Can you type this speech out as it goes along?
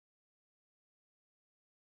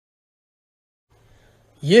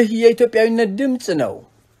ይህ የኢትዮጵያዊነት ድምጽ ነው።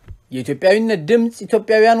 የኢትዮጵያዊነት ድምጽ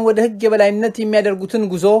ኢትዮጵያውያን ወደ ሕግ የበላይነት የሚያደርጉትን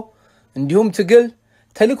ጉዞ እንዲሁም ትግል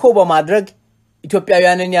ተልዕኮ በማድረግ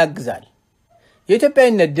ኢትዮጵያውያንን ያግዛል።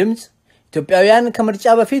 የኢትዮጵያዊነት ድምጽ ኢትዮጵያውያን ከምርጫ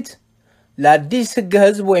በፊት ለአዲስ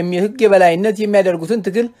ሕገ-ህዝብ ወይም የሕግ የበላይነት የሚያደርጉትን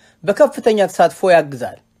ትግል በከፍተኛ ተሳትፎ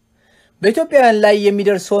ያግዛል። በኢትዮጵያውያን ላይ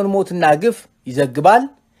የሚደርሰውን ሞትና ግፍ ይዘግባል፣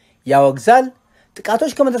 ያወግዛል።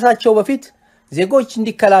 ጥቃቶች ከመድረሳችው በፊት ዜጎች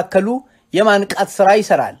እንዲከላከሉ የማንቃት ስራ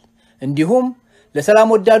ይሰራል። እንዲሁም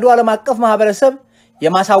ለሰላም ወዳዱ አለማቀፉ ማህበረሰብ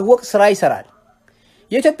የማሳወቅ ስራ ይሰራል።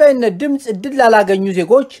 የኢትዮጵያዊነት ድምጽ እድል ላላገኙ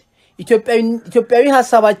ዜጎች ኢትዮጵያዊ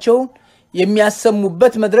ሃሳባቸውን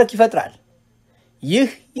የሚያሰሙበት መድረክ ይፈጥራል። ይህ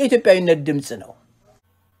የኢትዮጵያዊነት ድምጽ ነው።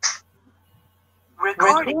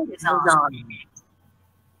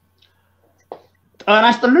 ጤና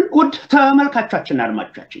ይስጥልን ውድ ተመልካቾቻችንና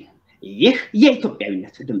አድማጮቻችን፣ ይህ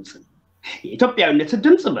የኢትዮጵያዊነት ድምጽ ነው። የኢትዮጵያዊነት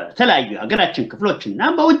ድምጽ በተለያዩ ሀገራችን ክፍሎችና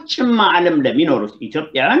በውጭም ዓለም ለሚኖሩ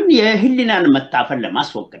ኢትዮጵያውያን የህሊናን መታፈን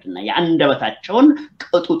ለማስወገድና የአንደበታቸውን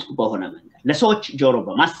ቅጡጥ በሆነ መንገድ ለሰዎች ጆሮ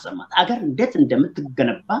በማሰማት አገር እንዴት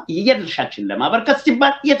እንደምትገነባ የየድርሻችን ለማበርከት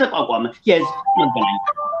ሲባል የተቋቋመ የህዝብ መገናኛ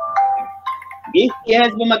ይህ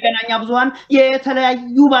የህዝብ መገናኛ ብዙሃን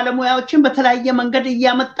የተለያዩ ባለሙያዎችን በተለያየ መንገድ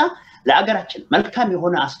እያመጣ ለአገራችን መልካም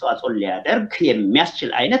የሆነ አስተዋጽኦ ሊያደርግ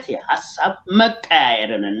የሚያስችል አይነት የሐሳብ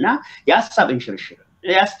መቀያየርንና የሐሳብ እንሽርሽር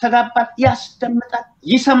ያስተጋባል፣ ያስደምጣል፣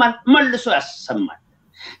 ይሰማል፣ መልሶ ያሰማል።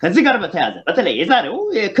 ከዚህ ጋር በተያያዘ በተለይ የዛሬው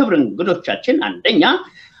የክብር እንግዶቻችን አንደኛ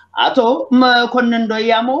አቶ መኮንን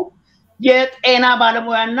ዶያሞ የጤና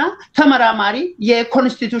ባለሙያና ተመራማሪ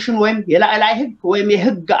የኮንስቲቱሽን ወይም የላዕላይ ህግ ወይም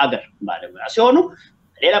የህግ አገር ባለሙያ ሲሆኑ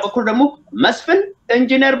ሌላ በኩል ደግሞ መስፍን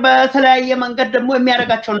ኢንጂነር በተለያየ መንገድ ደግሞ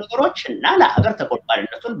የሚያደርጋቸው ነገሮች እና ለሀገር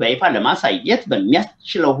ተቆርቋሪነቱን በይፋ ለማሳየት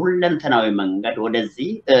በሚያስችለው ሁለንተናዊ መንገድ ወደዚህ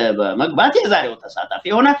በመግባት የዛሬው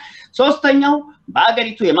ተሳታፊ ሆነ። ሶስተኛው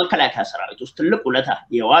በአገሪቱ የመከላከያ ሰራዊት ውስጥ ትልቅ ውለታ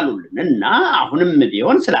የዋሉልንና አሁንም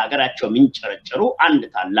ቢሆን ስለ ሀገራቸው ምንጭረጭሩ አንድ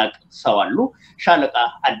ታላቅ ሰው አሉ። ሻለቃ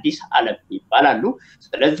አዲስ ዓለም ይባላሉ።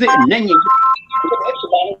 ስለዚህ እነኚህ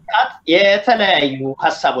ባንቃት የተለያዩ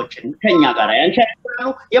ሐሳቦችን ከኛ ጋር ያንሻሉ።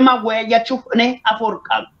 የማወያያችሁ እኔ አፈወርቅ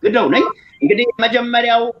ግደው ነኝ። እንግዲህ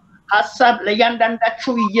መጀመሪያው ሐሳብ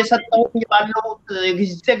ለያንዳንዳችሁ እየሰጠው ባለው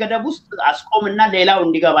ጊዜ ገደብ ውስጥ አስቆምና ሌላው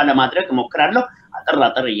እንዲገባ ለማድረግ ሞክራለሁ።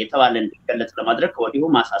 አጥራጥር እየተባለ እንዲገለጽ ለማድረግ ወዲሁ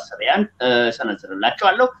ማሳሰቢያን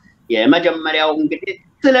ሰነዝርላችኋለሁ። የመጀመሪያው እንግዲህ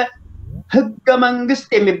ስለ ህገ መንግስት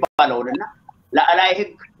የሚባለውና ላዕላይ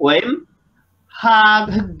ህግ ወይም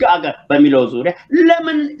ህግ አገር በሚለው ዙሪያ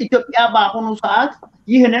ለምን ኢትዮጵያ በአሁኑ ሰዓት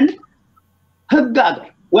ይህንን ህግ አገር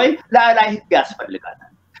ወይ ላዕላይ ህግ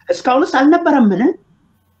ያስፈልጋታል? እስካሁንስ አልነበረምን?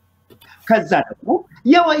 ከዛ ደግሞ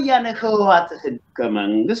የወያኔ ህወሓት ህገ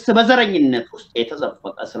መንግስት በዘረኝነት ውስጥ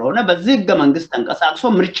የተዘፈቀ ስለሆነ በዚህ ህገ መንግስት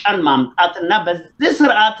ተንቀሳቅሶ ምርጫን ማምጣትና በዚህ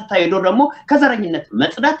ስርዓት ታይዶ ደግሞ ከዘረኝነት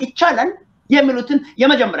መጽዳት ይቻላል የሚሉትን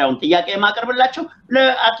የመጀመሪያውን ጥያቄ ማቀርብላችሁ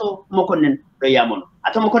ለአቶ መኮንን ዶያሞ ነው።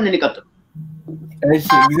 አቶ መኮንን ይቀጥሉ። እሺ፣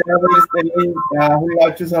 እግዚአብሔር ይስጥልኝ።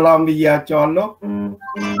 ሁላችሁ ሰላም ብያችኋለሁ።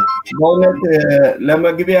 በእውነት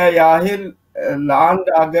ለመግቢያ ያህል ለአንድ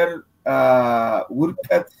ሀገር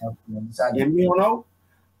ውድቀት የሚሆነው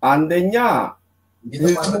አንደኛ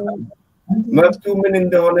ህዝቡ መብቱ ምን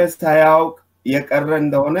እንደሆነ ሳያውቅ የቀረ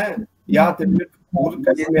እንደሆነ ያ ትልቅ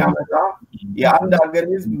ውድቀት የሚያመጣ የአንድ ሀገር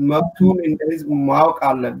ህዝብ መብቱን እንደ ህዝብ ማወቅ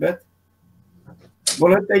አለበት።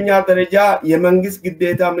 በሁለተኛ ደረጃ የመንግስት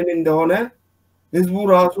ግዴታ ምን እንደሆነ ህዝቡ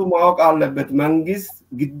ራሱ ማወቅ አለበት። መንግስት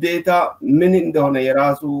ግዴታ ምን እንደሆነ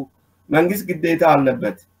የራሱ መንግስት ግዴታ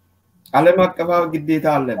አለበት፣ አለማቀፋዊ ግዴታ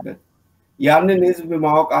አለበት። ያንን ህዝብ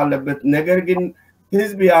ማወቅ አለበት። ነገር ግን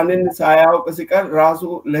ህዝብ ያንን ሳያውቅ ሲቀር ራሱ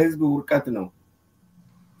ለህዝብ ውድቀት ነው።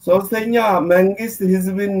 ሶስተኛ መንግስት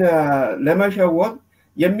ህዝብን ለመሸወድ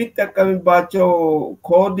የሚጠቀምባቸው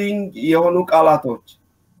ኮዲንግ የሆኑ ቃላቶች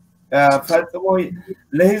ፈጽሞ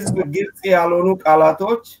ለህዝብ ግልጽ ያልሆኑ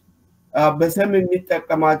ቃላቶች በስም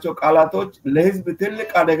የሚጠቀማቸው ቃላቶች ለህዝብ ትልቅ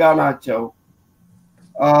አደጋ ናቸው።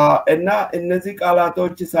 እና እነዚህ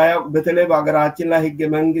ቃላቶች ሳያውቅ በተለይ በአገራችን ላይ ህገ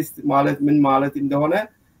መንግስት ማለት ምን ማለት እንደሆነ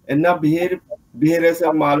እና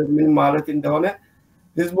ብሔረሰብ ማለት ምን ማለት እንደሆነ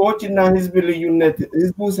ህዝቦችና ህዝብ ልዩነት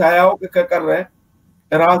ህዝቡ ሳያውቅ ከቀረ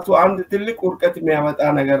ራሱ አንድ ትልቅ ውድቀት የሚያመጣ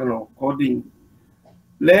ነገር ነው ኮዲንግ።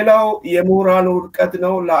 ሌላው የምሁራን ውድቀት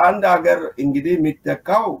ነው። ለአንድ ሀገር እንግዲህ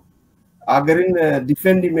የሚተካው አገርን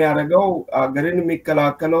ዲፌንድ የሚያደርገው አገርን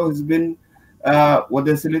የሚከላከለው ህዝብን ወደ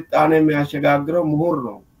ስልጣኔ የሚያሸጋግረው ምሁር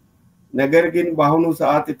ነው። ነገር ግን በአሁኑ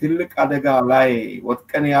ሰዓት ትልቅ አደጋ ላይ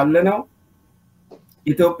ወጥቀን ያለነው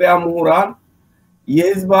ኢትዮጵያ ምሁራን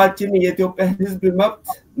የህዝባችን የኢትዮጵያ ህዝብ መብት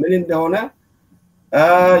ምን እንደሆነ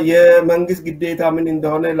የመንግስት ግዴታ ምን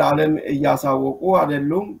እንደሆነ ለዓለም ያሳወቁ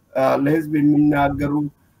አይደሉም ለህዝብ የሚናገሩ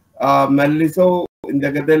መልሰው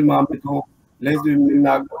እንደገደል ማምቶ ለህዝብ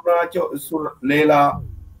የሚናገሩ ናቸው እሱ ሌላ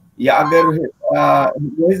የአገር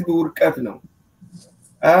ህዝብ ውርቀት ነው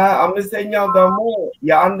አምስተኛው ደግሞ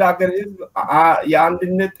የአንድ ሀገር ህዝብ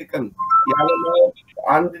የአንድነት ጥቅም ያለማወቅ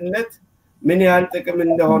አንድነት ምን ያህል ጥቅም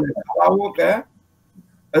እንደሆነ ካላወቀ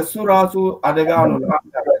እሱ ራሱ አደጋ ነው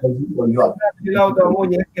ሌላው ደግሞ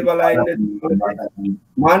የህግ በላይነት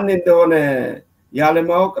ማን እንደሆነ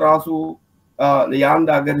ያለማወቅ ራሱ የአንድ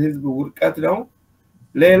ሀገር ህዝብ ውርቀት ነው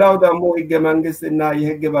ሌላው ደግሞ ህገ መንግስትና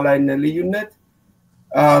የህግ በላይነት ልዩነት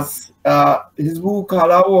ህዝቡ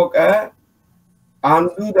ካላወቀ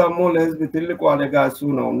አንዱ ደግሞ ለህዝብ ትልቁ አደጋ እሱ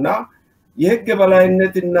ነውና የህግ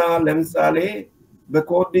በላይነትና ለምሳሌ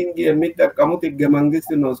በኮዲንግ የሚጠቀሙት ህገ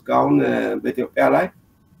መንግስት ነው እስካሁን በኢትዮጵያ ላይ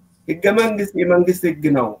ህገ መንግስት የመንግስት ህግ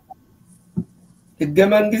ነው ህገ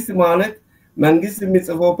መንግስት ማለት መንግስት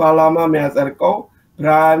የሚጽፈው ፓርላማ የሚያጸድቀው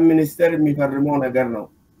ፕራይም ሚኒስተር የሚፈርመው ነገር ነው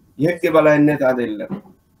የህግ በላይነት አይደለም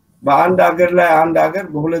በአንድ ሀገር ላይ አንድ ሀገር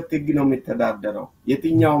በሁለት ህግ ነው የሚተዳደረው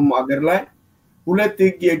የትኛውም ሀገር ላይ ሁለት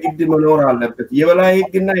ህግ የግድ መኖር አለበት የበላይ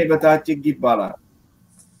ህግና የበታች ህግ ይባላል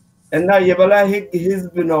እና የበላይ ህግ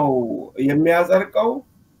ህዝብ ነው የሚያጸድቀው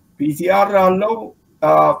ፒሲአር አለው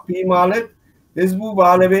ፒ ማለት ህዝቡ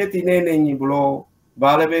ባለቤት እኔ ነኝ ብሎ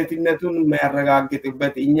ባለቤትነቱን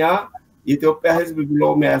የሚያረጋግጥበት እኛ የኢትዮጵያ ህዝብ ብሎ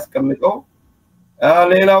የሚያስቀምጠው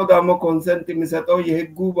ሌላው ደግሞ ኮንሰንት የሚሰጠው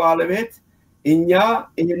የህጉ ባለቤት እኛ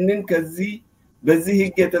ይሄንን ከዚህ በዚህ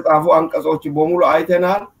ህግ የተጻፉ አንቀጾች በሙሉ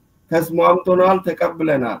አይተናል ተስማምቶናል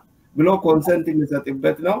ተቀብለናል ብሎ ኮንሰንት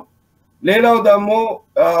የሚሰጥበት ነው ሌላው ደግሞ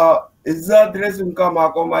እዛ ድረስ እንኳን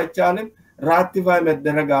ማቆም አይቻልም ራቲፋይ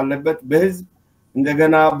መደረግ አለበት በህዝብ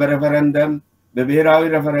እንደገና በሬፈረንደም በብሔራዊ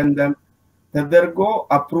ሬፈረንደም ተደርጎ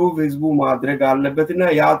አፕሩቭ ህዝቡ ማድረግ አለበትና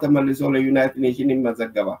ያ ተመልሶ ለዩናይትድ ኔሽን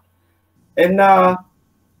ይመዘገባል እና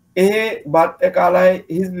ይሄ በአጠቃላይ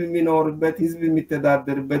ህዝብ የሚኖርበት ህዝብ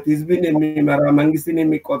የሚተዳደርበት ህዝብን የሚመራ መንግስትን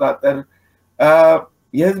የሚቆጣጠር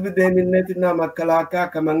የህዝብ ደህንነትና መከላከያ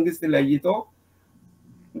ከመንግስት ለይቶ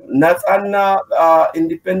ነፃና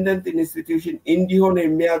ኢንዲፔንደንት ኢንስቲትዩሽን እንዲሆን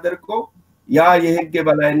የሚያደርገው ያ የህግ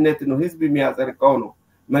በላይነት ነው ህዝብ የሚያጸድቀው ነው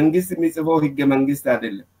መንግስት የሚጽፈው ህግ መንግስት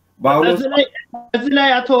አይደለም እዚህ ላይ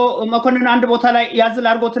አቶ መኮንን አንድ ቦታ ላይ ያዝል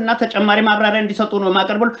አርጎትና ተጨማሪ ማብራሪያ እንዲሰጡ ነው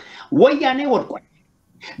ማቀርበው ወያኔ ወድቋል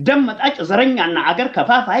ደመጣጭ ዘረኛና አገር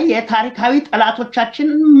ከፋፋይ የታሪካዊ ጠላቶቻችን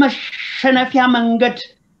መሸነፊያ መንገድ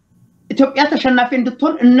ኢትዮጵያ ተሸናፊ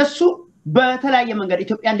እንድትሆን እነሱ በተለያየ መንገድ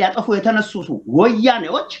ኢትዮጵያን ሊያጠፉ የተነሱ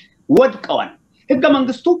ወያኔዎች ወድቀዋል ህገ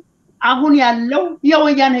መንግስቱ አሁን ያለው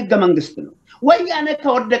የወያኔ ህገ መንግስት ነው ወያኔ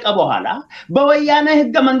ከወደቀ በኋላ በወያኔ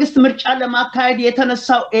ህገ መንግስት ምርጫ ለማካሄድ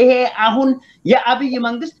የተነሳው ይሄ አሁን የአብይ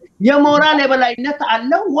መንግስት የሞራል የበላይነት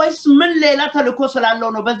አለው ወይስ ምን ሌላ ተልኮ ስላለው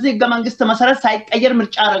ነው በዚህ ህገ መንግስት መሰረት ሳይቀየር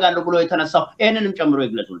ምርጫ አደርጋለሁ ብሎ የተነሳው ይሄንንም ጨምሮ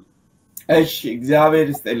ይግለጹልኝ እሺ እግዚአብሔር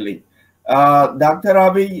ይስጥልኝ ዶክተር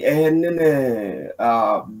አብይ ይሄንን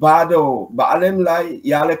ባዶ በአለም ላይ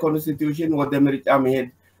ያለ ኮንስቲቲዩሽን ወደ ምርጫ መሄድ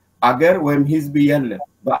አገር ወይም ህዝብ የለም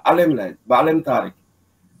በአለም ላይ በአለም ታሪክ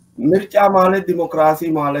ምርጫ ማለት ዲሞክራሲ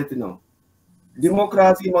ማለት ነው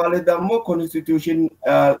ዲሞክራሲ ማለት ደግሞ ኮንስቲቲዩሽን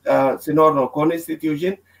ሲኖር ነው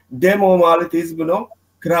ኮንስቲቲዩሽን ዴሞ ማለት ህዝብ ነው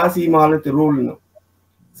ክራሲ ማለት ሩል ነው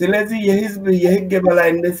ስለዚህ የህዝብ የህግ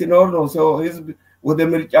በላይነት ሲኖር ነው ሰው ህዝብ ወደ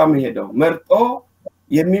ምርጫ መሄደው መርጦ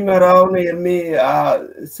የሚመራውን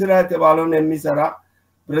ስራ የተባለውን የሚሰራ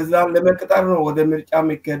ፕሬዝዳንት ለመቅጠር ነው ወደ ምርጫ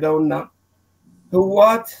የሚከደውና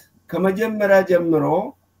ህዋት ከመጀመሪያ ጀምሮ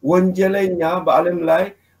ወንጀለኛ በአለም ላይ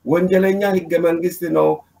ወንጀለኛ ህገ መንግስት ነው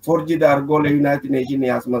ፎርጅድ አርጎ ለዩናይትድ ኔሽን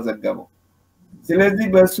ያስመዘገበው ስለዚህ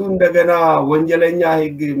በሱ እንደገና ወንጀለኛ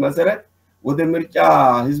ህግ መሰረት ወደ ምርጫ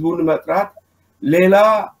ህዝቡን መጥራት ሌላ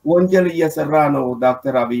ወንጀል እየሰራ ነው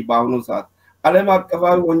ዶክተር አብይ በአሁኑ ሰዓት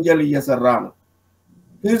አለማቀፋዊ ወንጀል እየሰራ ነው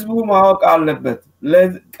ህዝቡ ማወቅ አለበት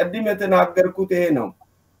ለቀድም የተናገርኩት ይሄ ነው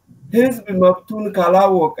ህዝብ መብቱን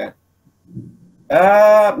ካላወቀ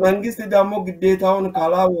መንግስት ደግሞ ግዴታውን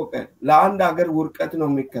ካላወቀ ለአንድ ሀገር ውርቀት ነው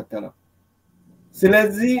የሚከተለው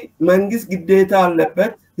ስለዚህ መንግስት ግዴታ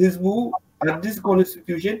አለበት ህዝቡ አዲስ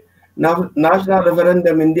ኮንስቲቲዩሽን ናሽናል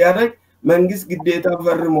ሬፈረንደም እንዲያደርግ መንግስት ግዴታ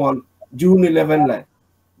ፈርሟል ጁን 11 ላይ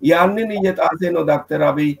ያንን እየጣሰ ነው ዶክተር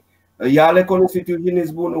አብይ ያለ ኮንስቲቲዩሽን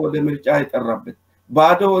ህዝቡን ወደ ምርጫ ይጠራበት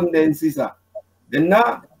ባዶ እንደ እንስሳ እና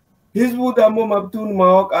ህዝቡ ደግሞ መብቱን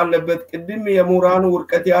ማወቅ አለበት ቅድም የሙራኑ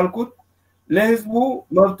ውርቀት ያልኩት ለህዝቡ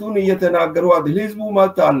መብቱን እየተናገሩ አይደል ህዝቡ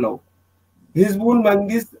መብት አለው ህዝቡን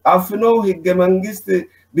መንግስት አፍኖ ህገ መንግስት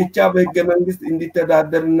ብቻ በህገ መንግስት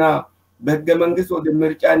እንዲተዳደርና በህገ መንግስት ወደ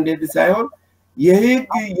ምርጫ እንዲሄድ ሳይሆን የህግ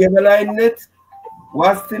የበላይነት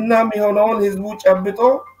ዋስትና የሚሆነውን ህዝቡ ጨብጦ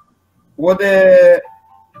ወደ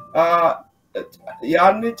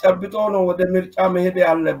ያን ጨብጦ ነው ወደ ምርጫ መሄድ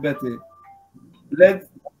ያለበት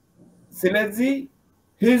ስለዚህ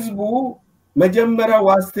ህዝቡ መጀመሪያ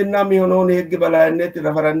ዋስትና የሚሆነውን የህግ በላይነት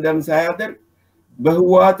ሬፈረንደም ሳያደርግ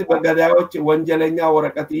በህዋት በገዳዮች ወንጀለኛ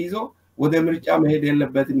ወረቀት ይዞ ወደ ምርጫ መሄድ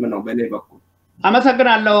የለበትም ነው በኔ በኩል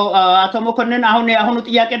አመሰግናለሁ አቶ መኮንን አሁኑ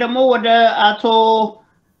ጥያቄ ደግሞ ወደ አቶ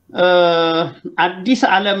አዲስ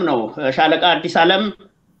ዓለም ነው ሻለቃ አዲስ ዓለም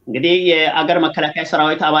እንግዲህ የአገር መከላከያ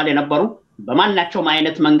ሰራዊት አባል የነበሩ በማናቸው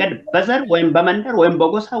አይነት መንገድ በዘር ወይም በመንደር ወይም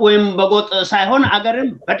በጎሳ ወይም በጎጥ ሳይሆን አገርን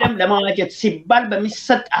በደም ለማዋጀት ሲባል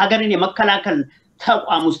በሚሰጥ ሀገርን የመከላከል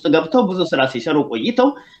ተቋም ውስጥ ገብተው ብዙ ስራ ሲሰሩ ቆይተው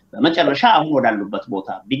በመጨረሻ አሁን ወዳሉበት ቦታ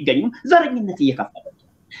ቢገኙም ዘረኝነት እየከፋፈለ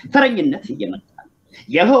ተረኝነት እየመጣ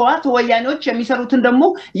የህዋት ወያኔዎች የሚሰሩትን ደግሞ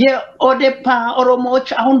የኦዴፓ ኦሮሞዎች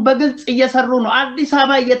አሁን በግልጽ እየሰሩ ነው አዲስ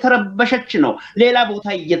አበባ እየተረበሸች ነው ሌላ ቦታ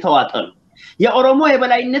እየተዋጠ ነው የኦሮሞ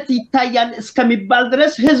የበላይነት ይታያል እስከሚባል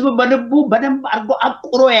ድረስ ህዝብ በልቡ በደንብ አርጎ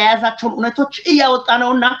አቁሮ የያዛቸውን እውነቶች እያወጣ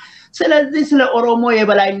ነውና ስለዚህ ስለ ኦሮሞ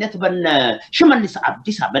የበላይነት በነ ሽመልስ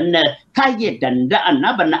አብዲሳ በነ ታዬ ደንዳና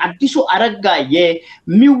በነ አዲሱ አረጋ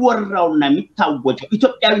የሚወራውና የሚታወጀው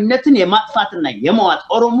ኢትዮጵያዊነትን የማጥፋትና የመዋጥ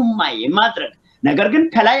ኦሮሞማ የማድረግ ነገር ግን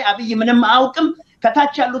ከላይ አብይ ምንም አውቅም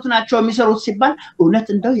ከታች ያሉት ናቸው የሚሰሩት ሲባል እውነት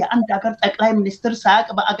እንደው የአንድ ሀገር ጠቅላይ ሚኒስትር ሳቅ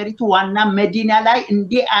በአገሪቱ ዋና መዲና ላይ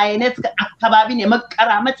እንዲህ አይነት አካባቢን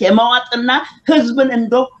የመቀራመት የመዋጥና ህዝብን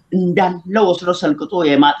እንደው እንዳለ ወስዶ ሰልቅጦ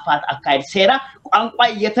የማጥፋት አካሄድ ሴራ ቋንቋ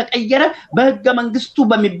እየተቀየረ በህገ መንግስቱ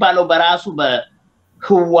በሚባለው በራሱ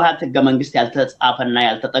በህዋት ህገ መንግስት ያልተጻፈና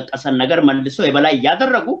ያልተጠቀሰ ነገር መልሶ የበላይ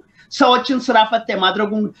ያደረጉ ሰዎችን ስራ ፈት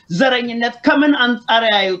የማድረጉን ዘረኝነት ከምን አንፃር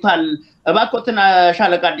ያዩታል እባክዎትን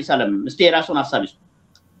ሻለቃ አዲስ ዓለም እስቲ የራሱን ሐሳብ ይስጡ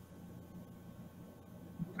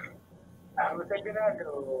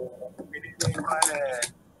አመሰግናለሁ እንግዲህ እንኳን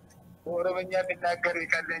ኦሮሞኛ ቢናገር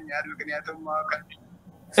ይቀለኛል ምክንያቱም ማውቀት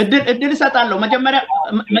እድል ሰጣለሁ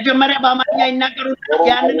መጀመሪያ በአማርኛ ይናገሩ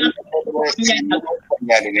ያንን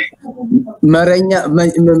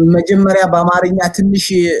መጀመሪያ በአማርኛ ትንሽ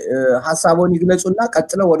ሐሳቡን ይግለጹና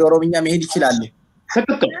ቀጥለው ወደ ኦሮሞኛ መሄድ ይችላሉ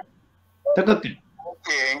ትክክል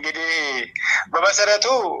እንግዲህ በመሰረቱ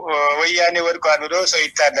ወያኔ ወድቋል ብሎ ሰው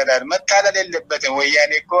ይታለላል መታለል የለበትም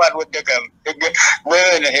ወያኔ እኮ አልወደቀም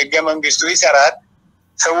ህገ መንግስቱ ይሰራል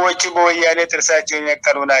ሰዎቹ በወያኔ ጥርሳቸውን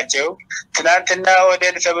ያቀሉ ናቸው ትናንትና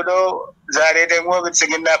ወደል ተብሎ ዛሬ ደግሞ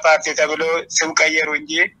ብልጽግና ፓርቲ ተብሎ ስም ቀየሩ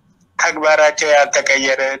እንጂ ተግባራቸው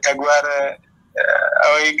ያልተቀየረ ተግባር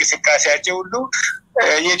አይ እንቅስቃሴያቸው ሁሉ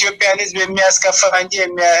የኢትዮጵያን ህዝብ የሚያስከፋ እንጂ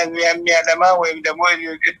የሚያለማ ወይም ደግሞ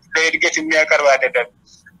ለእድገት የሚያቀርብ አይደለም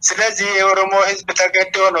ስለዚህ የኦሮሞ ህዝብ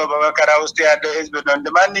ተገዶ ነው በመከራ ውስጥ ያለው ህዝብ ነው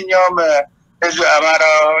እንደማንኛውም ህዝብ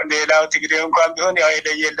አማራው ሌላው ትግሬው እንኳን ቢሆን ያው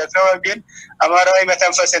የለየለት ነው ግን አማራው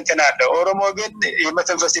የመተንፈስ እንትን አለ ኦሮሞ ግን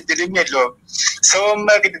የመተንፈስ እድልም የለውም ሰውን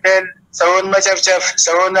መግደል ሰውን መጨፍጨፍ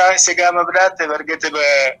ሰውን ስጋ መብላት በርግጥ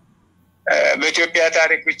በኢትዮጵያ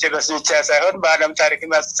ታሪክ ብቻ ሳይሆን በአለም ታሪክ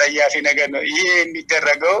ማስጸያፊ ነገር ነው ይሄ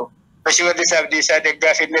የሚደረገው በሽመልስ አብዲሳ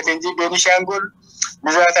ደጋፊነት እንጂ በኒሻንጉል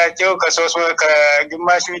ብዛታቸው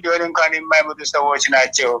ከግማሽ ሚሊዮን እንኳን የማይሞቱ ሰዎች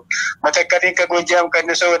ናቸው መተከልን ከጎጃም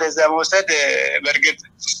ቀንሶ ወደዛ መውሰድ በርግጥ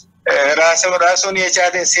ራሱን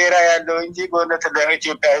የቻለ ሴራ ያለው እንጂ በእውነት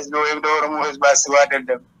ለኢትዮጵያ ህዝብ ወይም ለኦሮሞ ህዝብ አስቦ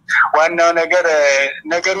አይደለም ዋናው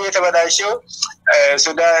ነገሩ የተበላሸው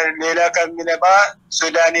ሱዳን ሌላ ከሚለማ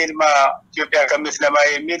ሱዳን ilma ኢትዮጵያ ከምትለማ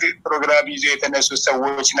የሚል ፕሮግራም ይዞ የተነሱ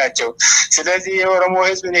ሰዎች ናቸው ስለዚህ የኦሮሞ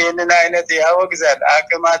ህዝብ ይሄንን አይነት ያወግዛል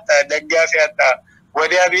አቅማታ ደጋፊ ያጣ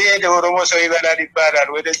ወዲያ ቢሄድ ኦሮሞ ሰው ይበላል ይባላል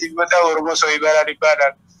ወደዚህ መጣ ኦሮሞ ሰው ይበላል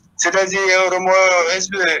ይባላል ስለዚህ የኦሮሞ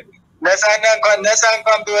ህዝብ ነፃና እንኳን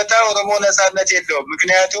ቢወጣ ኦሮሞ ነፃነት የለውም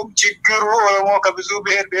ምክንያቱም ችግሩ ኦሮሞ ከብዙ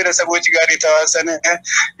ብሔር ብሔረሰቦች ጋር የተዋሰነ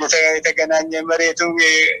የተገናኘ መሬቱ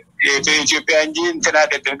የኢትዮጵያ እንጂ እንትን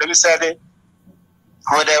አይደለም ለምሳሌ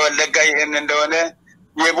ወደ ወለጋ ይሄን እንደሆነ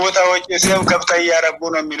የቦታዎቹ ስም ከብታ ያረቡ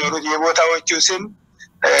ነው የሚኖሩት የቦታዎቹ ስም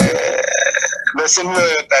በስም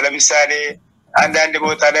ለምሳሌ አንዳንድ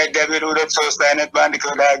ቦታ ላይ ደብል 2-3 አይነት ባንድ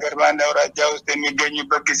ክፍለ ሀገር ባንድ አውራጃ ውስጥ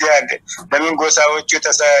የሚገኙበት ጊዜ አለ ለምን ጎሳዎቹ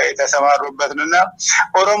ተሰማሩበት ነውና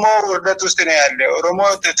ኦሮሞ ወርደት ውስጥ ነው ያለ ኦሮሞ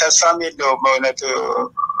ተስፋም የለውም በእውነቱ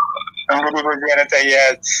እንግዲህ በዚህ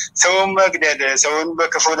አይነት ሰውን መግደል ሰውን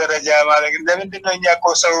በክፉ ደረጃ ማለት ለምንድነው እኛ እኮ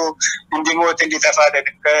ሰው እንዲሞት እንዲጠፋ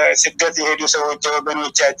ከስደት የሄዱ ሰዎች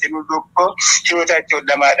ወገኖቻችን ሁሉ እኮ ህይወታቸውን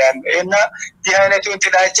ለማዳን እና ይህ አይነቱን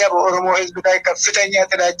ጥላቻ በኦሮሞ ህዝብ ላይ ከፍተኛ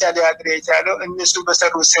ጥላቻ ሊያድር የቻለው እነሱ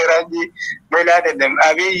በሰሩት ሴራ እንጂ ሌላ አይደለም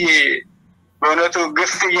አብይ በእውነቱ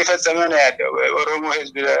ግፍ እየፈጸመ ነው ያለው ኦሮሞ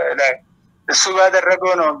ህዝብ ላይ እሱ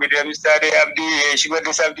ባደረገው ነው እንግዲህ ለምሳሌ አብዲ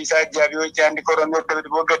ሽመልስ አብዲሳ አጃቢዎች አንድ ኮሎኔል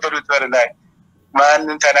ተብድቦ ገደሉት በላይ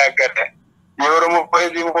ማንን ተናገረ የኦሮሞ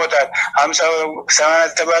ህዝብ ይሞታል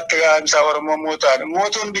 57 50 ኦሮሞ ሞቷል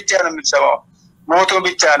ሞቱን ብቻ ነው የምትሰማው ሞቱ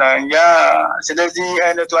ብቻ ነው እኛ ስለዚህ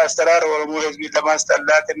አይነቱ አስተራር ኦሮሞ ህዝብ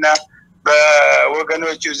ለማስጠላትና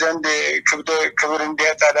በወገኖቹ ዘንድ ክብር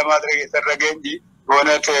እንዲያጣ ለማድረግ የተደረገ እንጂ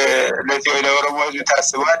ወነት ለኦሮሞ ህዝብ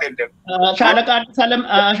ታስቦ አይደለም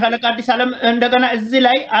ሻለቃ አዲስ ዓለም እንደገና እዚህ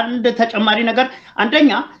ላይ አንድ ተጨማሪ ነገር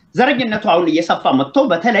አንደኛ ዘረኝነቱ አሁን እየሰፋ መጥቶ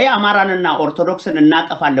በተለይ አማራንና ኦርቶዶክስን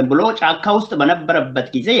እናጠፋለን ብሎ ጫካ ውስጥ በነበረበት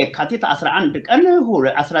ጊዜ የካቲት 11 ቀን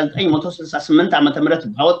 1968 ዓመተ ምህረት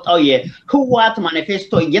ባወጣው የህዋት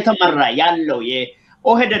ማኒፌስቶ እየተመራ ያለው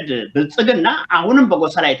የኦህዴድ ብልጽግና አሁንም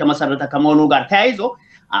በጎሳ ላይ የተመሰረተ ከመሆኑ ጋር ተያይዞ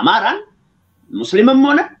አማራን ሙስሊምም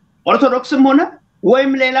ሆነ ኦርቶዶክስም ሆነ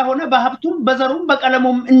ወይም ሌላ ሆነ በሀብቱም በዘሩም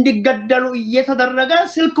በቀለሙም እንዲገደሉ እየተደረገ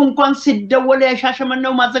ስልክ እንኳን ሲደወል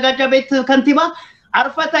ያሻሸመነው ማዘጋጃ ቤት ከንቲባ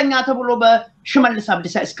አርፈተኛ ተብሎ በሽመልስ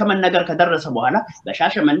አብዲሳ እስከመነገር ከደረሰ በኋላ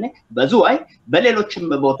በሻሸመኔ በዙዋይ በሌሎችም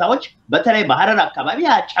ቦታዎች በተለይ በሐረር አካባቢ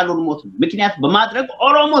ያጫሉን ሞት ምክንያት በማድረግ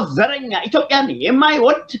ኦሮሞ ዘረኛ ኢትዮጵያን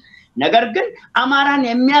የማይወድ ነገር ግን አማራን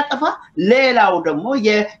የሚያጠፋ ሌላው ደግሞ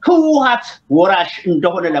የህዋት ወራሽ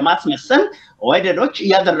እንደሆነ ለማስመሰል ወይደዶች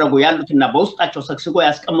ያደረጉ ያሉትና በውስጣቸው ሰክስጎ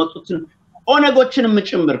ያስቀመጡትን ኦነጎችንም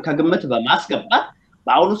ጭምር ከግምት በማስገባት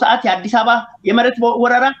በአሁኑ ሰዓት የአዲስ አበባ የመሬት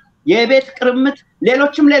ወረራ የቤት ቅርምት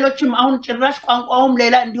ሌሎችም አሁን ጭራሽ ቋንቋውም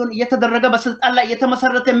ሌላ እንዲሆን እየተደረገ በስልጣን ላይ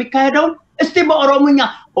የተመሰረተ የሚካሄደው እስቲ በኦሮሞኛ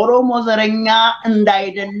ኦሮሞ ዘረኛ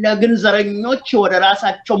እንዳይደለ ግን ዘረኞች ወደ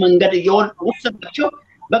ራሳቸው መንገድ እየወሰዷቸው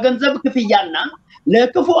በገንዘብ ክፍያና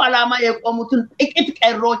ለክፉ ዓላማ የቆሙትን ጥቂት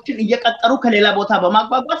ቀሮችን እየቀጠሩ ከሌላ ቦታ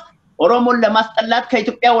በማጓጓዝ ኦሮሞን ለማስጠላት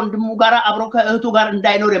ከኢትዮጵያ ወንድሙ ጋር አብሮ ከእህቱ ጋር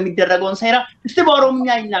እንዳይኖር የሚደረገውን ሴራ እስቲ በኦሮሞኛ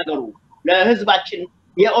ይናገሩ ለህዝባችን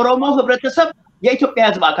የኦሮሞ ህብረተሰብ የኢትዮጵያ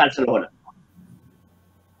ህዝብ አካል ስለሆነ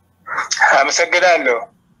አመሰግናለሁ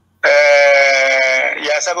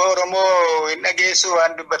ያሰበ ኦሮሞ እነጌሱ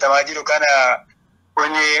አንድ በተማጂሩ ካና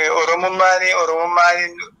ወኒ ኦሮሞማኒ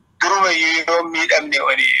ድሩመ የሚደምኔ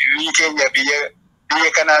ወኒ ዊኬኛ ብየ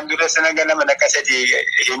ከናን ድረስ ነገና መለቀሰቲ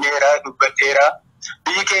ሄሜራ ዱበቴራ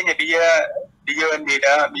ቢኬኛ ብየ ወንዴዳ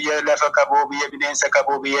ብየ ለፈቀቦ ብየ ቢኔንሰ ቀቦ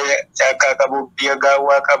ብየ ጫካ ቀቦ ብየ ጋዋ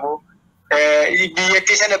ቀቦ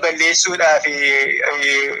biyyattii balleessuudhaaf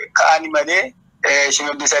ka'ani malee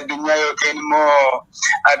shimallis addunyaa yookiin immoo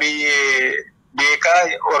abiyyi beekaa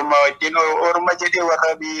ormaa wajjin orma jedhee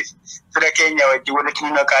warra fira keenya wajjin walitti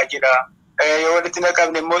nu naqaa jira. Yoo walitti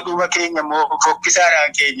naqamne immoo duuba keenya immoo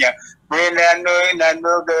fokkisaadhaan keenya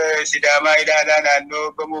naannoo Sidaamaa ilaalaa naannoo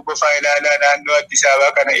Gamoo Gofaa ilaalaa naannoo Addis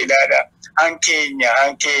Ababaa kana ilaalaa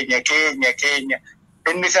keenya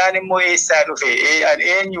Innisaan immoo eessaa dhufe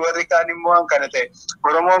eenyu warri kaan immoo kana ta'e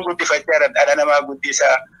Oromoon guddifachaa dhala namaa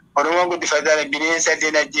guddisaa Oromoon guddifachaa bineensa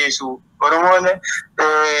illee ajjeesu Oromoon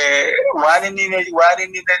waan inni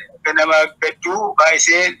nama gadduu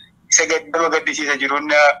baay'isee isa nama gaddisiisa jiruun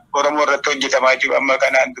Oromoo irratti hojjetamaa jiru amma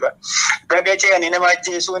kanaan dura. Dagacee ani nama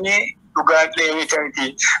ajjeesuun dhugaatii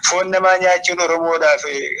miti foon namaa nyaachuun Oromoodhaaf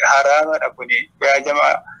haraamadha kuni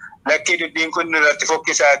yaajamaa. Lakki dubbiin kun irratti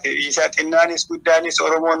fokkisaati isa xinnaanis guddaanis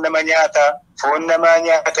Oromoon nama nyaata foon nama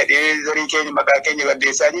nyaata zarii keenya maqaa keenya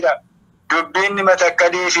balleessaa jira dubbiin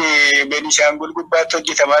Matakkalii fi Beenishaangul gubbaatti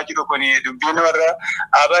hojjetamaa jiru kun dubbiin warra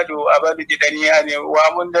abadu jedhanii ani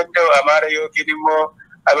waamuun danda'u Amaara yookiin immoo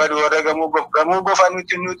abadu warra Gamoo Gofaa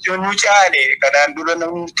nuti nu caale kanaan dura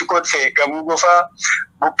nuti kolfe Gamoo Gofaa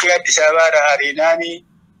bukkee Addis Ababaadha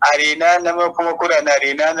Areenaan nama kuma kudhan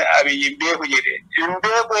areenaan abiyyiin beeku jedhe. Hin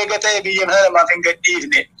beeku eega ta'e biyya sana namaaf hin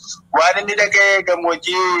gadhiifne. Waan inni dhaga'ee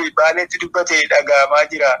gammoojjii Baaleetti dubbate dhaga'amaa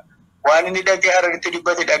jira. Waan inni dhaga'ee Hararitti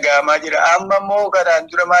dubbate dhaga'amaa jira. Amma immoo kanaan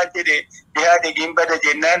dura maal jedhe dhiyaate gimbada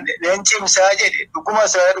jennaan nan cimsaa jedhe. Dhuguma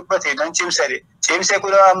isaa dubbate nan cimsade. Cimse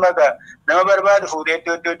kun amma nama barbaadu fuudhee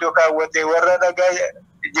iddoo kaawwate warra dhagaa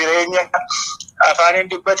jireenya afaaniin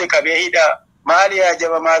dubbate qabee hidhaa. Maali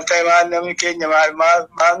ajaba maal ta'e maal namni keenya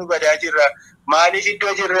maal nu badaa jirra maaliif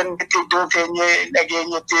iddoo jirranitti iddoo keenya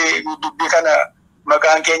dhageenyetti dubbii kana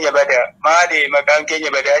maqaan keenya badaa maali maqaan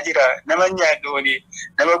keenya badaa jira nama nyaannu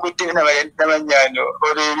nama guddif nama nyaannu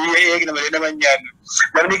odeebii eegna malee nama nyaannu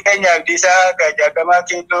namni keenya abdiisaa jaagamaa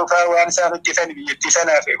keelloo faa waan isaan hojjetan biyyattii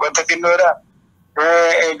sanaaf wanta xinnoodha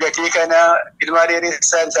gatii kana ilmaa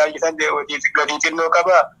dheeressaan isaan hojjetan gatii xinnoo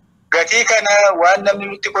qabaa. Gatii kana waan namni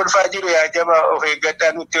nutti kolfaa jiru yaa jaba of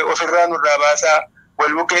eeggadhaa nutti ofirraa nurraa baasaa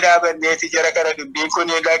wal bukkee dhaabanneeti jara kana dubbiin kun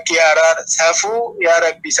lakkii haaraa safuu yaa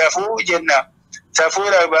rabbi safuu jenna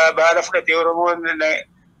safuudha baala fudhatee Oromoon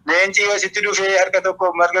leencii yoo sitti dhufee harka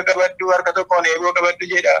tokko marga qabaddu harka tokkoon eeboo qabaddu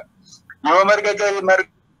jedha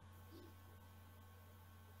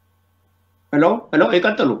ሄሎ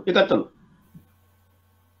ይቀጥሉ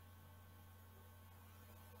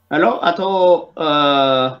ሄሎ አቶ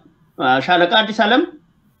ሻለቃ አዲስ ዓለም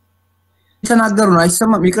እየተናገሩ ነው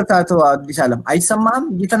አይሰማም ይቅርታ አቶ አዲስ ዓለም አይሰማም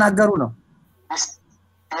እየተናገሩ ነው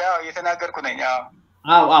ያው እየተናገርኩ ነኝ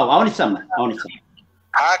አዎ አሁን ይሰማል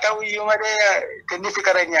አታው ይመደ ትንሽ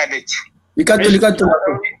ይቀረኛለች ይቀጥሉ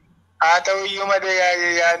አታው ይመደ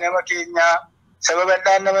ያ ነመከኛ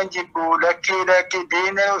ሰበበላን ነመንጂቡ ለኪ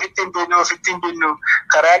ዲነው ፍትን ቢኑ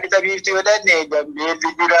ከራሊ ተቢፍቲ ወዳኔ ገምቤል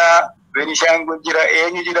ጅራ በኒሻንጉል ጅራ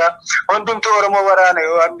ኤኒ ጅራ ሁንዱም ኦሮሞ ወራነ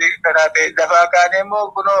አንዲ ከናቴ ደፋቃኔሞ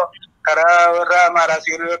ኩኖ ከራ ወራ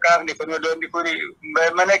ማራሲሩ ካፍኒ ኩኖ ሎንዲ ኩሪ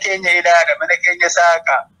መነከኛ ኢዳዳ መነከኛ ሳቃ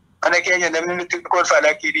መነከኛ ነምን ትቆል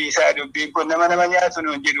ፋላኪ ዲሳዱ ቢንኩ ነመነመኛቱ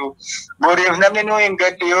ነው እንጂዱ ቦሪፍ ነምን ነው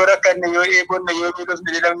እንገድ yorakane yo ebon yo bilos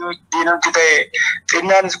dilamu dinam tite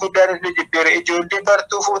tinnanis gudanis lijibere ejolde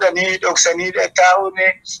partu fudani doksani taune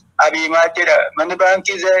abi majira mani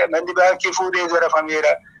banki fude zara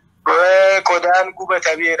famira kodan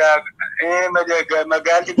kubatamira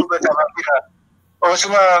magali kubatamira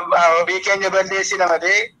osuma bikenya baldesi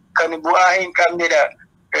namade kan buahin kamnida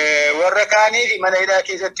warrakani mana ida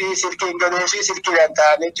kesatti sirkin gadefi sirkidan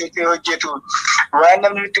taale chute hojjetu waan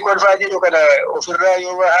namni itti kolfaa jiru kana ofirraa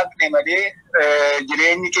yoo haqne malee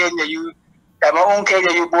jireenyi keenya yu dhama'uun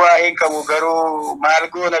keenya yu bu'aa hin qabu garuu maal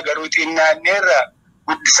goona garuu xinnaanneerra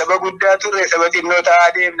saba guddaa turre saba xinnoo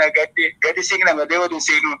ta'aa deemna gadi siqna malee waliin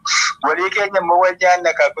siqnu walii keenya immoo wal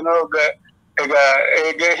nyaanna ka kunoo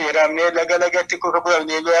egaa hiramnee lagatti kuka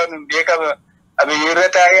bu'amnee beeknu beekama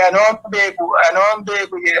abiyirata anon beku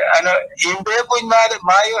imbeku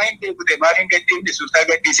mayo himbeku de marin gaddim de sulta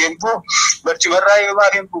gaddi sempu barchumarra yo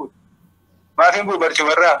mafin bu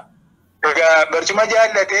barchumarra daga barchuma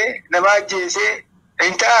jallate nama jese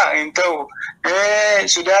intau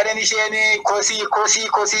sudanen isheni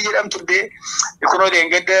kosi jidam turbe ikuno de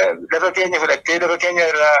ngada dafa kenya fulatte dafa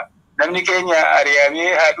kenya ra namni kenya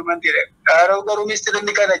ariyame hadu mandire aro garu mistirin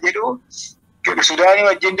kana jedu Sudani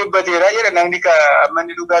wajjin dubbateera jira namni ka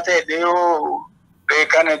ammanni dhugaa ta'e yoo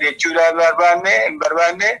kana jechuudha barbaanne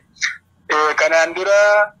kanaan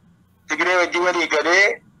dura Tigree wajjin walii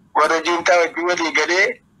galee warra juuntaa wajjin walii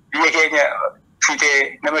galee biyya keenya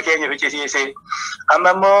fite nama keenya fichisiise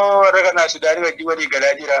amma immoo warra kana Sudaanii wajjin walii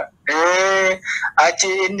galaa jira achi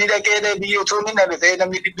inni dhaqee biyya utuu inni dhabe ta'e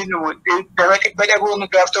namni nama dhibba dhabuun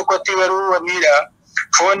gaaf tokkotti garuu wamiidha.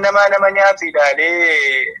 Foon nama nyaatu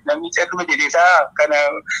ilaalee namni callu jedhisaa kana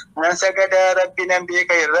nan sagadaa rabbiin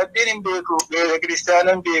hin beeku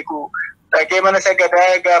kiristaanan beeku dhaqee mana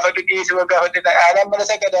sagadaa gaafa dhugiisuma gaafa dhaalaan mana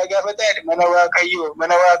sagadaa gaafa ta'e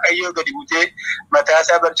mana waaqayyoo gadi butee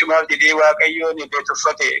mataasaa barcumaaf jedhee waaqayyoon illee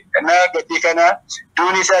tuffate kanaa gatii kana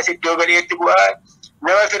duuni isaas iddoo gadiitti bu'aa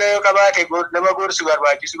nama fira yoo qabaate nama gorsu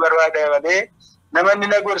barbaada malee namanni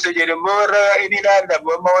na gorsu jedhamu warra inni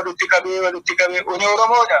ilaalamu amma walitti qabee uni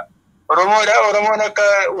Oromoon akka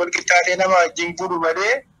walqixxaatee nama wajjin bulu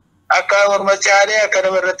malee akka morma caalee akka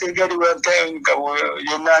namarratti gadi waan ta'e hin qabu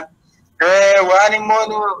jennaan waan immoo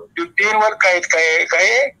dubbiin wal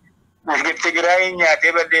ka'ee Tigraay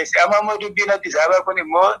nyaatee balleesse amma immoo dubbiin Addis Ababa kun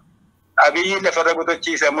immoo Abiyyi lafarra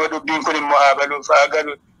gotochiisa immoo dubbiin kun immoo haa baluuf haa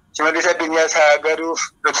galu Simalisa addunyaa isaa garuuf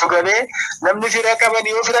galee namni fira qaban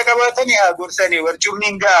yoo fira qabaatanii haa gorsanii barcumni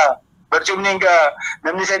hin ga'a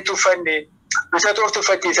namni isa tuffanne isa toof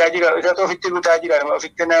tuffachiisaa jira isa toof itti butaa jira nama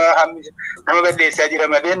ofitti nama balleessaa jira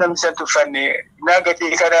malee namni isa tuffanne naa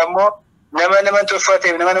gatii kana immoo nama tuffatu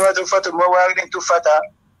immoo waaqni tuffata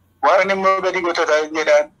waaqni immoo gadi gotota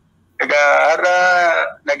jedhaan egaa har'a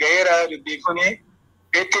nagayeera dubbiin kuni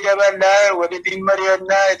itti daballaa waliin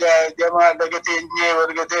mari'annaa jamaa lagateenyee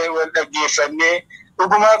wal dhaggeeffannee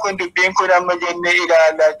dhugumaa kun dubbiin kun amma jennee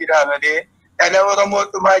ilaalaa jira malee dhala Oromoo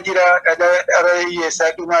dhumaa jira dhala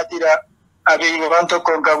hiyyeessaa dhumaa jira Abiyyi waan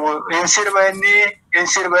tokko hin qabu hin sirba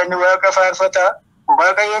inni waaqa faarfata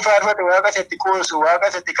waaqa yoo faarfata waaqa satti qoosu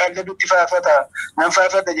waaqa satti qalleedutti faarfata nan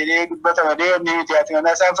faarfata jedhee dubbata malee inni miti ati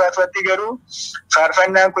mana isaan faarfatti garuu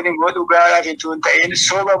faarfannaan kun immoo dhugaadhaaf jechuun ta'een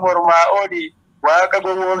soba mormaa oolii waaqa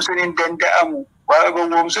gowwoomsuun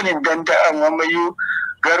hin danda'amu ammayyuu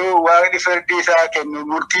garuu waaqni firdii isaa kennu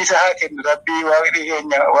murtii isaa kennu rabbii waaqni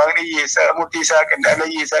keenya waaqni hiyyeessaa murtii isaa kennu dhala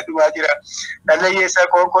hiyyeessaa dhumaa jira dhala hiyyeessaa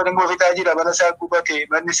qoonqoon immoo fixaa jira mana isaa gubate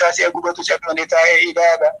manni isaa si'a gubatu caqmanii taa'ee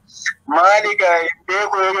ilaala maaligaa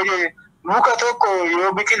beeku muka tokko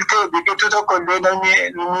yoo biqiltuu tokko illee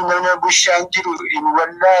namni bushaan jiru hin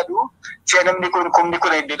wallaadu si'a namni kun kumni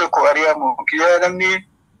kun iddoo tokko ari'amu namni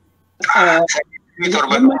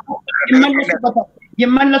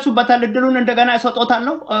ይመለሱበታል እድሉን እንደገና ያሰጣውታል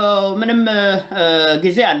ነው ምንም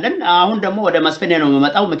ጊዜ አለን አሁን ደግሞ ወደ መስፈኔ ነው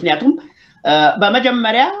የመጣው ምክንያቱም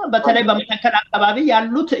በመጀመሪያ በተለይ በመተከል አካባቢ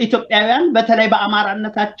ያሉት ኢትዮጵያውያን በተለይ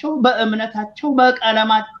በአማራነታቸው በእምነታቸው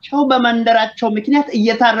በቀለማቸው በመንደራቸው ምክንያት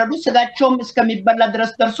እየታረዱ ስጋቸውም እስከሚበላ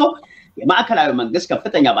ድረስ ደርሶ የማዕከላዊ መንግስት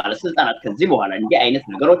ከፍተኛ ባለስልጣናት ከዚህ በኋላ እንዲህ አይነት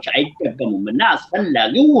ነገሮች አይደገሙምና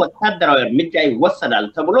አስፈላጊው ወታደራዊ እርምጃ ይወሰዳል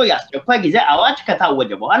ተብሎ ያስቸኳይ ጊዜ አዋጅ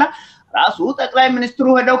ከታወጀ በኋላ ራሱ ጠቅላይ ሚኒስትሩ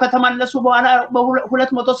ሄደው ከተመለሱ በኋላ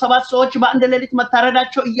በ207 ሰዎች በአንድ ሌሊት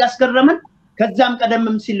መታረዳቸው እያስገረመን ከዛም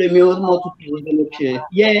ቀደምም ሲል የሚሞቱት ወገኖች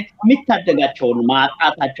የሚታደጋቸውን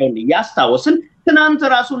ማጣታቸውን ያስታወስን ትናንት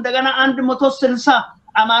ራሱ እንደገና 160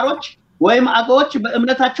 አማሮች ወይም አገዎች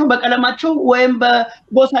በእምነታቸው በቀለማቸው ወይም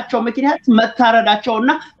በጎሳቸው ምክንያት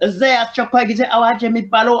መታረዳቸውና እዛ ያስቸኳይ ጊዜ አዋጅ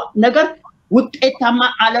የሚባለው ነገር ውጤታማ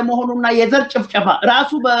አለመሆኑና የዘር ጭፍጨፋ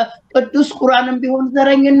ራሱ በቅዱስ ቁርአንም ቢሆን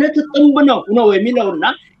ዘረኝነት ጥንብ ነው የሚለውና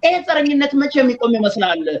ይሄ ዘረኝነት መቼ የሚቆም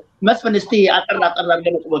ይመስላል መስፍን እስቲ አጠራ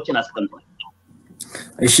ነጥቦችን አስቀምጡ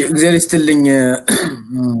እሺ እግዚአብሔር ይስጥልኝ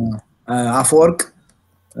አፈወርቅ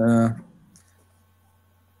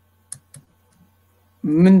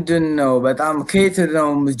ምንድነው በጣም ከየት ነው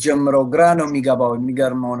የምትጀምረው ግራ ነው የሚገባው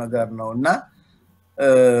የሚገርመው ነገር ነውና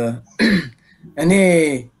እኔ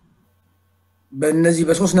በእነዚህ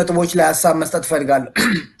በሶስት ነጥቦች ላይ ሐሳብ መስጠት ፈልጋለሁ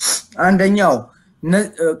አንደኛው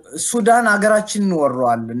ሱዳን ሀገራችን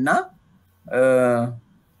ወሯልና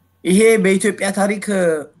ይሄ በኢትዮጵያ ታሪክ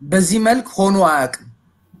በዚህ መልክ ሆኖ አያውቅም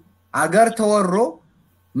አገር ተወሮ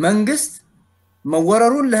መንግስት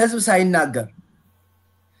መወረሩን ለህዝብ ሳይናገር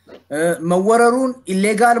መወረሩን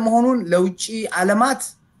ኢሌጋል መሆኑን ለውጪ ዓለማት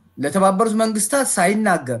ለተባበሩት መንግስታት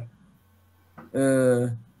ሳይናገር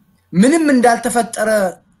ምንም እንዳልተፈጠረ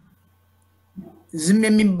ዝም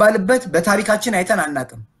የሚባልበት በታሪካችን አይተን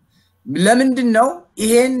አናውቅም ለምንድነው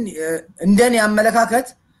ይሄን እንደኔ አመለካከት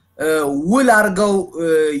ውል አርገው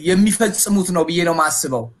የሚፈጽሙት ነው ብዬ ነው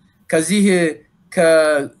ማስበው ከዚህ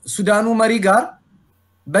ከሱዳኑ መሪ ጋር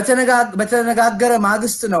በተነጋገረ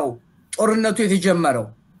ማግስት ነው ጦርነቱ የተጀመረው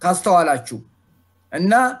ካስተዋላችሁ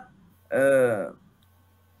እና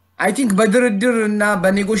አይ ቲንክ በድርድር እና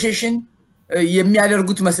በኔጎሺዬሽን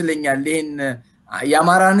የሚያደርጉት መስለኛል ይሄን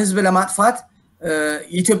የአማራን ህዝብ ለማጥፋት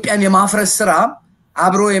ኢትዮጵያን የማፍረስ ስራ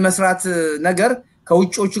አብሮ የመስራት ነገር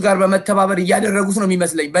ከውጪዎቹ ጋር በመተባበር ያደረጉት ነው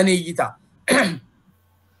የሚመስለኝ በኔ እይታ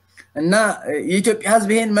እና የኢትዮጵያ ህዝብ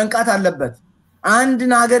ይሄን መንቃት አለበት አንድ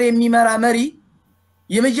ሀገር የሚመራ መሪ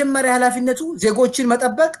የመጀመሪያ ኃላፊነቱ ዜጎችን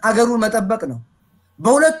መጠበቅ አገሩን መጠበቅ ነው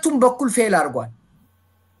በሁለቱም በኩል ፌል አድርጓል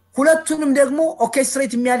ሁለቱንም ደግሞ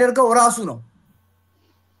ኦርኬስትሬት የሚያደርገው ራሱ ነው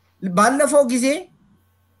ባለፈው ጊዜ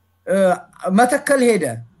መተከል ሄደ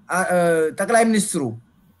ጠቅላይ ሚኒስትሩ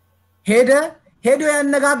ሄዶ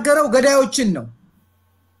ያነጋገረው ገዳዮችን ነው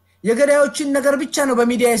የገዳዮችን ነገር ብቻ ነው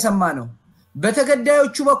በሚዲያ የሰማነው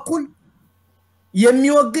በተገዳዮቹ በኩል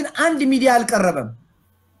የሚወግን አንድ ሚዲያ አልቀረበም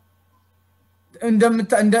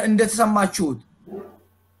እንደተሰማችሁት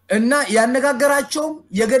እና ያነጋገራቸው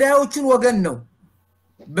የገዳዮቹን ወገን ነው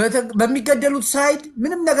በሚገደሉት ሳይድ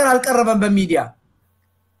ምንም ነገር አልቀረበም በሚዲያ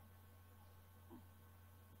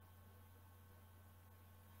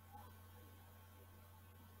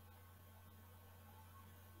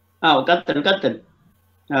አው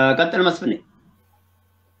ቀጥል መስፍኔ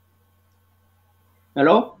ሄሎ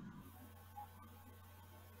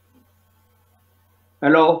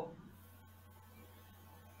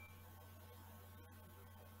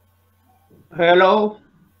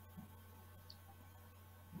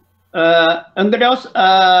እንግዲያውስ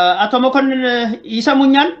አቶ መኮንን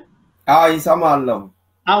ይሰሙኛል ይሰማለሁ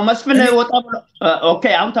አው መስፍን ወጣ ብሎ ኦኬ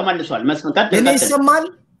አሁን ተመልሷል መስፍን ቀጥል እኔ ይሰማል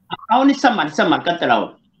አሁን ይሰማል ቀጥላው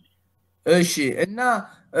እሺ እና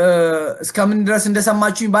እስከምን ድረስ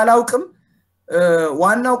እንደሰማችሁኝ ባላውቅም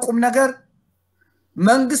ዋናው ቁም ነገር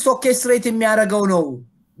መንግስት ኦርኬስትሬት የሚያደርገው ነው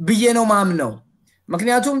ብዬ ነው ማምነው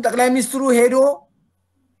ምክንያቱም ጠቅላይ ሚኒስትሩ ሄዶ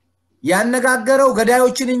ያነጋገረው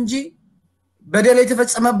ገዳዮችን እንጂ በደል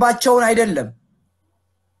የተፈጸመባቸውን አይደለም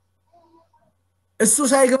እሱ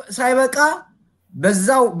ሳይበቃ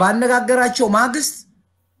በዛው ባነጋገራቸው ማግስት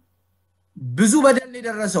ብዙ በደል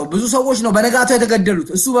የደረሰው ብዙ ሰዎች ነው በነጋታው የተገደሉት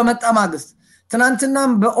እሱ በመጣ ማግስት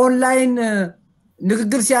ትናንትናም በኦንላይን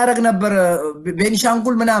ንግግር ሲያደርግ ነበር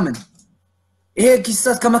ቤንሻንጉል ምናምን ይሄ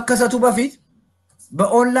ክስተት ከመከሰቱ በፊት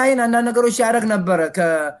በኦንላይን አንድ ነገሮች ሲያደርግ ነበር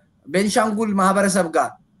ከቤንሻንጉል ማህበረሰብ ጋር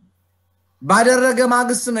ባደረገ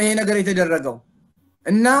ማግስት ነው ይሄ ነገር የተደረገው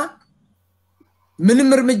እና ምንም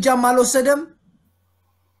እርምጃም አልወሰደም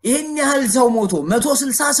ይሄን ያህል ሰው ሞቶ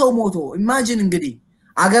 160 ሰው ሞቶ ኢማጂን እንግዲህ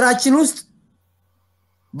አገራችን ውስጥ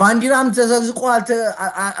ባንዲራም ተዘግዝቆ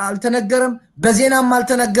አልተነገረም በዜናም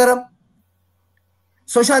አልተነገረም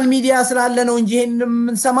ሶሻል ሚዲያ ስላለ ነው እንጂ ይሄን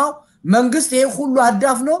የምንሰማው መንግስት ይሄ ሁሉ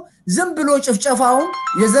አዳፍኖ ዝም ብሎ ጭፍጨፋውን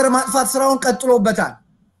የዘር ማጥፋት ስራውን ቀጥሎበታል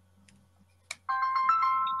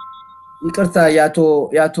ይቅርታ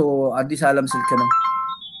ያቶ አዲስ ዓለም ስልክ ነው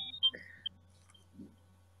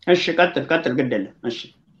እሺ ቀጥል ግደለ እሺ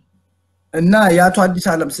እና ያቶ አዲስ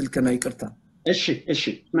ዓለም ስልክ ነው ይቅርታ እሺ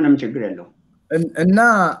ምንም ችግር የለው እና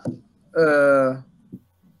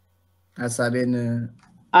ሐሳቤን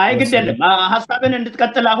አይ ግደለም ሐሳብን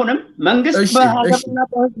እንድትቀጥል አሁንም መንግስት በሀገርና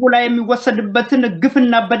በህዝቡ ላይ የሚወሰድበትን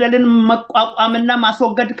ግፍና በደልን መቋቋምና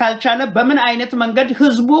ማስወገድ ካልቻለ በምን አይነት መንገድ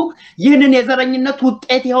ህዝቡ ይህንን የዘረኝነት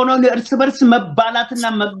ውጤት የሆነውን እርስ በርስ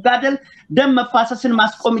መባላትና መጋደል ደም መፋሰስን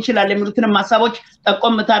ማስቆም ይችላል የሚሉትን ሐሳቦች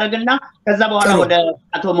ጠቆም ታረግና ከዛ በኋላ ወደ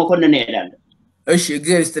አቶ መኮንን ይሄዳል እሺ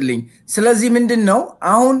እግዚአብሔር ይስጥልኝ ስለዚህ ምንድነው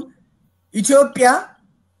አሁን ኢትዮጵያ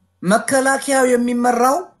መከላከያው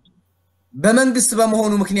የሚመራው በመንግስት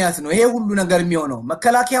በመሆኑ ምክንያት ነው ይሄ ሁሉ ነገር የሚሆነው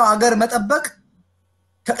መከላከያው አገር መጠበቅ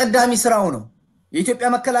ተቀዳሚ ስራው ነው የኢትዮጵያ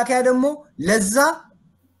መከላከያ ደግሞ ለዛ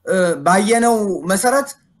ባየነው መሰረት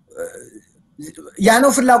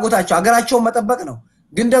ያነው ፍላጎታቸው አገራቸው መጠበቅ ነው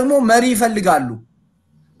ግን ደግሞ መሪ ይፈልጋሉ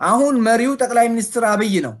አሁን መሪው ጠቅላይ ሚኒስትር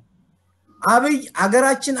አብይ ነው አብይ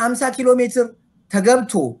አገራችን 50 ኪሎ ሜትር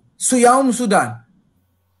ተገብቶ ሱያውም ሱዳን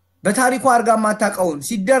በታሪኩ አርጋ ማታቀውን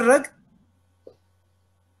ሲደረግ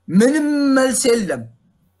ምንም መልስ የለም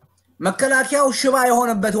መከላከያው ሽባ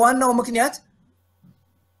የሆነበት ዋናው ምክንያት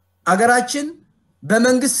አገራችን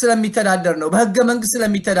በመንግስት ስለሚተዳደር ነው በህገ መንግስት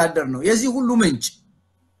ስለሚተዳደር ነው የዚህ ሁሉ ምንጭ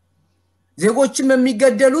ዜጎችን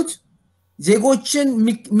የሚገደሉት ዜጎችን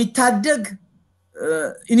የሚታደግ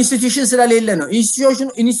ኢንስቲትዩሽን ስለሌለ ነው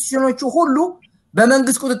ኢንስቲትዩሽኖቹ ሁሉ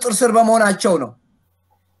በመንግስት ቁጥጥር ስር በመሆናቸው ነው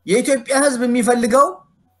የኢትዮጵያ ህዝብ የሚፈልገው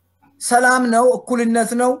ሰላም ነው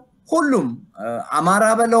እኩልነት ነው ሁሉም አማራ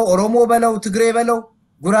በለው ኦሮሞ በለው ትግሬ በለው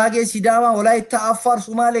ጉራጌ ሲዳማ ወላይታ አፋር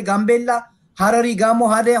ሶማሌ ጋምቤላ ሐረሪ ጋሞ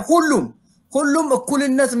ሀዲያ ሁሉም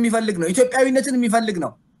እኩልነት የሚፈልግ ነው ኢትዮጵያዊነትን የሚፈልግ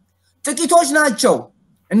ነው ጥቂቶች ናቸው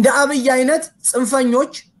እንደ አብይ አይነት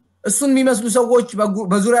ጽንፈኞች እሱን የሚመስሉ ሰዎች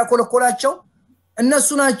በዙሪያ ኮለኮላቸው እነሱ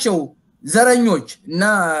ናቸው ዘረኞች እና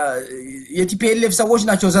የቲፒኤልኤፍ ሰዎች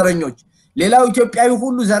ናቸው ዘረኞች ሌላው ኢትዮጵያዊ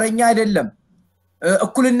ሁሉ ዘረኛ አይደለም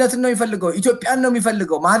እኩልነት ነው የሚፈልገው ኢትዮጵያን ነው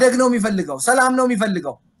የሚፈልገው ማደግ ነው የሚፈልገው ሰላም ነው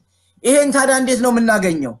የሚፈልገው ይሄን ታዲያ እንዴት ነው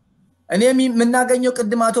የምናገኘው እኔ የምናገኘው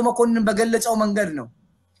ቅድም አቶ መኮንን በገለጸው መንገድ ነው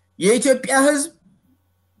የኢትዮጵያ ህዝብ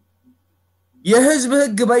የህዝብ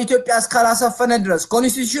ህግ በኢትዮጵያ እስካላሰፈነ ድረስ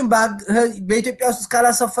ኮንስቲቱሽን በኢትዮጵያ ውስጥ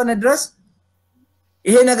እስካላሰፈነ ድረስ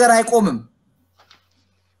ይሄ ነገር አይቆምም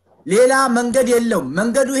ሌላ መንገድ የለውም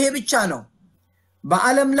መንገዱ ይሄ ብቻ ነው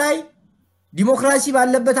በአለም ላይ ዲሞክራሲ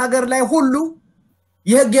ባለበት ሀገር ላይ ሁሉ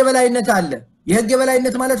የህግ የበላይነት አለ የህግ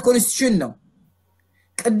የበላይነት ማለት ኮንስቲቱሽን ነው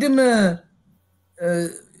ቅድም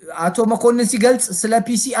አቶ መኮንን ሲገልጽ ስለ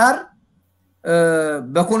ፒሲአር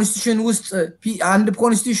በኮንስቲቱሽን ውስጥ አንድ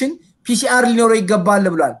ኮንስቲቱሽን ፒሲአር ሊኖረው ይገባል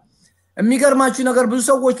ብሏል የሚገርማችሁ ነገር ብዙ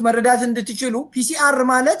ሰዎች መረዳት እንድትችሉ ፒሲአር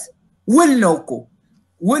ማለት ውል ነው እኮ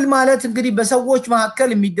ውል ማለት እንግዲህ በሰዎች መካከል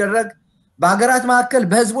የሚደረግ በአገራት መካከል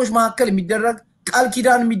በህዝቦች መካከል የሚደረግ ቃል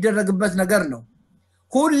ኪዳን የሚደረግበት ነገር ነው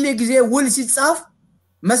ሁሉ ጊዜ ውል ሲጻፍ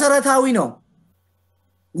መሰረታዊ ነው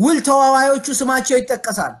ውል ተዋዋዮቹ ስማቸው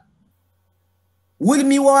ይጠቀሳል ውል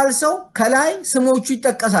የሚዋል ሰው ከላይ ስሞቹ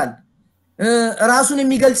ይጠቀሳል ራሱን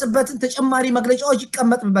የሚገልጽበትን ተጨማሪ መግለጫዎች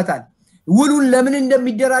ይቀመጥበታል ውሉን ለምን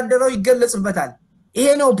እንደሚደራደረው ይገለጽበታል ይሄ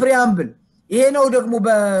ነው ፕሪአምብል ይሄ ነው ደግሞ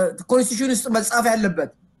በኮንስቲቱሽን ውስጥ መጻፍ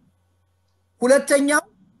ያለበት ሁለተኛው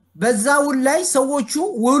በዛ ውል ላይ ሰዎቹ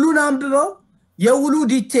ውሉን አንብበው የውሉ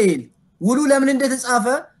ዲቴይል ውሉ ለምን እንደተጻፈ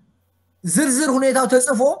ዝርዝር ሁኔታው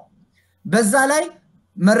ተጽፎ በዛ ላይ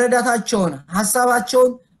መረዳታቸውን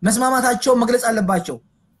ሐሳባቸውን መስማማታቸውን መግለጽ አለባቸው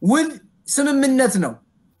ውል ስምምነት ነው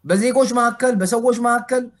በዜጎች መካከል በሰዎች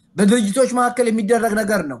መካከል በድርጅቶች መካከል የሚደረግ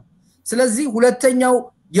ነገር ነው ስለዚህ ሁለተኛው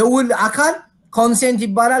የውል አካል ኮንሴንት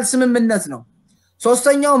ይባላል ስምምነት ነው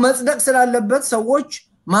ሶስተኛው መጽደቅ ስላለበት ሰዎች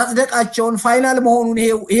ማጽደቃቸውን ፋይናል መሆኑን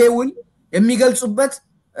ይሄ ውል የሚገልጹበት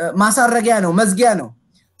ማሳረጊያ ነው መዝጊያ ነው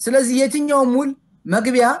ስለዚህ የትኛው ውል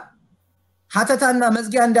መግቢያ ሐተታና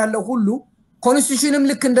መዝጊያ እንዳለው ሁሉ ኮንስቲቱሽንም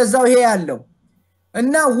ልክ እንደዛው ይሄ ያለው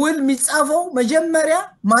እና ውል የሚጻፈው መጀመሪያ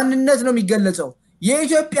ማንነት ነው የሚገለጸው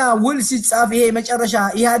የኢትዮጵያ ውል ሲጻፍ ይሄ መጨረሻ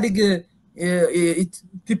ኢህአዴግ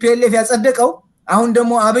ቲፒኤልኤፍ ያጸደቀው አሁን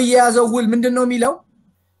ደግሞ አብይ ያዘው ውል ምንድነው የሚለው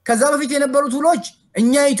ከዛ በፊት የነበሩት ውሎች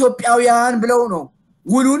እኛ ኢትዮጵያውያን ብለው ነው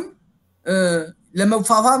ውሉን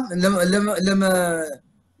ለመፋፋም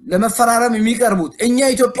ለመፈራረም የሚቀርቡት እኛ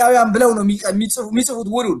ኢትዮጵያውያን ብለው ነው የሚጽፉት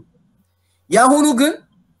ውሉን ያሁኑ ግን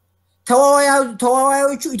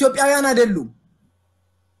ተዋዋዮቹ ኢትዮጵያውያን አይደሉም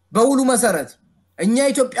በውሉ መሰረት እኛ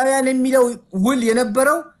ኢትዮጵያውያን የሚለው ውል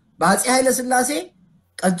የነበረው በአፄ ኃይለ ሥላሴ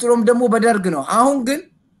ቀጥሎም ደግሞ በደርግ ነው አሁን ግን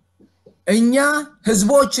እኛ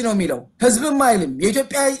ህዝቦች ነው የሚለው ህዝብም አይልም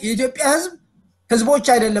የኢትዮጵያ ህዝብ ህዝቦች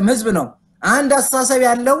አይደለም ህዝብ ነው አንድ አስተሳሰብ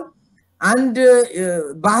ያለው አንድ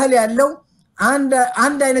ባህል ያለው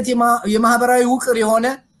አንድ አይነት የማህበራዊ ውቅር የሆነ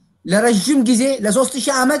ለረጅም ጊዜ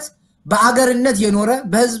ለ3000 ዓመት በአገርነት የኖረ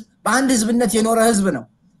በህዝብ በአንድ ህዝብነት የኖረ ህዝብ ነው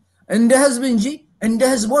እንደ ህዝብ እንጂ እንደ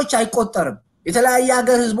ህዝቦች አይቆጠርም የተለያየ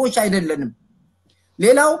ሀገር ህዝቦች አይደለንም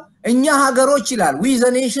ሌላው እኛ ሀገሮች ይላል we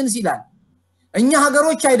the nations ይላል እኛ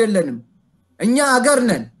ሀገሮች አይደለንም እኛ ሀገር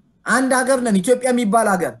ነን አንድ ሀገር ነን ኢትዮጵያ የሚባል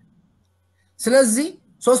ሀገር ስለዚህ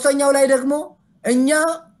ሶስተኛው ላይ ደግሞ እኛ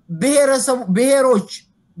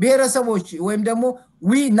ብሔረሰቦች ወይም ደግሞ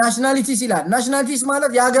we nationalities ይላል nationalities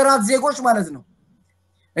ማለት የሀገራት ዜጎች ማለት ነው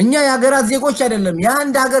እኛ የሀገራት ዜጎች አይደለም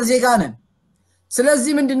የአንድ ሀገር ዜጋ ነን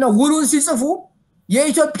ስለዚህ ምንድነው ውሉን ሲጽፉ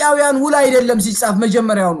የኢትዮጵያውያን ውል አይደለም ሲጻፍ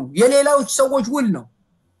መጀመሪያው ነው የሌላዎች ሰዎች ውል ነው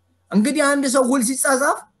እንግዲህ አንድ ሰው ውል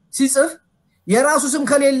ሲጽፍ የራሱ ስም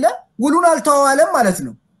ከሌለ ውሉን አልተዋዋለም ማለት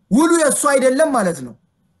ነው ውሉ የሱ አይደለም ማለት ነው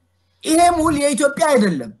ይሄም ውል የኢትዮጵያ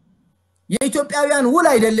አይደለም የኢትዮጵያውያን ውል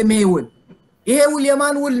አይደለም ይሄ ውል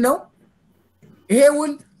የማን ውል ነው ይሄ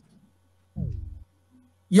ውል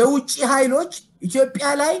የውጪ ኃይሎች ኢትዮጵያ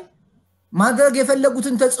ላይ ማድረግ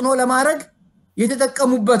የፈለጉትን ተጽኖ ለማድረግ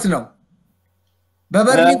የተጠቀሙበት ነው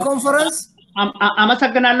በበርሊን ኮንፈረንስ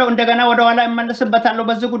አመሰግናለሁ እንደገና ወደ ኋላ እመለስበታለሁ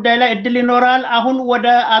በዚህ ጉዳይ ላይ እድል ይኖራል አሁን ወደ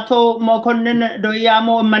አቶ መኮንን ዶያሞ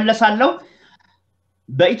እመለሳለሁ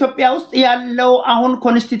በኢትዮጵያ ውስጥ ያለው አሁን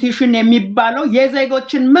ኮንስቲቲዩሽን የሚባለው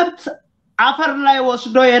የዜጎችን መብት አፈር ላይ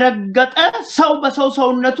ወስዶ የረገጠ ሰው በሰው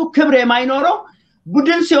ሰውነቱ ክብር የማይኖረው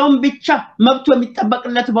ቡድን ሲሆን ብቻ መብቱ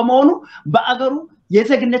የሚጠበቅለት በመሆኑ በአገሩ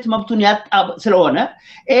የዜግነት መብቱን ያጣ ስለሆነ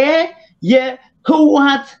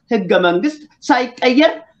የህወሓት ህገ መንግስት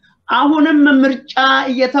ሳይቀየር አሁንም ምርጫ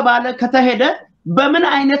እየተባለ ከተሄደ በምን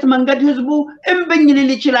አይነት መንገድ ህዝቡ እንብኝ ሊል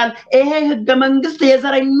ይችላል ይሄ ህገ መንግስት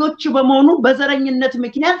የዘረኞች በመሆኑ በዘረኝነት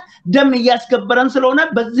ምክንያት ደም ያስገበረን ስለሆነ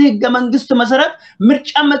በዚህ ህገ መንግስት መሰረት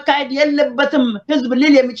ምርጫ መካሄድ የለበትም ህዝብ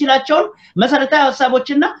ሊል የሚችላቸው መሰረታዊ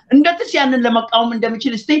ሐሳቦችና እንደትስ ያንን ለመቃወም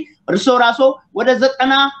እንደሚችል እስቲ እርሶ ራሶ ወደ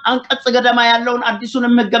 90 አንቀጽ ገደማ ያለውን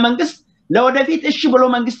አዲሱንም ህገ መንግስት ለወደፊት እሺ ብሎ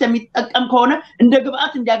መንግስት የሚጠቀም ከሆነ እንደ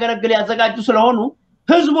ግብአት እንዲያገለግል ያዘጋጁ ስለሆኑ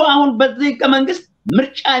ህዝቡ አሁን በዚህ ህገ መንግስት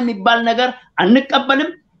ምርጫ የሚባል ነገር አንቀበልም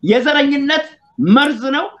የዘረኝነት መርዝ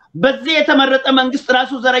ነው በዚህ የተመረጠ መንግስት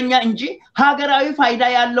ራሱ ዘረኛ እንጂ ሀገራዊ ፋይዳ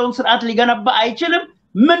ያለውን ስርዓት ሊገነባ አይችልም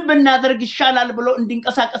ምን ብናደርግ ይሻላል ብሎ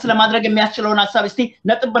እንዲንቀሳቀስ ለማድረግ የሚያስችለውን ሐሳብ እስቲ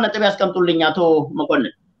ነጥብ በነጥብ ያስቀምጡልኝ አቶ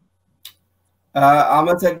መኮንን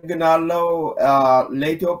አመሰግናለሁ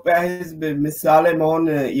ለኢትዮጵያ ህዝብ ምሳሌ መሆን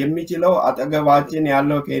የሚችለው አጠገባችን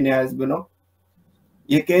ያለው ኬንያ ህዝብ ነው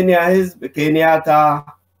የኬንያ ህዝብ ኬንያታ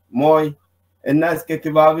ሞይ እና እስከ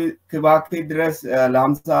ክባክቲ ድረስ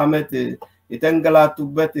ለ50 ዓመት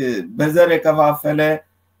የተንገላቱበት በዘር የከፋፈለ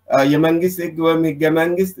የመንግስት ህግ ወይም ህገ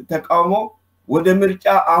መንግስት ተቃውሞ ወደ ምርጫ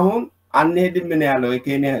አሁን አንሄድም ምን ያለው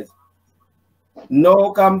የኬንያ ህዝብ no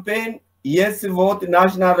campaign yes vote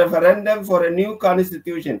national referendum for a new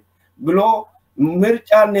constitution ብሎ ምርጫ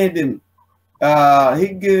አንሄድም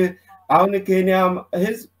ህግ አሁን ኬንያ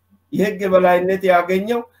ህዝብ የህግ በላይነት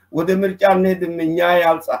ያገኘው ወደ ምርጫ አንሄድም እኛ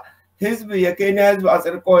ያልጻ ህዝብ የኬንያ ህዝብ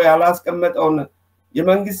አጽድቆ ያላስቀመጠውን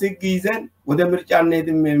የመንግስት ህግ ይዘን ወደ ምርጫ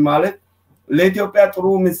አንሄድም ማለት ለኢትዮጵያ ጥሩ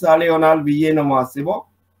ምሳሌ ይሆናል ብዬ ነው ማስበው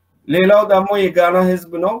ሌላው ደግሞ የጋና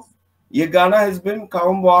ህዝብ ነው የጋና ህዝብም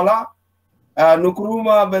ካሁን በኋላ ንኩሩማ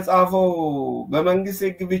በጻፈው በመንግስት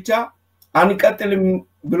ህግ ብቻ አንቀጥልም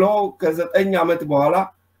ብሎ ከ9 ዓመት በኋላ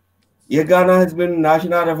የጋና ህዝብን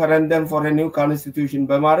ናሽናል ሬፈረንደም ፎር a new constitution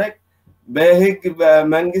በማድረግ በህግ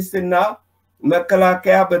በመንግስትና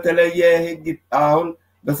መከላከያ በተለየ ህግ አሁን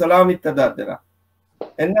በሰላም ይተዳደራል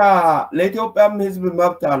እና ለኢትዮጵያም ህዝብ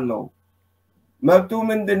መብት አለው መብቱ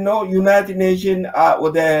ምንድነው ዩናይትድ ኔሽን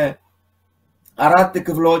ወደ 4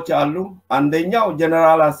 ክፍሎች አሉ አንደኛው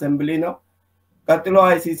ጀነራል አሰምብሊ ነው ቀጥሎ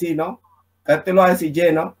አይሲሲ ነው ቀጥሎ አይሲጄ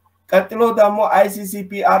ነው ቀጥሎ ደግሞ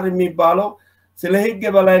አይሲሲፒአር የሚባለው ስለ ህግ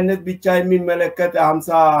በላይነት ብቻ የሚመለከት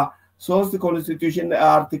 53 ኮንስቲቲዩሽን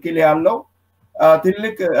አርቲክል ያለው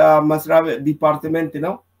ትልቅ መስሪያ ዲፓርትመንት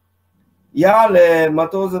ነው ያ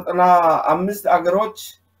ለ195 አገሮች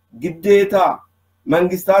ግዴታ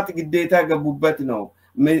መንግስታት ግዴታ ገቡበት ነው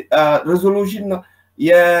ሪዞሉሽን ነው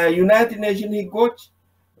የዩናይትድ ኔሽን ህጎች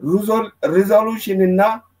ሪዞሉሽን እና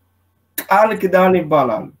ቃል ኪዳን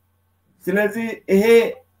ይባላል ስለዚህ ይሄ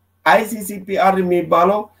አይሲሲፒአር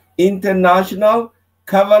የሚባለው international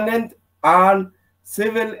covenant on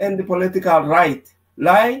civil and political right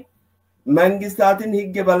ላይ መንግስታትን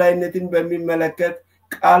ህግ በላይነትን በሚመለከት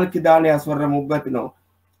ቃል ኪዳን ያስፈረሙበት ነው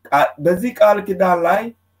በዚህ ቃል ኪዳን ላይ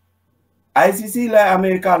አይሲሲ ላይ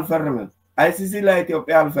አሜሪካ አልፈረመም አይሲሲ ላይ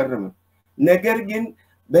ኢትዮጵያ አልፈረመም ነገር ግን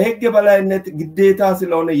በህግ በላይነት ግዴታ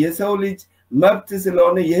ስለሆነ የሰው ልጅ መብት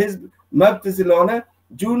ስለሆነ የህዝብ መብት ስለሆነ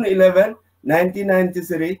ጁን 11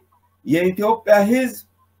 1993 የኢትዮጵያ ህዝብ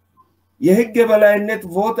የህግ በላይነት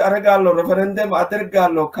ቮት አረጋለሁ ሬፈረንደም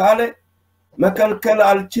አድርጋለሁ ካለ መከልከል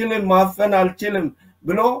አልችልም ማፈን አልችልም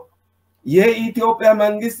ብሎ የኢትዮጵያ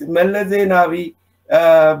መንግስት መለዜናዊ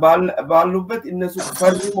ባሉበት እነሱ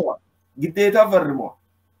ፈርመዋል ግዴታ ፈርመዋል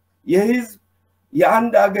የህዝብ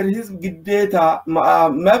የአንድ አገር ህዝብ ግዴታ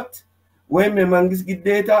መብት ወይም የመንግስት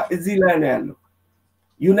ግዴታ እዚህ ላይ ነው ያለው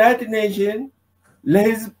ዩናይትድ ኔሽን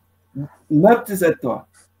ለህዝብ መብት ሰጥቷል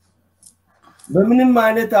በምንም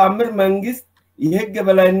አይነት አምር መንግስት የህግ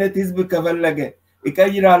በላይነት ህዝብ ከፈለገ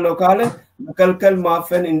ይቀይራለው ካለ መከልከል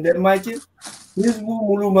ማፈን እንደማይችል ህዝቡ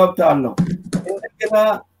ሙሉ መብት አለው እንደገና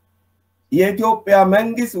የኢትዮጵያ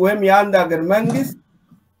መንግስት ወይም የአንድ አገር መንግስት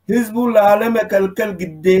ህዝቡ ለአለመከልከል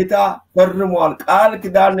ግዴታ ፈርሟል ቃል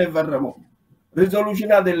ኪዳን ነው ፈርመው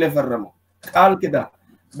ሪዞሉሽን አይደለ ፈርመው ቃል ኪዳን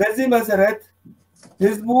በዚህ መሰረት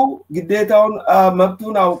ህዝቡ ግዴታውን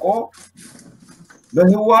መብቱን አውቆ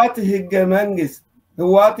በህዋት ህገ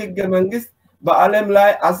መንግስት በአለም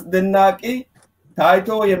ላይ አስደናቂ ታይቶ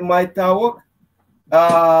የማይታወቅ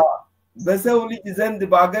በሰው ልጅ ዘንድ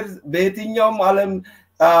በአገር በየትኛውም ዓለም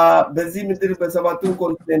በዚህ ምድር በሰባቱም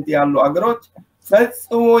ኮንቲኔንት ያሉ አገሮች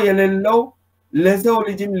ፈጽሞ የሌለው ለሰው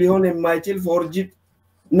ልጅም ሊሆን የማይችል ፎርጂት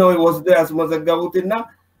ነው ወስዶ ያስመዘገቡትና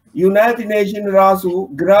ዩናይትድ ኔሽን ራሱ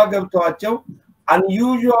ግራ ገብቷቸው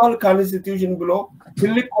unusual constitution ብሎ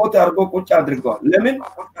ትልቅ ኮት አርጎ ቁጭ አድርገዋል ለምን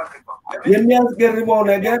የሚያስገርመው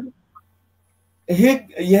ነገር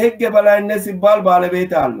የህግ በላይነት ሲባል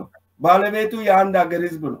ባለቤት አለው ባለቤቱ የአንድ አገር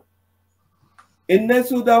ህዝብ ነው እነሱ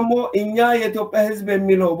ደግሞ እኛ የኢትዮጵያ ህዝብ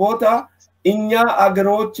የሚለው ቦታ እኛ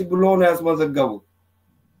አገሮች ብሎ ነው ያስመዘገቡት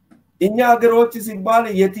እኛ አገሮች ሲባል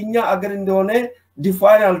የትኛ አገር እንደሆነ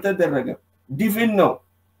ዲፋይን አልተደረገም ዲፊን ነው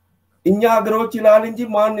እኛ አገሮች ይላል እንጂ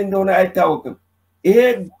ማን እንደሆነ አይታወቅም ይሄ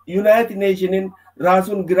ዩናይትድ ኔሽንን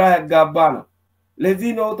ራሱን ግራ ያጋባ ነው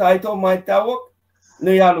ለዚህ ነው ታይቶ ማይታወቅ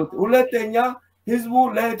ነው ያሉት ሁለተኛ ህዝቡ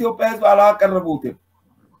ለኢትዮጵያ ህዝብ አላቀረቡትም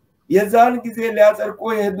የዛን ጊዜ ሊያጸድቁ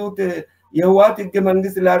የሄዱት የህዋት ህገ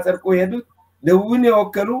መንግስት ሊያጸድቁ የሄዱት ደቡብን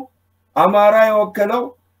የወከሉ አማራ የወከለው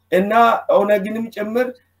እና ኦነግንም ጭምር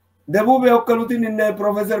ደቡብ የወከሉትን እነ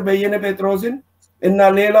ፕሮፌሰር በየነ ጴጥሮስን እና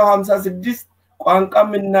ሌላው 56 ቋንቋ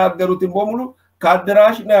የሚናገሩትን በሙሉ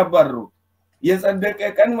ካድራሽ ነው ያባረሩት የጸደቀ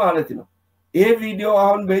ቀን ማለት ነው ይሄ ቪዲዮ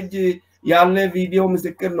አሁን በእጅ ያለ ቪዲዮ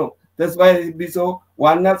ምስክር ነው ተስፋዬ ቢሶ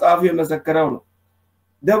ዋና ጻፊ የመሰከረው ነው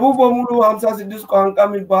ደቡብ በሙሉ 56 ቋንቋ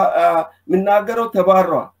የሚናገረው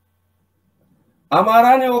ተባረዋል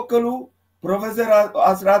አማራን የወከሉ ፕሮፌሰር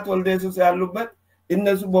አስራት ወልደየሱስ ያሉበት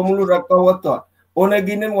እነሱ በሙሉ ረቀው ወጥተዋል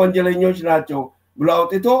ኦነግንም ወንጀለኞች ናቸው ብሎ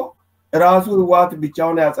አውጥቶ ራሱ ህዋት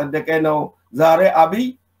ብቻውን ያጸደቀ ነው ዛሬ አብይ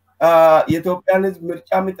የኢትዮጵያን ህዝብ ምርጫ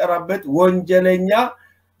የሚጠራበት ወንጀለኛ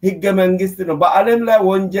ህገ መንግስት ነው በአለም ላይ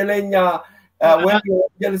ወንጀለኛ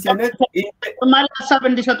ወንጀል ሰነድ ማላሳብ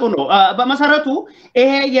እንዲሰጡ ነው በመሰረቱ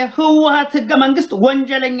ይሄ የህዋት ህገ መንግስት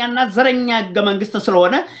ወንጀለኛና ዘረኛ ህገ መንግስት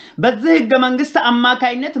ስለሆነ በዚህ ህገ መንግስት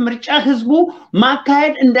አማካይነት ምርጫ ህዝቡ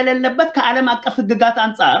ማካሄድ እንደሌለበት ከዓለም አቀፍ ህግጋት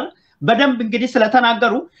አንፃር በደንብ እንግዲህ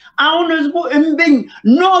ስለተናገሩ አሁን ህዝቡ እንብኝ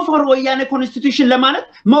ኖ ፎር ወያኔ ኮንስቲቱሽን ለማለት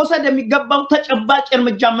መውሰድ የሚገባው ተጨባጭ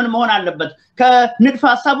እርምጃ ምን መሆን አለበት ከንድፈ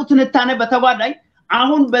ሐሳቡ ትንታኔ በተጓዳኝ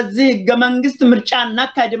አሁን በዚህ ህገ መንግስት ምርጫ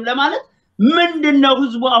እናካሄድም ለማለት ምንድነው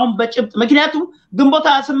ህዝቡ አሁን በጭብጥ ምክንያቱም ግንቦት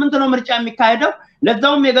 28 ነው ምርጫ የሚካሄደው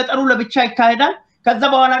ለዛውም የገጠሩ ለብቻ ይካሄዳል ከዛ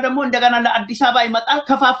በኋላ ደግሞ እንደገና ለአዲስ አበባ ይመጣል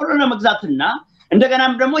ከፋፍሎ ለመግዛትና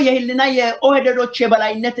እንደገናም ደግሞ የህልና የኦህዴዶች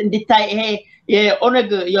የበላይነት እንዲታይ ይሄ የኦነግ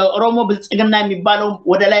የኦሮሞ ብልጽግና የሚባለው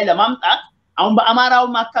ወደ ላይ ለማምጣት አሁን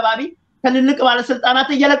በአማራውም አካባቢ ትልልቅ ባለስልጣናት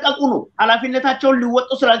እየለቀቁ ነው ኃላፊነታቸውን ሊወጡ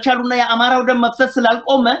ስላልቻሉና የአማራው ደም መፍሰስ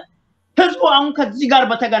ስላልቆመ ህዝቡ አሁን ከዚህ ጋር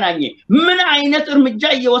በተገናኘ ምን አይነት እርምጃ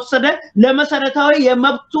እየወሰደ ለመሰረታዊ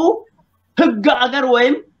የመብቱ ህግ አገር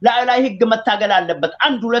ወይም ለላይ ህግ መታገል አለበት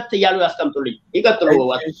አንድ ሁለት እያሉ ያስቀምጡልኝ ይቀጥሉ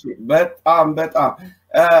በጣም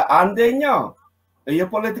አንደኛው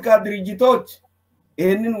የፖለቲካ ድርጅቶች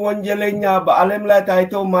ይሄንን ወንጀለኛ በአለም ላይ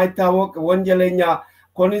ታይቶ ማይታወቅ ወንጀለኛ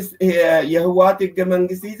የህዋት ህገ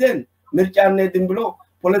መንግስት ይዘን ምርጫ እንድን ብሎ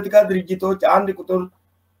ፖለቲካ ድርጅቶች አንድ ቁጥር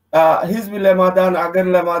ህዝብ ለማዳን አገር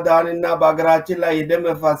ለማዳንና በአገራችን ላይ የደም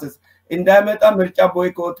መፋሰስ እንዳይመጣ ምርጫ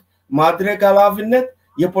ቦይኮት ማድረግ ኃላፊነት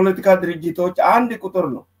የፖለቲካ ድርጅቶች አንድ ቁጥር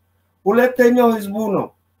ነው ሁለተኛው ህዝቡ ነው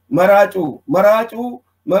መራጩ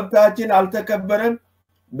መብታችን አልተከበረም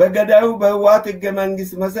በገዳዩ በህዋት ህገ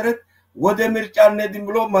መንግስት መሰረት ወደ ምርጫ እንድን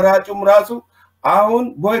ብሎ መራጩም ራሱ አሁን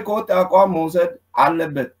ቦይኮት አቋም መውሰድ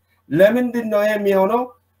አለበት ለምንድን ነው የሚሆነው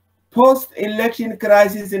ፖስት ኢሌክሽን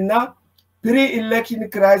ክራይሲስ እና ፕሪ ኢሌክሽን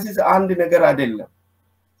ክራይሲስ አንድ ነገር አይደለም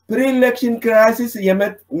ፕሪ ኢሌክሽን ክራይሲስ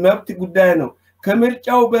የመብት ጉዳይ ነው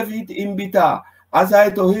ከምርጫው በፊት ኢምቢታ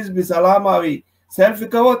አሳይቶ ህዝብ ሰላማዊ ሰልፍ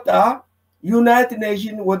ከወጣ ዩናይትድ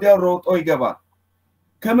ኔሽን ወደ ሮጦ ይገባል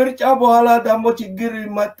ከምርጫ በኋላ ደግሞ ችግር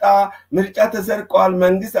መጣ ምርጫ ተሰርቋል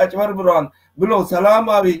መንግስት አጭበርብሯል ብሎ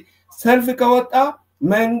ሰላማዊ ሰልፍ ከወጣ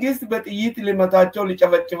መንግስት በጥይት ሊመታቸው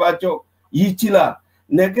ሊጨፈጭፋቸው ይችላል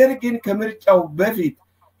ነገር ግን ከምርጫው በፊት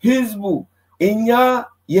ህዝቡ እኛ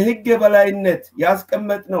የህግ በላይነት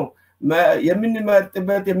ያስቀመጥነው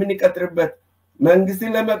የምንመርጥበት የምንቀጥርበት መንግስት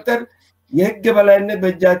ለመፍጠር የህግ በላይነት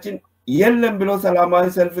በእጃችን የለም ብሎ ሰላማዊ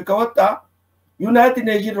ሰልፍ ከወጣ ዩናይትድ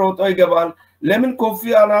ኔሽን ሮጦ ይገባል ለምን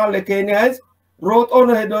ኮፊ አናን ለኬንያ ህዝብ ሮጦ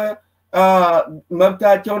ነው ሄዶ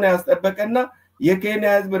መብታቸውን ያስጠበቀና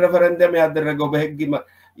የኬንያ ህዝብ ሬፈረንደም ያደረገው በህግ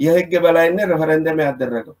የህግ በላይነት ሬፈረንደም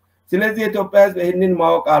ያደረገው ስለዚህ ኢትዮጵያ ህዝብ ይህንን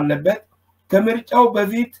ማወቅ አለበት ከምርጫው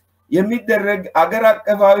በፊት የሚደረግ አገር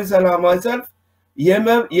አቀፋዊ ሰላማዊ ሰልፍ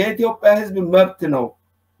የኢትዮጵያ ህዝብ መብት ነው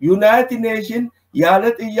ዩናይትድ ኔሽን ያለ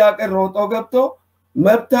ጥያቄ ሮጦ ገብቶ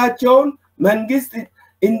መብታቸውን መንግስት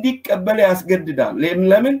እንዲቀበል ያስገድዳል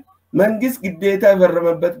ለምን መንግስት ግዴታ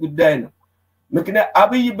የፈረመበት ጉዳይ ነው ምክንያት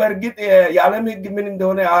አብይ በርግጥ የዓለም ህግ ምን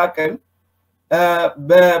እንደሆነ አያውቅም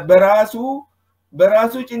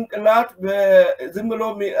በራሱ ጭንቅላት ዝም ብሎ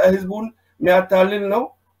ህዝቡን የሚያታልል ነው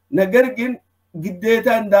ነገር ግን ግዴታ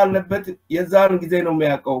እንዳለበት የዛን ጊዜ ነው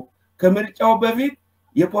የሚያውቀው ከምርጫው በፊት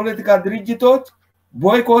የፖለቲካ ድርጅቶች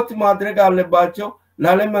ቦይኮት ማድረግ አለባቸው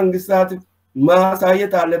ለዓለም መንግስታት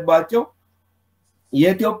ማሳየት አለባቸው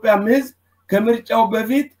የኢትዮጵያ ህዝብ ከምርጫው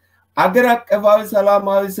በፊት አገር አቀፋዊ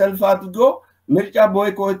ሰላማዊ ሰልፍ አድርጎ ምርጫ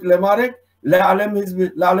ቦይኮት ለማድረግ ለዓለም ህዝብ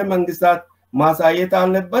ለዓለም መንግስታት ማሳየት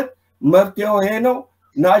አለበት መፍትሄው ይሄ ነው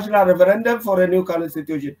ናሽናል ሬፈረንደም ፎር ኤ ኒው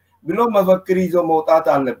ኮንስቲቱሽን ብሎ መፈክር ይዞ መውጣት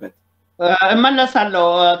አለበት እመለሳለሁ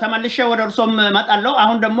ተመልሼ ወደ እርሶም መጣለሁ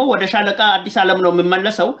አሁን ደግሞ ወደ ሻለቃ አዲስ ዓለም ነው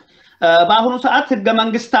የምመለሰው በአሁኑ ሰዓት ህገ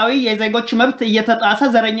መንግስታዊ የዜጎች መብት እየተጣሰ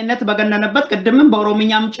ዘረኝነት በገነነበት ቅድምም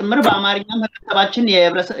በኦሮሚኛም ጭምር በአማርኛም ህብረተሰባችን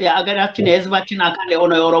የአገራችን የህዝባችን አካል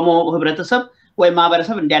የሆነ የኦሮሞ ህብረተሰብ ወይ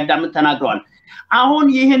ማህበረሰብ እንዲያዳምጥ ተናግረዋል አሁን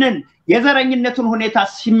ይህንን የዘረኝነቱን ሁኔታ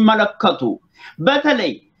ሲመለከቱ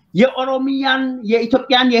በተለይ የኦሮሚያን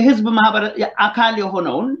የኢትዮጵያን የህዝብ ማህበር አካል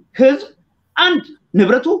የሆነውን ህዝብ አንድ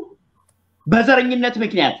ንብረቱ በዘረኝነት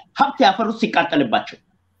ምክንያት ሀብት ያፈሩት ሲቃጠልባቸው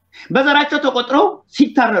በዘራቸው ተቆጥረው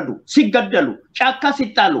ሲታረዱ ሲገደሉ ጫካ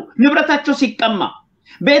ሲጣሉ ንብረታቸው ሲቀማ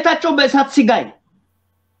ቤታቸው በእሳት ሲጋይ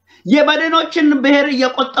የበደኖችን ብሔር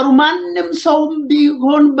እየቆጠሩ ማንንም ሰው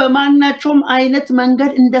ቢሆን በማናቸውም አይነት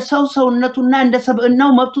መንገድ እንደ ሰውነቱና እንደ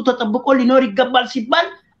ሰብእናው መብቱ ተጠብቆ ሊኖር ይገባል ሲባል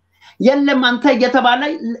የለም አንተ እየተባለ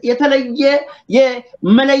የተለየ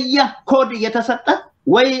የመለያ ኮድ እየተሰጠ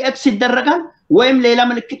ወይ ኤክስ ይደረጋል ወይም ሌላ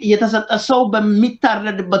ምልክት እየተሰጠ ሰው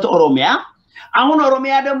በሚታረድበት ኦሮሚያ አሁን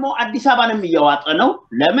ኦሮሚያ ደግሞ አዲስ አበባንም እየዋጠ ነው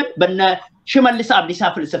ለምን በነ ሽመልስ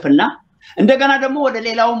አብዲሳ ፍልስፍና እንደገና ደግሞ ወደ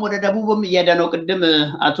ሌላውም ወደ ደቡብም እየደነው ቅድም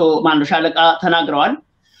አቶ ማንዶ ሻለቃ ተናግረዋል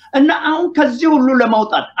እና አሁን ከዚህ ሁሉ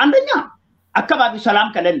ለማውጣት አንደኛ አካባቢው ሰላም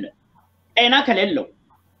ከሌለ ጤና ከሌለው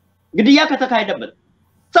ግድያ ከተካሄደበት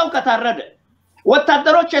ሰው ከታረደ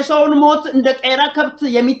ወታደሮች የሰውን ሞት እንደ ጤራ ከብት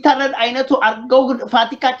የሚታረድ አይነቱ አርገው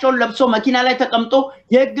ፋቲካቸውን ለብሶ መኪና ላይ ተቀምጦ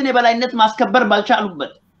የህግን የበላይነት ማስከበር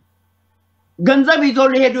ባልቻሉበት ገንዘብ ይዞ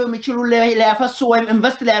ሊሄዱ የሚችሉ ሊያፈሱ ወይም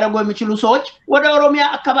ኢንቨስት ሊያደርጉ የሚችሉ ሰዎች ወደ ኦሮሚያ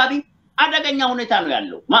አካባቢ አደገኛ ሁኔታ ነው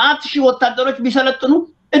ያለው ማአት ሺህ ወታደሮች ቢሰለጥኑ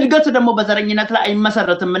እድገት ደግሞ በዘረኝነት ላይ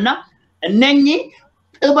አይመሰረትምና እነኚህ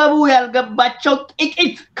ጥበቡ ያልገባቸው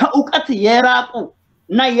ጥቂት ከኡቀት የራቁ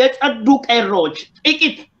እና የጸዱ ቀሮች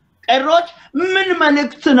ጥቂት ቀሮች ምን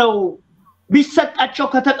መልእክት ነው ቢሰጣቸው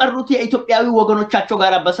ከተቀሩት የኢትዮጵያዊ ወገኖቻቸው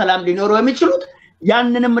ጋር በሰላም ሊኖሩ የሚችሉት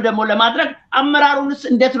ያንንም ደግሞ ለማድረግ አመራሩንስ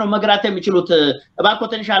እንዴት ነው መግራት የሚችሉት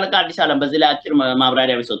እባክዎትን ሻለቃ አዲስ ዓለም በዚህ ላይ አጭር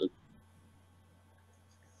ማብራሪያ ቢሰጡ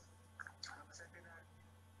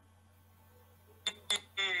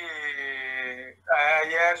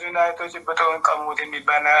የዙናይቶች በተውን ቀሙት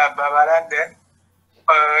የሚባል አባባል አለ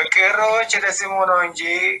ቀሮች ለስሙ ነው እንጂ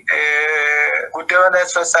ጉዳዩን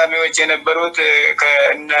አስፈጻሚዎች የነበሩት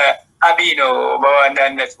ከነ አብይ ነው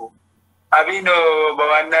በዋናነቱ አብይ ነው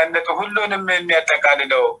በዋናነቱ ሁሉንም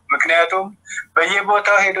የሚያጠቃልለው ምክንያቱም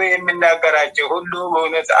በየቦታው ሄዶ የሚናገራቸው ሁሉ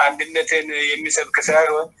በእውነት አንድነትን የሚሰብክ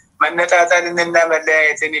ሳይሆን መነጣጣልንና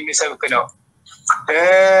መለያየትን የሚሰብክ ነው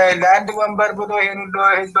ለአንድ ወንበር ብሎ ይሄን ሁሉ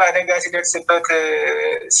ህዝብ አደጋ ሲደርስበት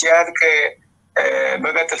ሲያልቅ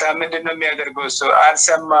በቀጥታ ምንድነው የሚያደርገው እሱ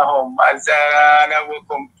አልሰማሁም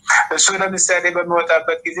አላወቁም እሱ ለምሳሌ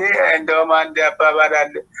በመወጣበት ጊዜ እንደውም አንድ አባባል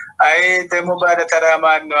አለ አይ ደሞ ባለ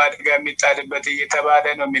ተራማን ነው አድጋ የሚጣልበት እየተባለ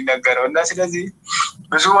ነው የሚነገረው እና ስለዚህ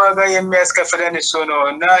ብዙ ዋጋ የሚያስከፍለን እሱ ነው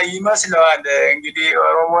እና ይመስላል እንግዲህ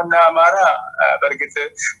ኦሮሞና አማራ በርግጥ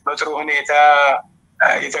በጥሩ ሁኔታ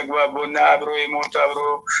የተግባቡና አብሮ የሞቱ አብሮ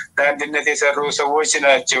ለአንድነት የሰሩ ሰዎች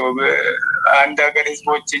ናቸው አንድ ሀገር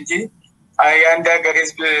ህዝቦች እንጂ አንድ ሀገር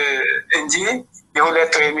ህዝብ እንጂ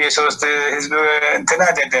የሁለት ወይም የሶስት ህዝብ እንትን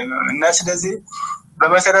አይደለም እና ስለዚህ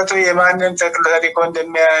በመሰረቱ የማንንም ተክለሪኮ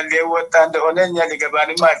እንደሚያወጣ እንደሆነ እኛ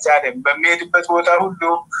ሊገባንም አልቻለም በሚሄድበት ቦታ ሁሉ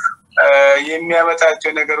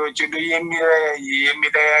የሚያመጣቸው ነገሮች ሁሉ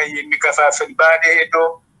የሚከፋፍል ባለ ሄዶ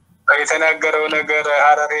የተናገረው ነገር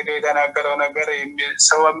ሐረር ሄዶ የተናገረው ነገር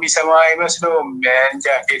ሰው የሚሰማ አይመስለውም እንጃ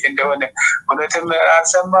እንዴት እንደሆነ እውነትም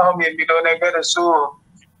አልሰማሁም የሚለው ነገር እሱ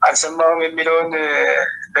አልሰማሁም የሚለውን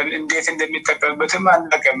እንዴት እንደሚጠቀምበትም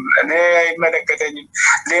አናውቅም እኔ አይመለከተኝም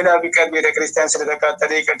ሌላ ቢቀር ቤተክርስቲያን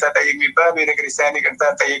ስለተቃጠለ ይቅርታ ጠይቅ ቢባል ቤተክርስቲያን ይቅርታ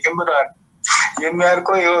ጠይቅም ብሏል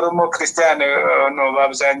የሚያልቀው የኦሮሞ ክርስቲያን ነው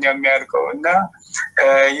በአብዛኛው የሚያልቀው እና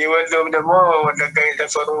የወሎም ደግሞ ወለጋ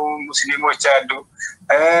የተፈሩ ሙስሊሞች አሉ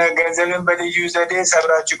ገንዘብን በልዩ ዘዴ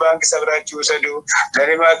ሰብራችሁ ባንክ ሰብራችሁ ወሰዱ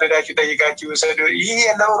ለልማት ብላችሁ ጠይቃችሁ ወሰዱ ይሄ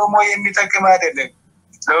ለኦሮሞ የሚጠቅም አይደለም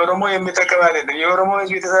ለኦሮሞ የሚጠቅም አይደለም የኦሮሞ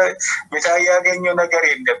ህዝብ የታያገኘው ነገር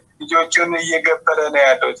የለም ልጆቹን እየገበረ ነው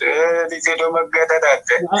ያለው ሊቴዶ መገደል አለ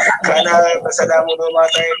ካና በሰላም ወደ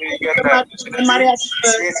ማታ ይገራል ማሪያስ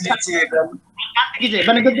ጊዜ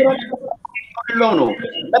በንግግሩ ነው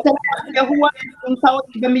በተለይ የሁዋን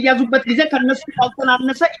እንታውት በሚያዙበት ጊዜ ከነሱ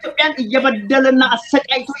ካልተናነሰ ኢትዮጵያን እየበደለና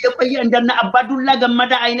አሰቃይቶ የቆየ እንደነ አባዱላ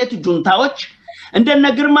ገመዳ አይነት ጁንታዎች እንደነ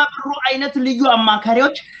ግርማ ብሩ አይነት ልዩ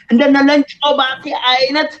አማካሪዎች እንደነ ለንጮ ባቲ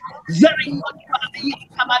አይነት ዘረኞች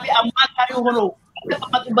አካባቢ አማካሪ ሆኖ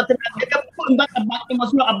ተቀመጡበትና ደገፉ እንበቀባቂ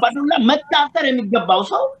መስሎ አባዱላ መታሰር የሚገባው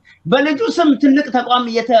ሰው በልጁ ስም ትልቅ ተቋም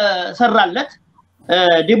እየተሰራለት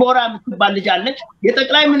ዲቦራ ምትባል ልጅ አለች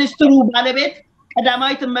የጠቅላይ ሚኒስትሩ ባለቤት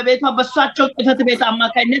ቀዳማዊት እመቤቷ በሷቸው ጥፈት ቤት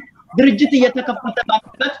አማካይነት ድርጅት እየተከፈተ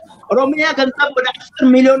ባለበት ኦሮሚያ ገንዘብ ወደ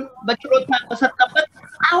 10 ሚሊዮን በችሎታ ተሰጠበት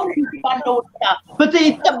አሁን ባለው ወጣ ፍትህ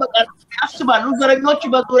ይጠበቃል ያስባሉ ዘረኞች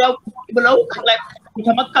በዙሪያው ብለው ጠቅላይ ሚኒስትሩ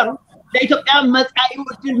ተመከሩ ለኢትዮጵያ መጻኢ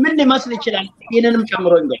ዕድል ምን ሊመስል ይችላል ይሄንንም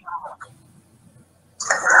ጨምሮ እንግዲህ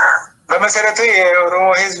በመሰረቱ የኦሮሞ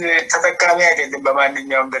ህዝብ ተጠቃሚ አይደለም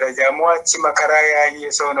በማንኛውም ደረጃ ሟች መከራ ያየ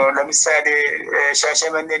ሰው ነው ለምሳሌ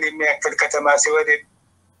ሻሸመኔን የሚያክል ከተማ ሲወድ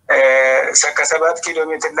ከ7 ኪሎ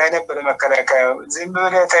ሜትር ላይ ነበር መከላከያው ዝም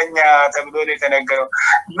ብለተኛ ተብሎ ነው የተነገረው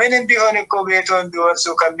ምንም ቢሆን እኮ ቤቱን ቢወርሱ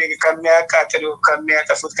ከሚያቃጥሉ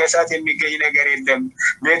ከሚያጠፉት ከሳት የሚገኝ ነገር የለም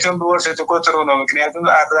ቤቱን ቢወርሱ ጥሩ ነው ምክንያቱም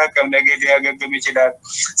አራቀም ነገር ሊያገግም ይችላል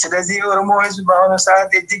ስለዚህ ኦሮሞ ህዝብ በአሁኑ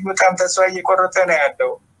ሰዓት እጅግ በጣም ተስፋ እየቆረጠ ነው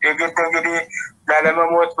ያለው የግድ እንግዲህ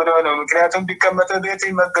ላለመሞት ብሎ ነው ምክንያቱም ቢቀመጠው ቤት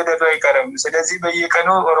መገደሉ አይቀርም ስለዚህ በየቀኑ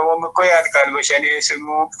ኦሮሞም እኮ ያልቃል በሸኔ ስሙ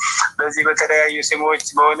በዚህ በተለያዩ ስሞች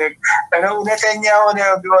በሆነ እውነተኛ ሆነ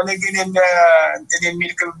ቢሆን ግን እንትን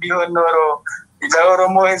የሚል ቢሆን ኖሮ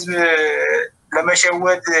ለኦሮሞ ህዝብ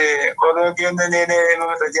ለመሸወድ ኦሮጌን ነኔ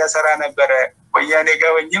መረጃ ሰራ ነበረ ወያኔ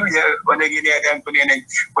ጋር ወነጊን ያዳንኩኝ ነኝ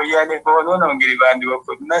ወያኔ ሆኖ ነው እንግዲህ በአንድ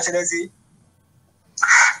በኩል እና ስለዚህ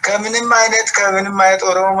ከምንም አይነት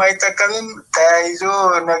ኦሮሞ አይተከብም ታይዞ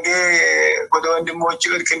ነገ ወደ ወንድሞቹ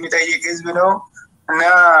እርቅ የሚጠይቅ ህዝብ ነው እና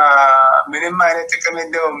ምንም አይነት ጥቅም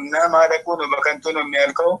የለውም እና ማለቁ ነው በከንቱ ነው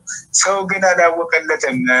የሚያልቀው ሰው ግን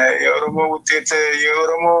አላወቀለትም የኦሮሞ ውጤት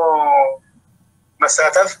የኦሮሞ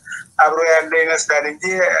መሳተፍ አብሮ ያለ ይመስላል እንጂ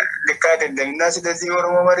ልክ አይደለም እና ስለዚህ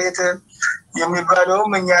ኦሮሞ መሬት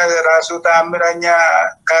የሚባለውም እኛ ራሱ ተአምራኛ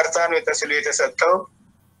ካርታ ነው የተሰጠው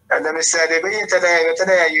ለምሳሌ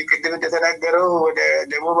በተለያዩ ቅድም እንደተናገረው ወደ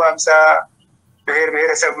ደቡብ 50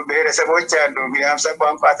 ብሔረሰቦች አሉ 50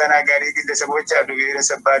 ቋንቋ ተናጋሪ ግለሰቦች አሉ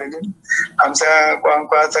ብሔረሰብ ባልን 50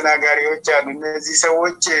 ቋንቋ ተናጋሪዎች አሉ እነዚህ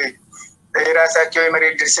ሰዎች የራሳቸው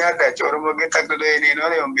የመሬት ድርሻ አላቸው ኦሮሞ ግን ጠቅልሎ የኔ ነው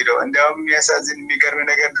የሚለው እንደውም የሚያሳዝን የሚገርም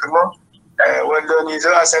ነገር ደግሞ ወሎን ይዞ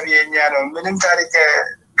አሰብ የኛ ነው ምንም ታሪክ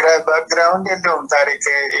ባክግራውንድ የለውም ታሪክ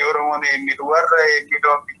የኦሮሞ ነው የሚል ወር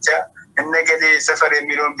የሚለው ብቻ እነገሌ ሰፈር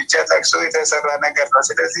የሚለውን ብቻ ታክሶ የተሰራ ነገር ነው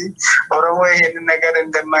ስለዚህ ኦሮሞ ይሄንን ነገር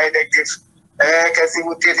እንደማይደግፍ ከዚህ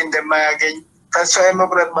ውጤት እንደማያገኝ ተስፋ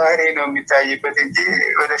የመቁረጥ ባህሪ ነው የሚታይበት እንጂ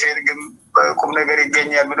ወደፊት ግን ቁም ነገር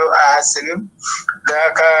ይገኛል ብሎ አያስብም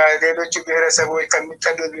ከሌሎች ብሔረሰቦች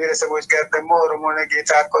ከሚጠሉት ብሔረሰቦች ጋር ደግሞ ኦሮሞ ነገ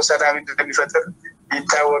ታርቆ ሰላም እንደሚፈጥር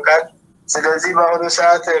ይታወቃል ስለዚህ በአሁኑ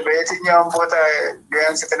ሰዓት በየትኛውም ቦታ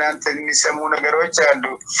ቢያንስ ትናንት የሚሰሙ ነገሮች አሉ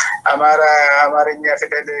አማርኛ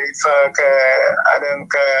ፊደል ይጥፋ ከዓለም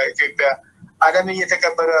ከኢትዮጵያ ዓለም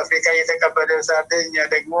እየተቀበለው አፍሪካ እየተቀበለው ሳደኛ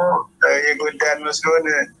ደግሞ የጎዳን መስሎን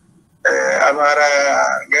አማራ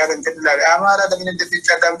ጋር እንትላል አማራ ለምን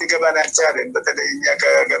እንደሚጣላም ሊገባን አልቻለም። በተለይኛ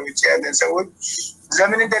ከሀገር ውጭ ያለን ሰዎች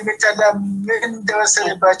ለምን እንደሚጣላ ምን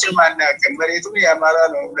እንደወሰደባቸው ማናውቅም። መሬቱ የአማራ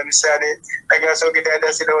ነው። ለምሳሌ ነጋሶ ጊዳዳ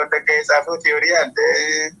ስለወለጋ የጻፈው ቲዮሪ አለ።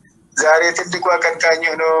 ዛሬ ትልቁ አቀንቃኝ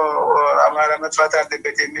ሆኖ አማራ መጥፋት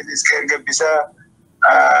አለበት የሚል እስከ ገቢሳ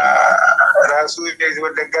ራሱ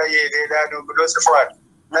ወለጋ የሌላ ነው ብሎ ጽፏል።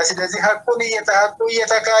 እና ስለዚህ ሀቁን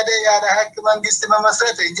እየተካደ ያለ ሀቅ መንግስት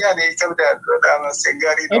መመስረት እንጂ ይከብዳል። በጣም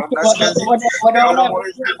አስቸጋሪ ነው። እና ስለዚህ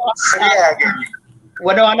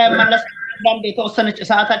ወደ ኋላ መለስ አንድ የተወሰነች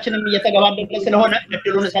ሰዓታችንም እየተገባደደ ስለሆነ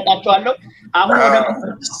እድሉን እሰጣቸዋለሁ።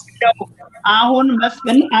 አሁን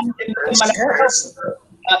መስፍን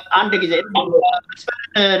አንድ ጊዜ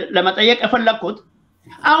ለመጠየቅ የፈለኩት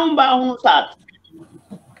አሁን በአሁኑ ሰዓት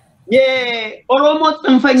የኦሮሞ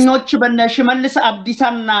ጽንፈኞች በነሽመልስ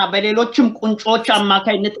አብዲሳና በሌሎችም ቁንጮች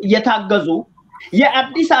አማካይነት እየታገዙ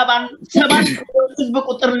የአዲስ አበባን 7 ህዝብ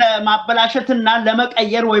ቁጥር ለማበላሸትና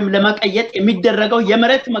ለመቀየር ወይም ለመቀየጥ የሚደረገው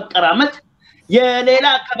የመሬት መቀራመት የሌላ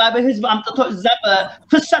አካባቢ ህዝብ አምጥቶ እዛ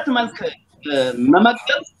በፍሰት መልክ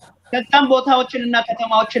መመገብ ከዛም ቦታዎችንና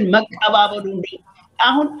ከተማዎችን መቀባበሉ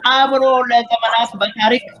አሁን አብሮ ለዘመናት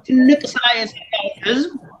በታሪክ ትልቅ ስራ የሰራው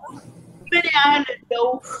ህዝብ ምን ያህል እንደው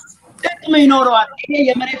ጥቅም ይኖረዋል? ይሄ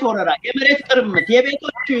የመሬት ወረራ፣ የመሬት ቅርምት፣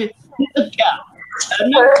 የቤቶች ጥቅያ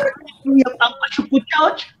እና የቋንቋ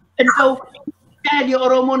ሽኩቻዎች እንደው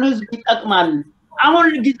የኦሮሞን ህዝብ ይጠቅማል? አሁን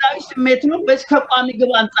ጊዜያዊ ስሜት ነው በስ ከቋሚ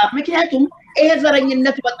ግብ አንፃር። ምክንያቱም ይሄ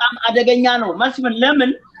ዘረኝነት በጣም አደገኛ ነው። መስፍን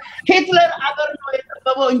ለምን ሂትለር አገር ነው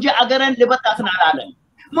የጠበበው እንጂ አገርን ልበታትን አላለም።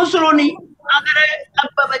 ሙሶሎኒ አገር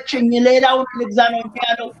ጠበበችኝ ሌላውን ልግዛ ነው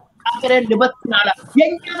ያለው፣ አገርን ልበታትን አላለም።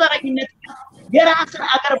 የኛ ዘረኝነት የራስን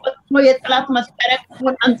አገር በጥቶ የጥላት መስቀሪያ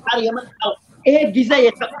ከሆነ አንፃር የመጣው ይሄ ጊዜ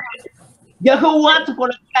የህዋት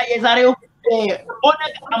ፖለቲካ የዛሬው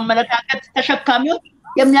ኦነግ አመለካከት ተሸካሚዎች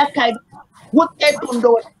የሚያካሂዱ ውጤቱ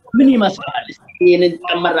እንደሆነ ምን ይመስላል? ይሄንን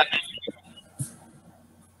ተመረቀ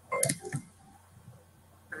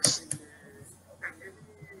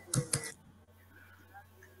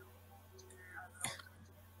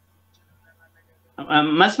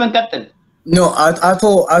መስፍን ቀጥል። ኖ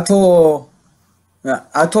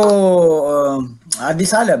አቶ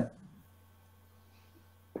አዲስ ዓለም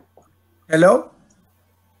ሄሎ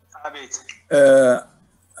አቤት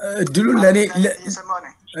እድሉን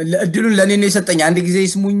ለኔ ነው የሰጠኝ። አንድ ጊዜ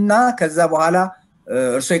ይስሙኝና ከዛ በኋላ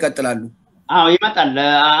እርሶ ይቀጥላሉ። አዎ ይመጣል፣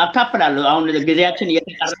 አካፍላለሁ። አሁን ጊዜያችን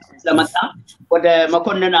እየተቀረጸ ስለመጣ ወደ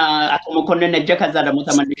መኮንን አቶ መኮንን እጀ ከዛ ደግሞ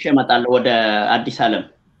ተመልሼ እመጣለሁ ወደ አዲስ ዓለም።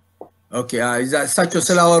 ኦኬ እሳቸው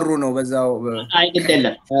ስላወሩ ነው በዛው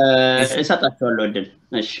አይደለም እሰጣቸዋለሁ እድል።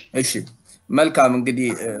 እሺ መልካም። እንግዲህ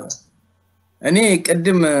እኔ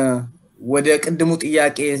ቅድም ወደ ቅድሙ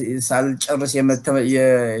ጥያቄ ሳልጨርስ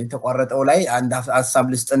የተቋረጠው ላይ አንድ ሐሳብ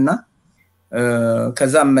ልስጥና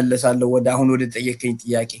ከዛ መለሳለሁ ወደ አሁን ወደ ጠየቀኝ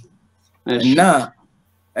ጥያቄ እና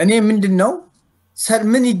እኔ ምንድነው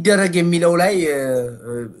ምን ይደረግ የሚለው ላይ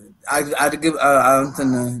አድግብ እንትን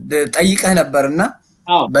ጠይቀህ ነበርና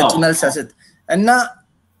በጭነል ሰስት እና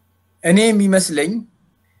እኔ የሚመስለኝ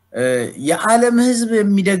የዓለም ህዝብ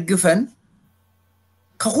የሚደግፈን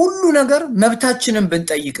ከሁሉ ነገር መብታችንን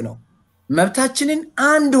ብንጠይቅ ነው። መብታችንን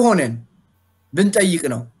አንድ ሆነን ብንጠይቅ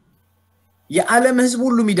ነው የዓለም ህዝብ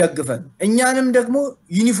ሁሉ የሚደግፈን፣ እኛንም ደግሞ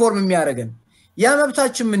ዩኒፎርም የሚያደርገን። ያ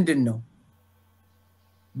መብታችን ምንድነው?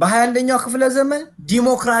 በ21ኛው ክፍለ ዘመን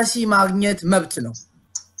ዲሞክራሲ ማግኘት መብት ነው።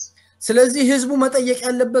 ስለዚህ ህዝቡ መጠየቅ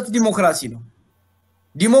ያለበት ዲሞክራሲ ነው።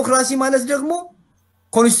 ዲሞክራሲ ማለት ደግሞ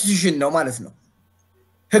ኮንስቲቱሽን ነው ማለት ነው።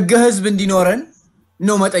 ሕገ-ህዝብ እንዲኖረን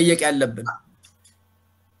ነው መጠየቅ ያለብን።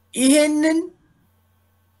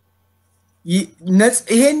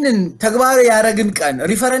 ይሄንን ተግባር ያረግን ቀን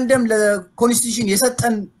ሪፈረንደም ለኮንስቲቱሽን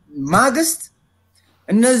የሰጠን ማግስት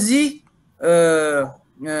እነዚህ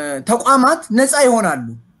ተቋማት ነፃ ይሆናሉ።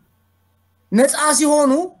 ነፃ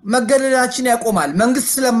ሲሆኑ መገደላችን ያቆማል መንግስት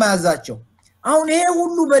ስለማያዛቸው። አሁን ይሄ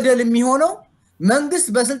ሁሉ በደል የሚሆነው መንግስት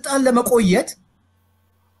በስልጣን ለመቆየት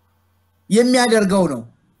የሚያደርገው ነው።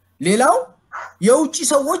 ሌላው የውጪ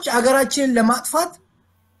ሰዎች አገራችንን ለማጥፋት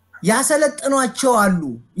ያሰለጠኗቸው አሉ።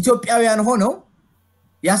 ኢትዮጵያውያን ሆነው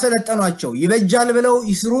ያሰለጠኗቸው ይበጃል ብለው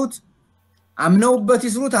ይስሩት አምነውበት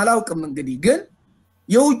ይስሩት አላውቅም። እንግዲህ ግን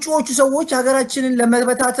የውጪዎቹ ሰዎች ሀገራችንን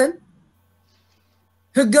ለመበታተን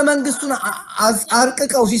ህገ መንግስቱን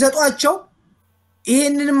አርቅቀው ሲሰጧቸው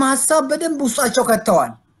ይሄንንም ሐሳብ በደንብ ውስጣቸው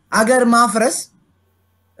ከተዋል። አገር ማፍረስ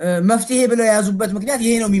መፍትሄ ብለው ያዙበት ምክንያት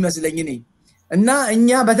ይሄ ነው የሚመስለኝ እኔ። እና እኛ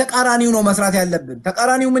በተቃራኒው ነው መስራት ያለብን።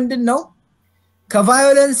 ተቃራኒው ምንድነው?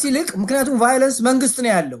 ከቫዮለንስ ይልቅ ምክንያቱም ቫዮለንስ መንግስት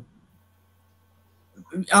ነው ያለው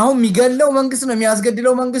አሁን የሚገለው መንግስት ነው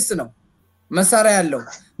የሚያስገድለው መንግስት ነው መሳሪያ ያለው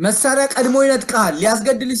መሳሪያ ቀድሞ ይነጥቃል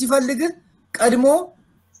ሊያስገድል ሲፈልግ ቀድሞ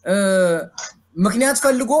ምክንያት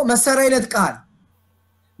ፈልጎ መሳሪያ ይነጥቃል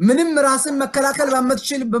ምንም ራስን መከላከል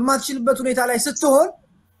በማትችልበት ሁኔታ ላይ ስትሆን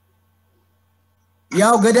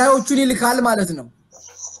ያው ገዳዮቹን ይልካል ማለት ነው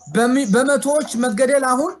በመቶዎች መገደል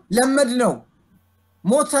አሁን ለመድ ነው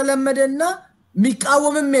ሞት ተለመደና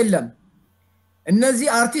ሚቃወምም የለም እነዚህ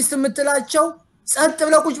አርቲስት የምትላቸው ጸጥ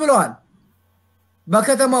ብለው ቁጭ ብለዋል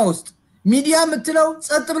በከተማ ውስጥ ሚዲያ የምትለው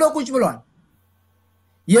ጸጥ ብለው ቁጭ ብለዋል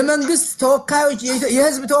የመንግስት ተወካዮች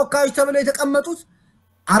የህዝብ ተወካዮች ተብለው የተቀመጡት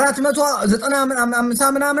 490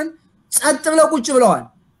 ምናምን ጸጥ ብለው ቁጭ ብለዋል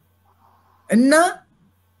እና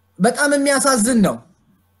በጣም የሚያሳዝን ነው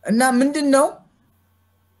እና ምንድነው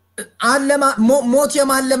ሞት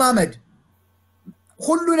የማለማመድ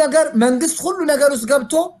ሁሉ ነገር መንግስት ሁሉ ነገር ውስጥ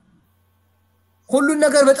ገብቶ ሁሉ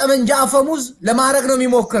ነገር በጠመንጃ አፈሙዝ ለማድረግ ነው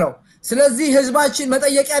የሚሞክረው ስለዚህ ህዝባችን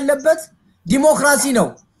መጠየቅ ያለበት ዲሞክራሲ ነው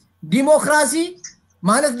ዲሞክራሲ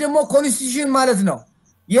ማለት ደግሞ ኮንስቲቱሽን ማለት ነው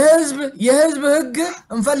የህዝብ ህግ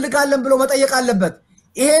እንፈልጋለን ብሎ መጠየቅ አለበት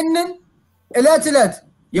ይሄንን እለት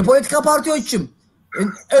የፖለቲካ ፓርቲዎችም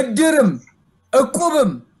እድርም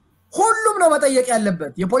እቁብም ሁሉም ነው መጠየቅ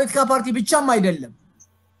ያለበት የፖለቲካ ፓርቲ ብቻም አይደለም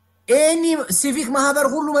ኤኒ ሲቪክ ማህበር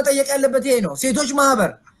ሁሉ መጠየቅ ያለበት ይሄ ነው ሴቶች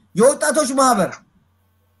ማህበር የወጣቶች ማህበር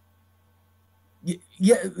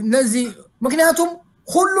እነዚህ ምክንያቱም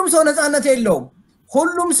ሁሉም ሰው ነፃነት የለውም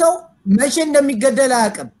ሁሉም ሰው መቼ እንደሚገደል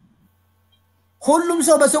አያውቅም ሁሉም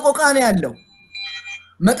ሰው በሰቆቃ ነው ያለው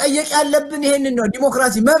መጠየቅ ያለብን ይሄንን ነው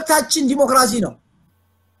ዲሞክራሲ መብታችን ዲሞክራሲ ነው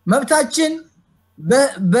መብታችን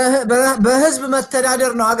በህዝብ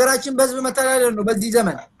መተዳደር ነው ሀገራችን በህዝብ መተዳደር ነው በዚህ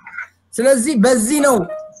ዘመን ስለዚህ በዚህ ነው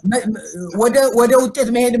ወደ ውጤት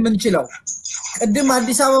መሄድ የምንችለው ቅድም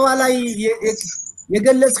አዲስ አበባ ላይ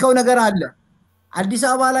የገለጽከው ነገር አለ አዲስ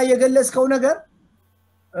አበባ ላይ የገለጽከው ነገር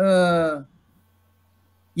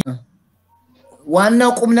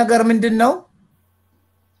ዋናው ቁም ነገር ምንድነው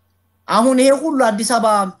አሁን ይሄ ሁሉ አዲስ አበባ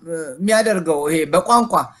የሚያደርገው ይሄ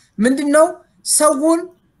በቋንቋ ምንድነው ሰውን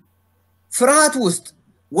ፍርሃት ውስጥ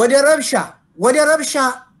ወደ ረብሻ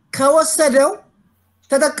ከወሰደው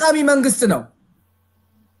ተጠቃሚ መንግስት ነው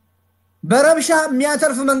በረብሻ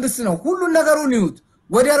የሚያተርፍ መንግስት ነው ሁሉ ነገሩን ይውት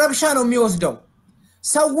ወደ ረብሻ ነው የሚወስደው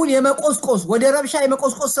ሰውን የመቆስቆስ ወደ ረብሻ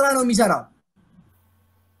የመቆስቆስ ስራ ነው የሚሰራው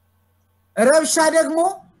ረብሻ ደግሞ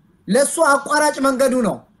ለሱ አቋራጭ መንገዱ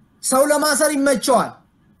ነው ሰው ለማሰር ይመቸዋል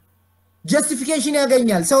ጀስቲፊኬሽን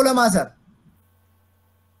ያገኛል ሰው ለማሰር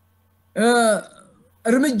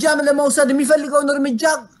እርምጃም ለመውሰድ የሚፈልገውን እርምጃ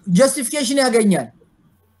ጀስቲፊኬሽን ያገኛል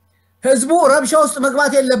ህዝቡ ረብሻ ውስጥ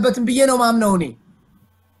መግባት የለበትም ብዬ ነው ማምነው እኔ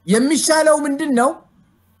የሚሻለው ምንድነው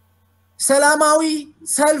ሰላማዊ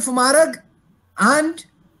ሰልፍ ማድረግ አንድ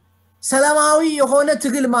ሰላማዊ የሆነ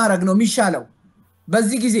ትግል ማድረግ ነው የሚሻለው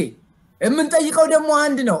በዚህ ጊዜ የምንጠይቀው ደግሞ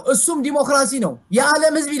አንድ ነው እሱም ዲሞክራሲ ነው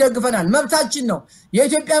የዓለም ህዝብ ይደግፈናል መብታችን ነው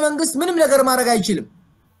የኢትዮጵያ መንግስት ምንም ነገር ማድረግ አይችልም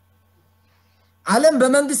ዓለም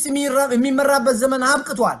በመንግስት የሚመራበት ዘመን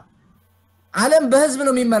አብቅቷል ዓለም በህዝብ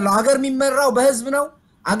ነው የሚመራው ሀገር የሚመራው በህዝብ ነው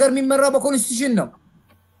ሀገር የሚመራው በኮንስቲቱሽን ነው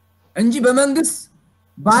እንጂ በመንግስት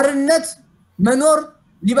ባርነት መኖር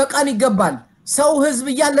ሊበቃን ይገባል ሰው ህዝብ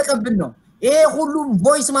ያለቀብን ነው ይሄ ሁሉም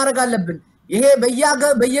ቮይስ ማድረግ አለብን ይሄ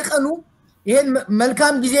በየቀኑ ይሄን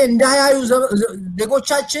መልካም ጊዜ እንዳያዩ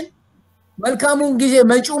ዜጎቻችን መልካሙን ጊዜ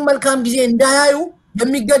መጪውን መልካም ጊዜ እንዳያዩ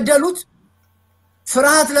የሚገደሉት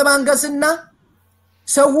ፍርሃት ለማንገስና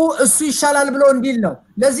ሰው እሱ ይሻላል ብሎ እንዲል ነው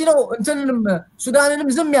ለዚህ ነው እንትንም ሱዳንንም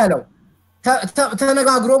ዝም ያለው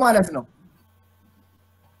ተነጋግሮ ማለት ነው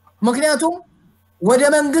ምክንያቱም ወደ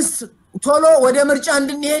መንግስት ቶሎ ወደ ምርጫ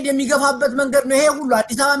እንድንሄድ የሚገፋበት መንገድ ነው ይሄ ሁሉ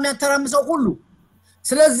አዲስ አበባ የሚያተራምሰው ሁሉ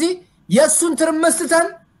ስለዚህ የሱን ትርምስተን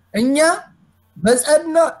እኛ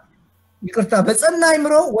በጸና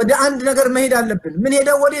አይምሮ ወደ አንድ ነገር መሄድ አለብን ምን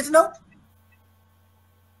ሄደው ወዴት ነው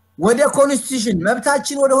ወደ ኮንስቲቱሽን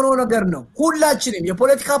መብታችን ወደ ሆነው ነገር ነው ሁላችንም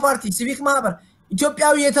የፖለቲካ ፓርቲ ሲቪክ ማህበር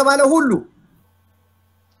ኢትዮጵያዊ የተባለ ሁሉ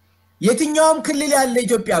የትኛውም ክልል ያለ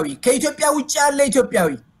ኢትዮጵያዊ ከኢትዮጵያ ውጪ ያለ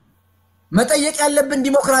ኢትዮጵያዊ መጠየቅ ያለብን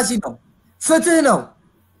ዲሞክራሲ ነው ፍትህ ነው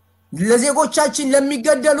ለዜጎቻችን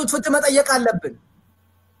ለሚገደሉት ፍትህ መጠየቅ አለብን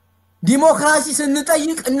ዲሞክራሲ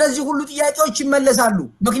ስንጠይቅ እነዚህ ሁሉ ጥያቄዎች ይመለሳሉ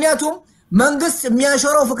ምክንያቱም መንግስት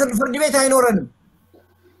የሚያሾረው ፍርድ ቤት አይኖርንም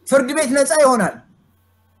ፍርድ ቤት ነፃ ይሆናል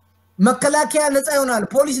መከላከያ ነፃ ይሆናል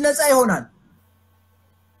ፖሊስ ነፃ ይሆናል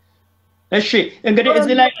እሺ እንግዲህ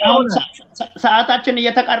እዚህ ላይ አሁን ሰዓታችን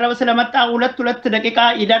እየተቀረበ ስለመጣ ሁለት ደቂቃ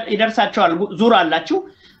ይደርሳቸዋል ዙር አላችሁ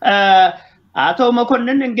አቶ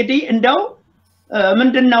መኮንን እንግዲህ እንደው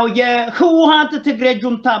ምንድነው የህወሓት ትግሬ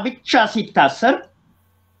ጁንታ ብቻ ሲታሰር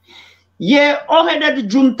የኦህዴድ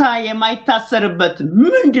ጁንታ የማይታሰርበት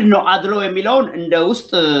ምንድነው አድሎ የሚለውን እንደ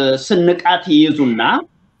ውስጥ ስንቃት ይይዙና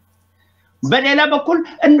በሌላ በኩል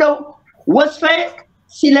እንደው ወስፌ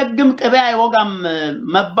ሲለግም ቅቤ አይወጋም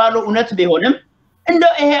መባሉ እውነት ቢሆንም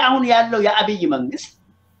እንደው ይሄ አሁን ያለው የአብይ መንግስት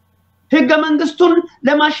ህገ መንግስቱን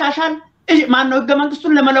ለማሻሻል ማነው ህገ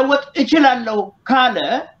መንግስቱን ለመለወጥ እችላለሁ ካለ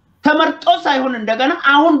ተመርጦ ሳይሆን እንደገና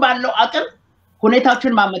አሁን ባለው አቅም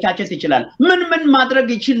ሁኔታዎችን ማመቻቸት ይችላል ምን ማድረግ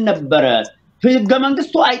ይችል ነበር ህገ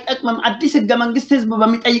መንግስቱ አይጠቅምም አዲስ ህገ መንግስት ህዝብ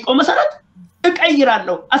በሚጠይቀው መሰረት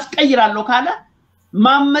አስቀይራለሁ ካለ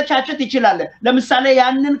ማመቻቸት ይችላል ለምሳሌ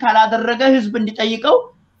ያንን ካላደረገ ህዝብ እንዲጠይቀው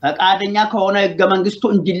ፈቃደኛ ከሆነ ህገ መንግስቱ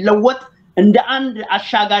እንዲለወጥ እንደ አንድ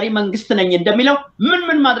አሻጋሪ መንግስት ነኝ እንደሚለው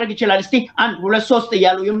ምን ማድረግ ይችላል እስቲ 1 2 3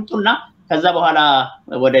 እያሉ ይምጡና ከዛ በኋላ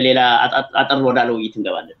ወደ ሌላ አጠር ወዳለው ውይይት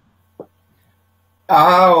እንገባለን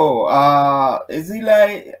አዎ እዚህ ላይ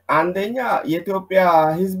አንደኛ የኢትዮጵያ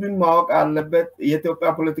ህዝብን ማወቅ አለበት የኢትዮጵያ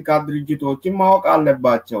ፖለቲካ ድርጅቶችን ማወቅ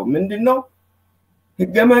አለባቸው ምንድነው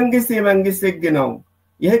ህገ መንግስት የመንግስት ህግ ነው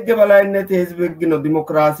የህግ በላይነት የህዝብ ህግ ነው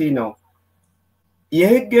ዲሞክራሲ ነው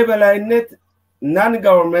የህግ በላይነት ናን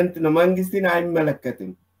ገቨርንመንት ነው መንግስትን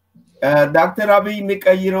አይመለከትም ዶክተር አብይ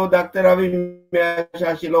የሚቀይረው ዶክተር አብይ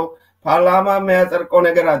የሚያሻሽለው ፓርላማ የሚያጸድቀው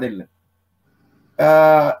ነገር አይደለም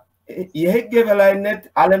የህግ በላይነት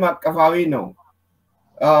አለማቀፋዊ ነው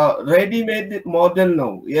ሬዲ ሜድ ሞዴል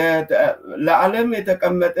ነው ለዓለም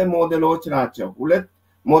የተቀመጠ ሞዴሎች ናቸው ሁለት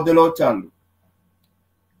ሞዴሎች አሉ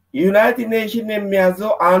ዩናይትድ ኔሽን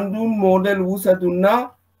የሚያዘው አንዱን ሞዴል ውሰዱና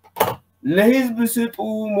ለህዝብ ስጡ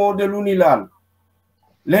ሞዴሉን ይላል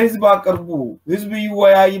ለህዝብ አቅርቡ ህዝብ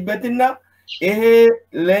ይወያይበትና ይሄ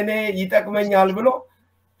ለኔ ይጠቅመኛል ብሎ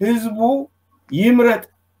ህዝቡ ይምረጥ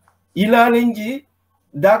ይላል እንጂ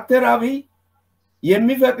ዶክተር አብይ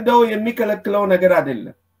የሚፈቅደው የሚከለክለው ነገር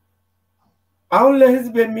አይደለም አሁን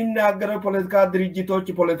ለህዝብ የሚናገረው ፖለቲካ ድርጅቶች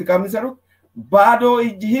ፖለቲካ የሚሰሩት ባዶ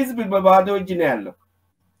እጅ ህዝብ በባዶ እጅ ነው ያለው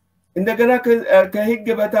እንደገና ከህግ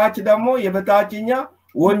በታች ደግሞ የበታችኛ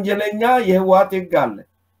ወንጀለኛ የህወሓት ህግ አለ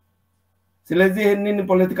ስለዚህ እነን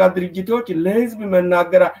ፖለቲካ ድርጅቶች ለህዝብ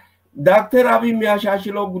መናገር ዶክተር አብይ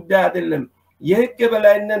የሚያሻሽለው ጉዳይ አይደለም የህግ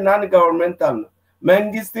በላይነት ናን ገቨርንመንታል ነው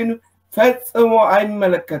መንግስትን ፈጽሞ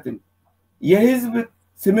አይመለከትም የህዝብ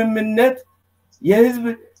ስምምነት የህዝብ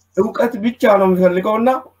ዕውቀት ብቻ ነው የሚፈልገውና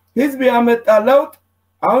ህዝብ ያመጣ ለውጥ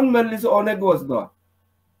አሁን መልሶ ኦነግ ወስዷል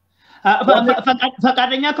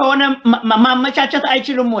ፈቃደኛ ከሆነ ማመቻቸት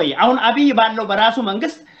አይችልም ወይ አሁን አብይ ባለው በራሱ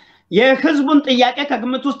መንግስት የህዝቡን ጥያቄ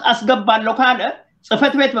ከግምት ውስጥ አስገባለሁ ካለ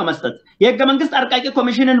ጽፈት ቤት በመስጠት የህገ መንግስት አርቃቂ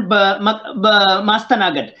ኮሚሽንን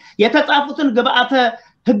በማስተናገድ የተጻፉትን ግብአተ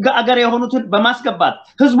ህግ አገር የሆኑትን በማስገባት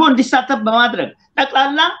ህዝቡ እንዲሳተፍ በማድረግ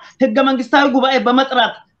ጠቅላላ ህገ መንግስታዊ ጉባኤ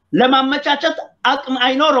በመጥራት ለማመቻቸት አቅም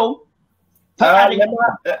አይኖረው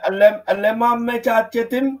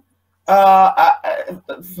ለማመቻቸትም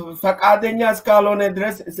ፈቃደኛ እስካልሆነ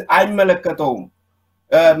ድረስ አይመለከተውም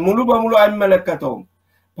ሙሉ በሙሉ አይመለከተውም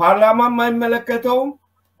ፓርላማም አይመለከተውም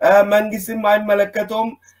መንግስትም አይመለከተውም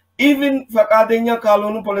ኢቭን ፈቃደኛ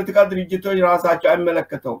ካልሆኑ ፖለቲካ ድርጅቶች ራሳቸው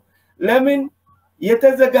አይመለከተውም ለምን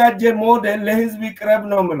የተዘጋጀ ሞዴል ለህዝብ ይቅረብ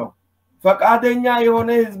ነው ምለው ፈቃደኛ የሆነ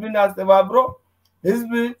ህዝብን አስተባብሮ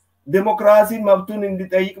ህዝብ ዲሞክራሲ መብቱን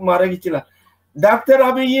እንዲጠይቅ ማድረግ ይችላል ዶክተር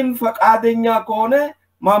አብይም ፈቃደኛ ከሆነ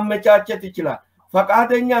ማመቻቸት ይችላል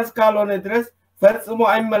ፈቃደኛ እስካልሆነ ድረስ ፈጽሞ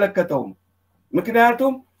አይመለከተውም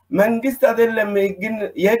ምክንያቱም መንግስት አይደለም ግን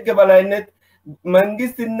የህግ በላይነት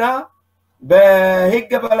መንግስትና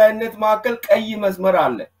በህግ በላይነት ማከል ቀይ መስመር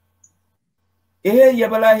አለ ይሄ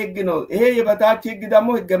የበላይ ህግ ነው ይሄ የበታች ህግ ደግሞ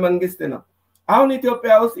ህገ መንግስት ነው አሁን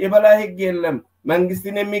ኢትዮጵያ ውስጥ የበላይ ህግ የለም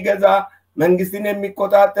መንግስትን የሚገዛ መንግስትን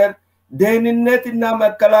የሚቆጣጠር ደህንነትና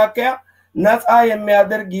መከላከያ ነፃ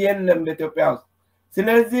የሚያደርግ የለም በኢትዮጵያ ውስጥ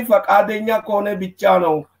ስለዚህ ፈቃደኛ ከሆነ ብቻ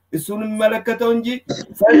ነው እሱን መለከተው እንጂ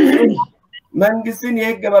መንግስትን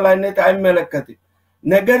የህግ በላይነት አይመለከትም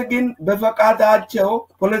ነገር ግን በፈቃዳቸው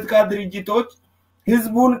ፖለቲካ ድርጅቶች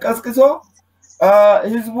ህዝቡን ቀስቅሶ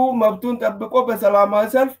ህዝቡ መብቱን ጠብቆ በሰላማዊ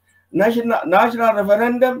ሰልፍ ናሽናል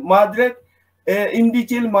ሬፈረንደም ማድረግ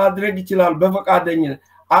እንዲችል ማድረግ ይችላል በፈቃደኝነት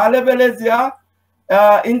አለበለዚያ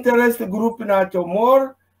ኢንተረስት ግሩፕ ናቸው ሞር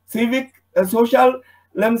ሲቪክ ሶሻል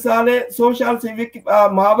ለምሳሌ ሶሻል ሲቪክ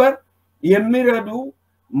ማህበር የሚረዱ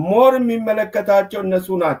ሞር የሚመለከታቸው እነሱ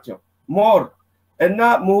ናቸው ሞር እና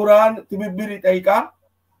ምሁራን ትብብር ይጠይቃል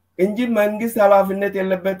እንጂ መንግስት ኃላፊነት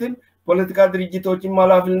የለበትም ፖለቲካ ድርጅቶችም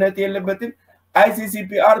ኃላፊነት የለበትም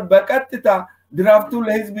ICCPR በቀጥታ ድራፍቱ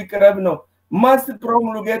ለህዝብ ይቅረብ ነው must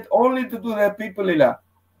promulgate only to the people ይላል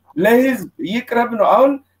ለህዝብ ይቅረብ ነው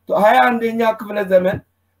አሁን 21ኛ ክፍለ ዘመን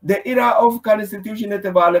the era of constitution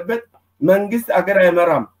የተባለበት መንግስት አገር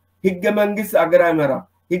አይመራም ህገ መንግስት አገር አይመራም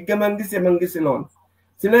ህገ መንግስት የመንግስት ስለሆነ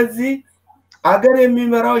ስለዚህ አገር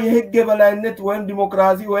የሚመራው የህግ የበላይነት ወይም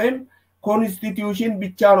ዲሞክራሲ ወይም ኮንስቲቲዩሽን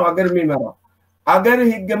ብቻ ነው አገር የሚመራው አገር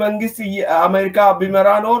ህገ መንግስት አሜሪካ ቢመራ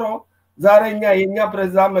ኖሮ ዛሬኛ የኛ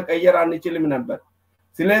ፕሬዝዳንት መቀየር አንችልም ነበር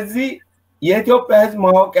ስለዚህ የኢትዮጵያ ህዝብ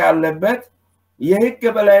ማወቅ ያለበት የህግ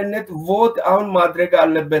የበላይነት ቮት አሁን ማድረግ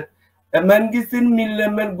አለበት መንግስትን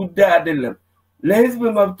ሚለመን ጉዳይ አይደለም ለህዝብ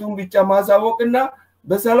መብቱን ብቻ ማሳወቅና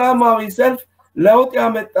በሰላማዊ ሰልፍ ለውጥ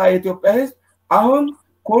ያመጣ የኢትዮጵያ ህዝብ አሁን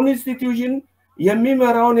ኮንስቲቲዩሽን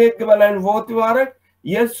የሚመራውን የህግ የበላይነት ቮት ማድረግ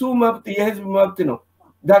የሱ መብት የህዝብ መብት ነው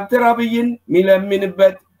ዶክተር አብይን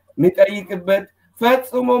ሚለምንበት ሚጠይቅበት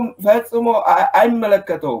ፈጽሞ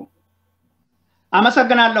አይመለከተውም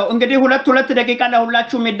አመሰግናለሁ እንግዲህ ሁለት ደቂቃ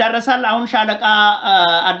ለሁላችሁም ይዳረሳል አሁን ሻለቃ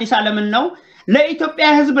አዲስ ዓለምን ነው ለኢትዮጵያ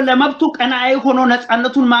ህዝብ ለመብቱ ቀናይ ሆኖ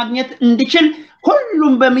ነፃነቱን ማግኘት እንዲችል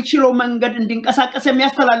ሁሉም በሚችለው መንገድ እንዲንቀሳቀስ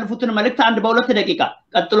የሚያስተላልፉትን መልእክት አንድ በሁለት ደቂቃ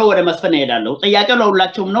ቀጥሎ ወደ መስፈን ይሄዳለሁ ጥያቄው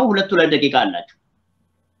ለሁላችሁም ነው ሁለት ደቂቃ አላችሁ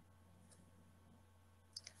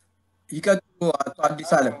ይቀጥሉ አቶ አዲስ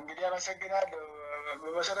ዓለም እንግዲህ አመሰግናለሁ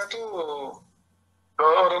በመሰረቱ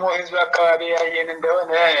በኦሮሞ ህዝብ አካባቢ ያየን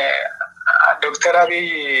እንደሆነ ዶክተር አብይ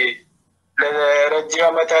ለረጅም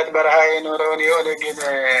ዓመታት በረሃ የኖረውን የኦነግን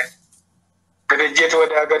ድርጅት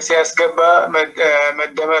ወደ ሀገር ሲያስገባ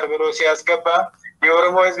መደመር ብሎ ሲያስገባ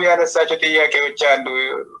የኦሮሞ ህዝብ ያነሳቸው ጥያቄዎች አሉ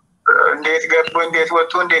እንዴት ገቡ እንዴት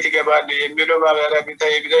ወጡ እንዴት ይገባሉ የሚሉ ማብራሪያ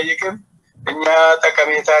ቢጠይቅም እኛ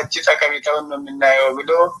ጠቀሜታውን ነው የምናየው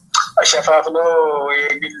ብሎ አሸፋፍኖ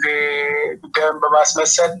የግል ጉዳዩን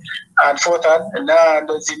በማስመሰል አልፎታል እና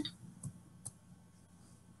እንደዚህ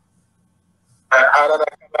ሐረር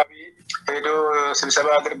አካባቢ ሄዶ ስብሰባ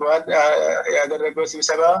አድርገዋል ያደረገው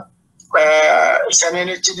ስብሰባ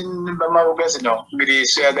ሰሜኖችን በማውገዝ ነው እንግዲህ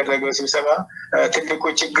እሱ ያደረገው ስብሰባ ትልቁ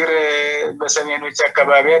ችግር በሰሜኖች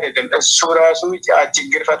አካባቢ አይደለም እሱ ራሱ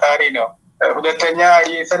ችግር ፈጣሪ ነው ሁለተኛ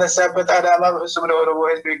የተነሳበት አላማ በፍጹም ለኦሮሞ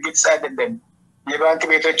ህዝብ ግልጽ አይደለም የባንክ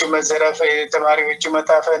ቤቶቹ መዘረፍ የተማሪዎቹ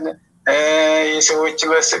መታፈን የሰዎች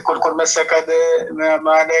ቁልቁል መሰቀል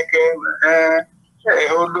ማለቅ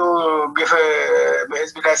ሁሉ ግፍ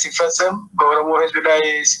በህዝብ ላይ ሲፈጸም በኦሮሞ ህዝብ ላይ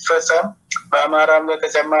ሲፈጸም በአማራም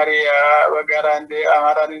ለተጨማሪ ወጋራ እንደ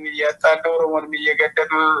አማራንን እያጣሉ ኦሮሞንም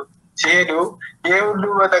እየገደሉ ሲሄዱ ይሄ ሁሉ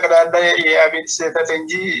በጠቅላላ የአብይ ስህተት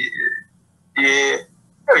እንጂ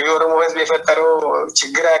የኦሮሞ ህዝብ የፈጠረው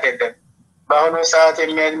ችግር አይደለም በአሁኑ ሰዓት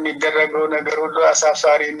የሚደረገው ነገር ሁሉ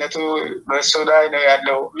አሳፋሪነቱ በሱ ላይ ነው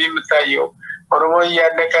ያለው የሚታየው ኦሮሞ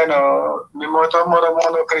እያለቀ ነው የሚሞተው ኦሮሞ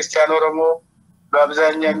ነው ክርስቲያን ኦሮሞ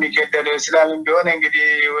በአብዛኛው የሚገደለው እስላምም ቢሆን እንግዲህ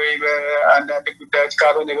ወይ በአንዳንድ ጉዳዮች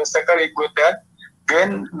ካልሆነ በስተቀር ይጎዳል ግን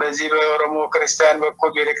በዚህ በኦሮሞ ክርስቲያን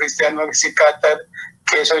በኩል ቤተክርስቲያን ሲቃጠል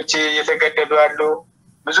ቄሶች እየተገደሉ አሉ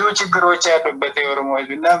ብዙ ችግሮች ያሉበት የኦሮሞ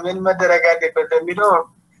ህዝብ እና ምን መደረግ አለበት የሚለው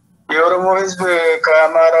የኦሮሞ ህዝብ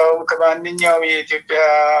ከአማራው ከማንኛውም የኢትዮጵያ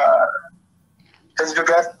ህዝብ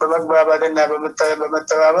ጋር በመግባባትና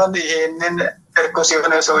በመተባበር ይሄንን እርኩስ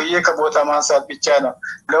የሆነ ሰውዬ ከቦታ ማንሳት ብቻ ነው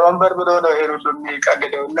ለወንበር ብሎ ነው ይሄ ሁሉ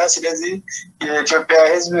የሚቀልደው እና ስለዚህ የኢትዮጵያ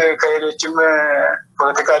ህዝብ ከሌሎችም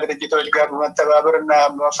ፖለቲካ ድርጅቶች ጋር በመተባበርና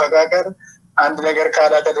በመፈቃቀር አንድ ነገር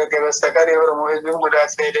ካላደረገ በስተቀር የኦሮሞ ህዝብ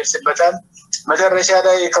ጉዳት ይደርስበታል መጨረሻ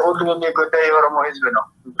ላይ ከሁሉም የሚጎዳ የኦሮሞ ህዝብ ነው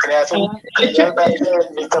ምክንያቱም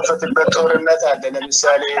የሚከፈትበት ጦርነት አለ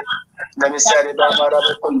ለምሳሌ በአማራ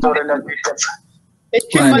በኩል ጦርነት ቢከፈት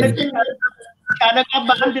እቺ መልእክት ሻለቃ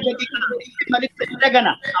በአንድ ደቂቃ መልእክት እንደገና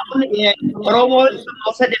አሁን የኦሮሞ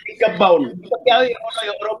መውሰድ የሚገባውን ኢትዮጵያዊ የሆነው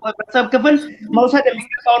የኦሮሞ ህብረተሰብ ክፍል መውሰድ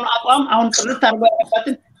የሚገባውን አቋም አሁን ጥርት አድርጎ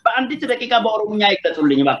ያቀርባትን በአንዲት ደቂቃ በኦሮሞኛ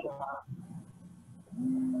ይገለጹልኝ እባክህ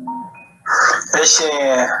እሺ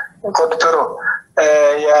ኮድቶሮ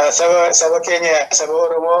ያ ሰበከኛ ሰበ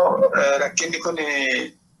ኦሮሞ ረኪኒ ኩን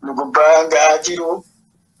ንጉባ ጋጂሩ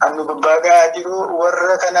አንዱ ጉባጋ ጅሩ ወረ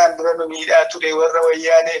ከናን ድረኑ ሚዳቱ ደ ወረ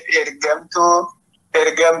ወያኔ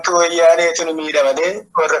ኤርገምቱ ወያኔ ቱኑ ሚዳመደ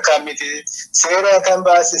ወረ ካሚቲ ሴራ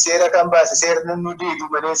ካምባስ ሴርኑ ዲዱ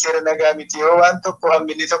መደ ሴራ ነጋሚቲ ዋን tokko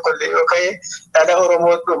hamini tokko le okay dala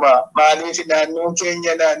oromo duma maaliif naannoo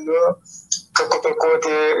keenya naannoo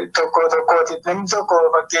tokko tokko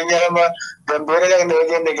fakkeenya nama gambeera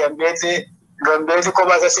dhaqnee gambeeti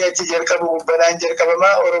kophaa isaa achi jalqabu gubbanaan jalqabama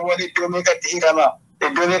oromoon iddoo meeqatti hirama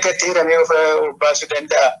iddoo meeqatti hiramee of baasuu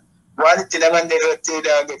danda'a waan itti namanne irratti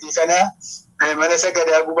gatii kana mana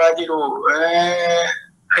sagadaa gubaa jiru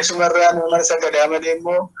isumarraan mana sagadaa malee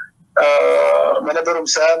immoo mana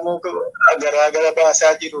barumsaa immoo garaa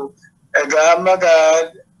baasaa jiru egaa amma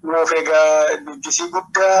ኖፌጋ ዲሲ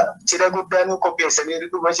ጉዳ ችለ ጉዳ ነው ኮፒሰኒ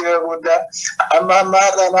በችለ ጉዳ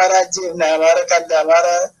አማራ ማራጂ እና ማራ ካዳ ማራ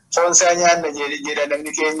ፎንሳኛ ነጀደ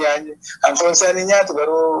ለምኒከኛ አንፎንሳኛ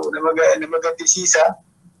ተበሩ ለመገዲሲሳ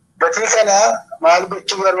በትከና ማልበቹ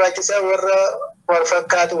በርባጭሳ ወረ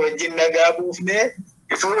ወርፈካት ወጅን ነጋቡፍኔ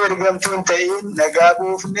ይቱ እርገምቱን ተይን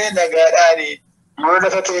ነጋቡፍኔ ነጋዳኒ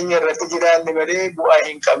ወለፈከኛ ረትጅዳን በለ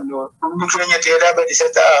ቡአሂን ቀምኖ ሁሉከኛ ተዳ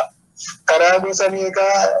በዲሰታ ከራጎ ሰሜካ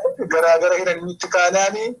ገራገረ ሄደን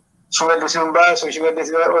ምትካናኒ ሽመልሱን ባሶ ሽመልስ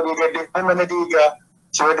ኦዲገደ መነዲጋ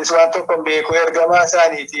ሽመልስ ዋንቶ ኮምቤኮ ኤርገማ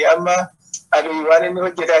ሳኒቲ አማ አብይዋን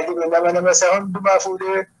የሚወጀዳጅ ለመነመሳሁን ድማፉደ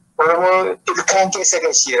ኦሮሞ ኢልካን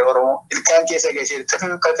ከሰገሽ ኦሮሞ ኢልካን ከሰገሽ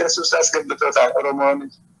ከትርሱስ አስገብቶታል ኦሮሞን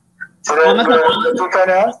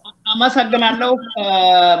አመሰግናለሁ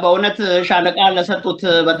በእውነት ሻለቃ ለሰጡት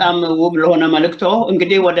በጣም ውብ ለሆነ መልእክቶ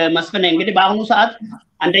እንግዲህ ወደ መስፈን እንግዲህ በአሁኑ ሰዓት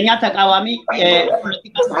አንደኛ ተቃዋሚ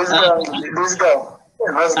ፖለቲካ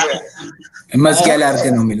መዝጊያ ላርክ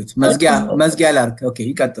ነው የሚሉት መዝጊያ ላርክ ኦኬ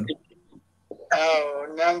ይቀጥሉ አዎ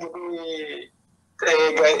እና እንግዲህ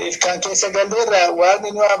ኢልካን ከሰገለራ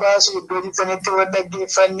ዋግኑ አባሱ ዶዲተነት ወደግ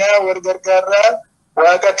ፈና ወርገርጋራ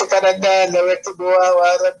ዋቀት ከነዳ ለወት ቦዋ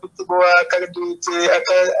ዋረብት ቦዋ ከልዱት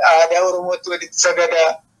አዳ ኦሮሞት ወዲት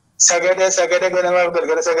ሰገደ ገነማ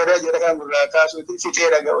ገርገረ ሰገደ ጀረካን ጉራ ካሱት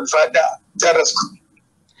ሲቴረጋ ulfaዳ ጨረስኩ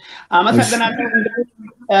አመሰግናለሁ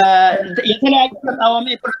የተለያዩ ተቃዋሚ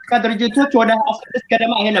የፖለቲካ ድርጅቶች ወደ 26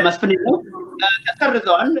 ገደማ ይሄ ለመስፍን ነው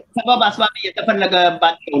ተሰርዘዋል ሰበብ አስባብ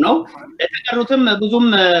እየተፈለገባቸው ነው ለተቀሩትም ብዙም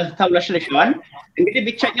ተብለሽልሽዋል እንግዲህ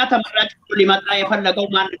ብቸኛ ተመራጭ ሊመጣ የፈለገው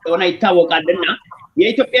ማን እንደሆነ ይታወቃልና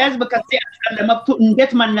የኢትዮጵያ ህዝብ ከዚህ አንፃር ለመብቱ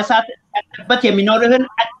እንዴት መነሳት ያለበት የሚኖርህን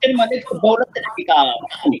አጭር መልእክት በሁለት ደቂቃ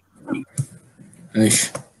እሺ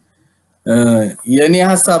የኔ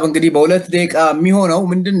ሐሳብ እንግዲህ በሁለት ደቂቃ የሚሆነው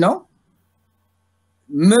ምንድነው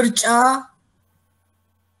ምርጫ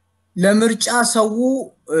ለምርጫ ሰው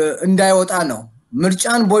እንዳይወጣ ነው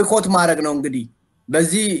ምርጫን ቦይኮት ማድረግ ነው እንግዲህ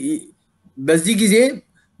በዚህ ጊዜ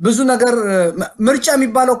ብዙ ነገር ምርጫ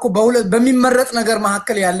የሚባለው እኮ በሚመረጥ ነገር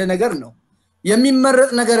መሐከል ያለ ነገር ነው የሚመረጥ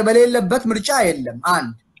ነገር በሌለበት ምርጫ የለም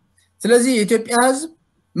አንድ ስለዚህ የኢትዮጵያ ህዝብ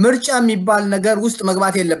ምርጫ የሚባል ነገር ውስጥ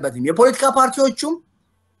መግባት የለበትም የፖለቲካ ፓርቲዎቹም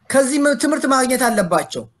ከዚህ ትምርት ማግኘት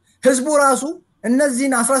አለባቸው ህዝቡ ራሱ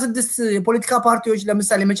እነዚህን 16 የፖለቲካ ፓርቲዎች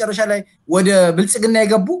ለምሳሌ መጨረሻ ላይ ወደ ብልጽግና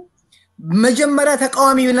የገቡ መጀመሪያ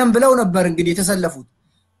ተቃዋሚ ብለው ነበር እንግዲህ የተሰለፉት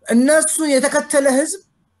እነሱ የተከተለ ህዝብ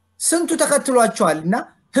ስንቱ ተከትሏቸዋልና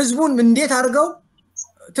ህዝቡን እንዴት አድርገው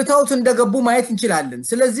ትተውት እንደገቡ ማየት እንችላለን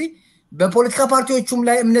ስለዚህ በፖለቲካ ፓርቲዎቹም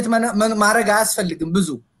ላይ እምነት ማረጋ ያስፈልግም ብዙ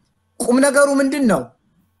ቁም ነገሩ ምንድነው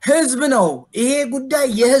ህዝብ ነው ይሄ ጉዳይ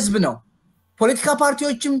የህዝብ ነው ፖለቲካ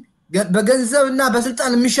ፓርቲዎችም በገንዘብና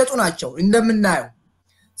በስልጣን የሚሸጡ ናቸው እንደምናየው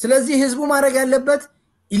ስለዚህ ህዝቡ ማረግ ያለበት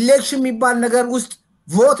ኢሌክሽን የሚባል ነገር ውስጥ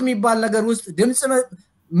ቮት የሚባል ነገር ውስጥ ድምጽ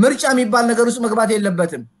ምርጫ የሚባል ነገር ውስጥ መግባት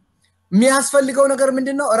የለበትም የሚያስፈልገው ነገር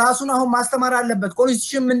ምንድነው ራሱን አሁን ማስተማር አለበት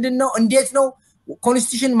ኮንስቲቱሽን ምንድነው እንዴት ነው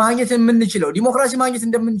ኮንስቲቱሽን ማግኘት የምንችለው ዲሞክራሲ ማግኘት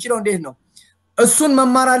እንደምንችለው እንዴት ነው እሱን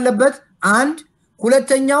መማር አለበት አንድ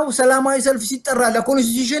ሁለተኛው ሰላማዊ ሰልፍ ሲጠራ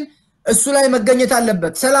ለኮንስቲቱሽን እሱ ላይ መገኘት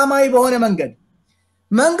አለበት ሰላማዊ በሆነ መንገድ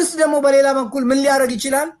መንግስት ደግሞ በሌላ በኩል ምን ሊያደርግ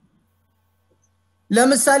ይችላል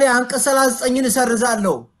ለምሳሌ አንቀጽ 39ን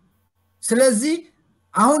እሰርዛለሁ ስለዚህ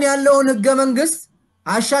አሁን ያለውን ህገ መንግስት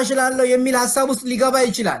አሻሽላለሁ የሚል ሐሳብ ውስጥ ሊገባ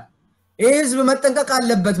ይችላል ይሄ ህዝብ መጠንቀቅ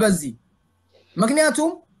አለበት በዚህ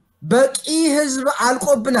ምክንያቱም በቂ ህዝብ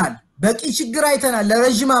አልቆብናል በቂ ችግር አይተናል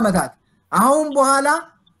ለረጅም አመታት አሁን በኋላ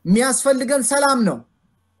የሚያስፈልገን ሰላም ነው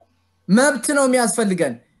መብት ነው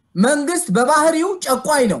የሚያስፈልገን መንግስት በባህሪው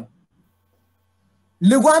ጨቋይ ነው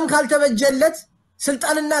ልጓም ካልተበጀለት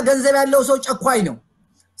ስልጣንና ገንዘብ ያለው ሰው ጨቋይ ነው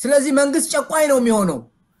ስለዚህ መንግስት ጨቋይ ነው የሚሆነው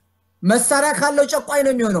መሳሪያ ካለው ጨቋይ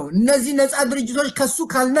ነው የሚሆነው እነዚህ ነፃ ድርጅቶች ከሱ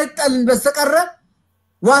ካልነጠልን በስተቀረ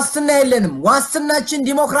ዋስትና የለንም ዋስትናችን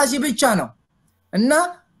ዲሞክራሲ ብቻ ነው እና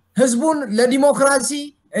ህዝቡን ለዲሞክራሲ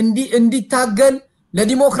እንዲታገል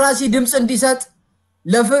ለዲሞክራሲ ድምጽ እንዲሰጥ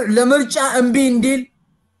ለምርጫ እምቢ እንዲል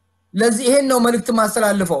ለዚህ ይሄን ነው መልእክት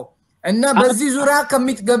ማስተላልፈው እና በዚህ ዙሪያ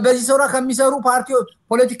በዚህ ዙሪያ ከሚሰሩ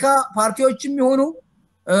ፖለቲካ ፓርቲዎችም ይሆኑ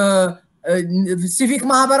ሲቪክ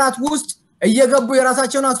ማህበራት ውስጥ እየገቡ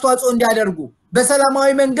የራሳቸውን አስተዋጽኦ እንዲያደርጉ በሰላማዊ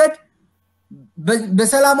መንገድ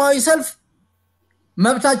በሰላማዊ ሰልፍ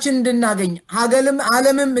መብታችን እንድናገኝ ሀገርም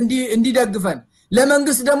ዓለምም እንዲደግፈን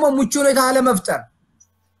ለመንግስት ደግሞ ሙቹ ሁኔታ አለመፍጠር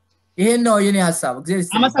ይሄን ነው የኔ ሐሳብ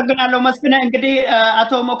አመሰግናለሁ መስፍን እንግዲህ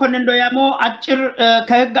አቶ መኮንን ዶያሞ አጭር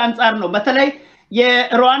ከህግ አንፃር ነው በተለይ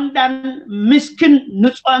የሩዋንዳን ምስኪን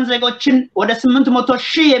ንጹሃን ዜጎችን ወደ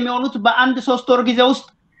 800,000 የሚሆኑት በአንድ 3 ወር ጊዜ ውስጥ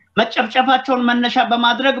መጨፍጨፋቸውን መነሻ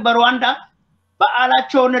በማድረግ በሩዋንዳ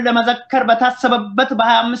በዓላቸውን ለመዘከር በታሰበበት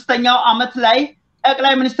በ25ኛው ዓመት ላይ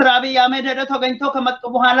ጠቅላይ ሚኒስትር አብይ አህመድ ተገኝተው ከመጡ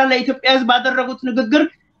በኋላ ለኢትዮጵያ ሕዝብ ባደረጉት ንግግር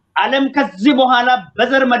ዓለም ከዚህ በኋላ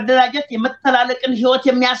በዘር መደራጀት የመተላለቅን ህይወት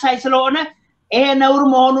የሚያሳይ ስለሆነ ይሄ ነውር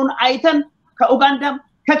መሆኑን አይተን ከኡጋንዳም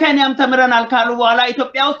ከኬንያም ተምረናል ካሉ በኋላ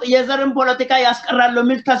ኢትዮጵያ ውስጥ የዘርን ፖለቲካ ያስቀራሉ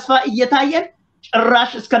የሚል ተስፋ እየታየ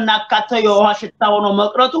ጭራሽ እስከናካተ የውሃ ሽታ ሆኖ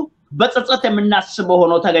መቅረቱ በጸጸት የምናስበው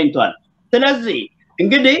ሆኖ ተገኝቷል። ስለዚህ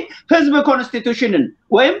እንግዲህ ህዝብ ኮንስቲቱሽንን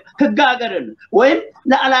ወይም ህግ ሀገርን ወይም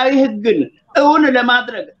ሉዓላዊ ህግን እውን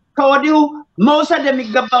ለማድረግ ከወዲሁ መውሰድ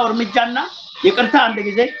የሚገባው እርምጃና ይቅርታ አንድ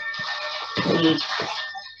ጊዜ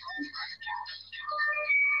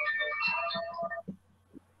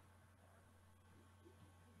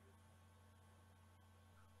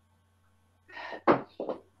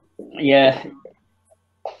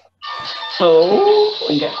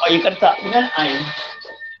ይቅርታ ግን አይ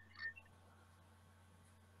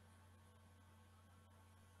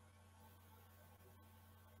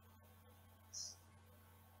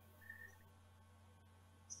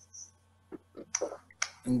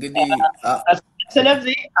እንግዲህ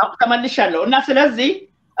ስለዚህ ተመልሻለሁ እና ስለዚህ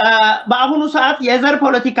በአሁኑ ሰዓት የዘር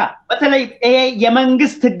ፖለቲካ በተለይ ይሄ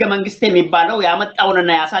የመንግስት ህገ መንግስት የሚባለው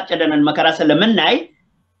ያመጣውንና ያሳጨደንን መከራ ስለምናይ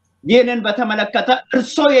ይህንን በተመለከተ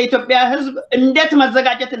እርሶ የኢትዮጵያ ህዝብ እንዴት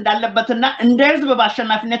መዘጋጀት እንዳለበትና እንደ ህዝብ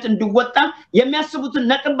በአሸናፊነት እንዲወጣ የሚያስቡትን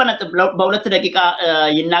ነጥብ በነጥብ በሁለት ደቂቃ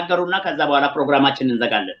ይናገሩና ከዛ በኋላ ፕሮግራማችንን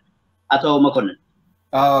እንዘጋለን። አቶ መኮንን።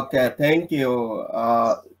 ኦኬ ታንክ ዩ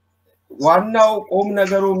ዋናው ቁም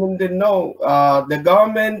ነገሩ ምንድነው? the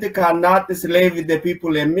government cannot slave the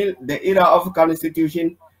people የሚል the era of constitution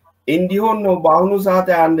እንዲሁም ነው በአሁኑ ሰዓት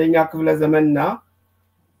አንደኛ ክፍለ ዘመንና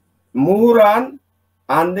ምሁራን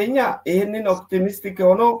አንደኛ ይሄንን ኦፕቲሚስቲክ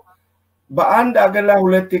ሆኖ በአንድ አገር ላይ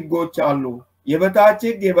ሁለት ህጎች አሉ። የበታች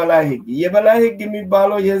ህግ የበላይ ህግ። የበላይ ህግ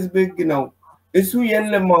የሚባለው የህዝብ ህግ ነው። እሱ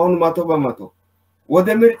የለም አሁን 100% ወደ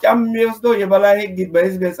ምርጫ የሚወስደው የበላይ ህግ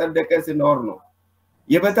በህዝብ የጸደቀ ሲኖር ነው።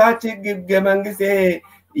 የበታች ህግ መንግስት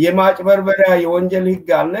የማጭበርበሪያ የወንጀል ህግ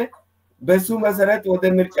አለ። በሱ መሰረት ወደ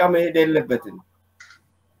ምርጫ መሄድ የለበትም።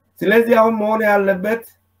 ስለዚህ አሁን መሆን ያለበት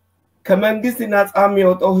ከመንግስት ነፃ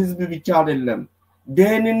የሚወጣው ህዝብ ብቻ አይደለም።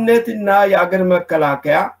 ደህንነትና የአገር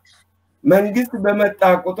መከላከያ መንግስት በመጣ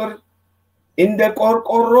ቁጥር እንደ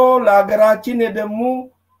ቆርቆሮ ለሀገራችን የደሙ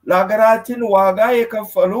ለሀገራችን ዋጋ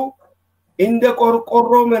የከፈሉ እንደ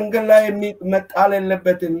ቆርቆሮ መንገድ ላይ መጣል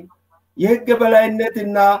የለበትም። የህግ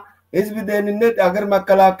በላይነትና ህዝብ ደህንነት አገር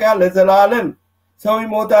መከላከያ ለዘላለም ሰው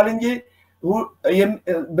ይሞታል እንጂ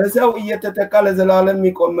በሰው እየተተካ ለዘላለም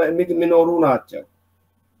የሚኖሩ ናቸው።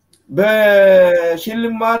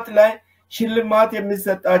 በሽልማት ላይ ሽልማት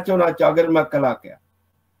የሚሰጣቸው ናቸው አገር መከላከያ።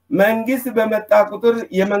 መንግስት በመጣ ቁጥር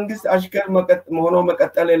የመንግስት አሽከር ሆኖ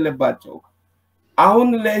መቀጠል የለባቸው። አሁን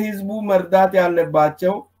ለህዝቡ መርዳት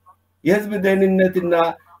ያለባቸው የህዝብ ደህንነትና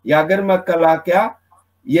የአገር መከላከያ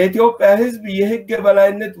የኢትዮጵያ ህዝብ የህግ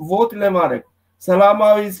በላይነት ቮት ለማድረግ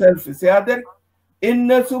ሰላማዊ ሰልፍ ሲያደርግ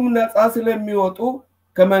እነሱም ነፃ ስለሚወጡ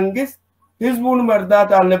ከመንግስት ህዝቡን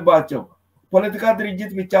መርዳት አለባቸው። ፖለቲካ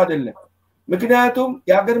ድርጅት ብቻ አይደለም። ምክንያቱም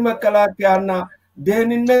የአገር መከላከያና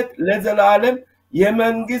ደህንነት ለዘላለም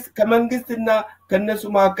የመንግስት ከመንግስትና ከነሱ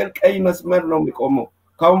መካከል ቀይ መስመር ነው የሚቆመው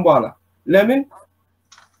ካሁን በኋላ። ለምን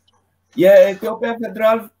የኢትዮጵያ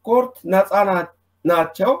ፌደራል ኮርት ነፃ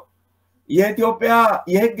ናቸው። የኢትዮጵያ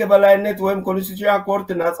የህግ በላይነት ወይም ኮንስቲቱሽን ኮርት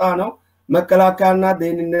ነፃ ነው። መከላከያና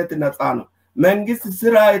ደህንነት ነፃ ነው። መንግስት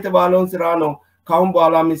ስራ የተባለውን ስራ ነው ካሁን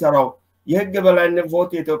በኋላ የሚሰራው የህግ በላይነት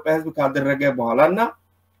ቮት የኢትዮጵያ ህዝብ ካደረገ በኋላና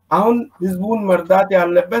አሁን ህዝቡን መርዳት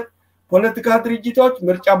ያለበት ፖለቲካ ድርጅቶች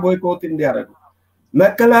ምርጫ ቦይኮት እንዲያደርጉ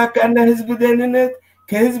መከላከያና ህዝብ ደህንነት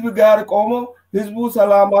ከህዝብ ጋር ቆሞ ህዝቡ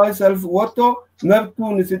ሰላማዊ ሰልፍ ወጥቶ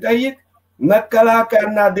መብቱን ሲጠይቅ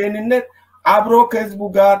መከላከያና ደህንነት አብሮ ከህዝቡ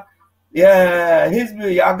ጋር የህዝብ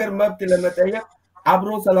የአገር መብት ለመጠየቅ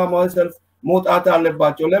አብሮ ሰላማዊ ሰልፍ መውጣት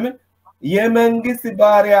አለባቸው። ለምን የመንግስት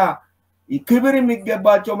ባሪያ ክብር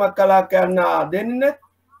የሚገባቸው መከላከያና ደህንነት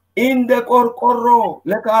እንደ ቆርቆሮ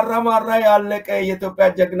ለካራማራ ያለቀ የኢትዮጵያ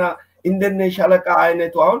ጀግና እንደነ ሻለቃ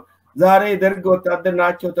አይነቱ አሁን ዛሬ ደርግ ወታደር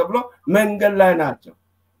ናቸው ተብሎ መንገድ ላይ ናቸው።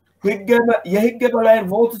 የህግ በላይ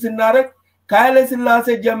ቮት ስናረግ ከኃይለ ሥላሴ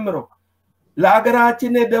ጀምሮ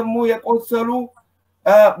ለአገራችን ደግሞ የቆሰሉ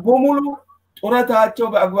በሙሉ ጡረታቸው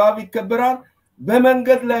በአግባብ ይከበራል።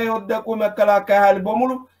 በመንገድ ላይ የወደቁ መከላከያ ኃይል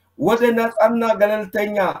በሙሉ ወደ ነፃና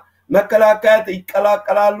ገለልተኛ መከላከያ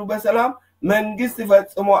ይቀላቀላሉ በሰላም። መንግስት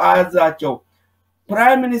ፈጽሞ አያዛቸው።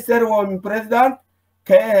 ፕራይም ሚኒስተር ወይም ፕሬዝዳንት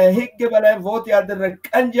ከህግ በላይ ቮት ያደረገ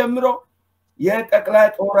ቀን ጀምሮ የጠቅላይ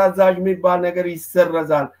ጦር አዛዥ የሚባል ነገር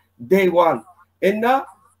ይሰረዛል day one እና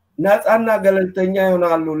ነፃና ገለልተኛ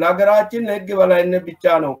ይሆናሉ ለሀገራችን ለህግ በላይነት ብቻ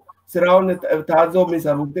ነው ስራውን ታዘው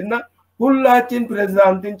የሚሰሩትና ሁላችን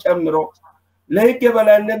ፕሬዝዳንትን ጨምሮ ለህግ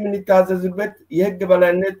በላይነት የምንታዘዝበት የህግ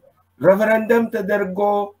በላይነት ሬፈረንደም ተደርጎ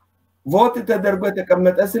ቮት ተደርጎ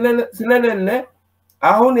ተቀመጠ ስለሌለ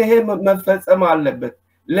አሁን ይሄ መፈጸም አለበት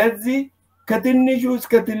ለዚህ ከትንሹ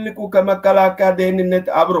እስከ ትልቁ ከመከላከያ ደህንነት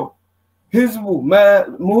አብሮ ህዝቡ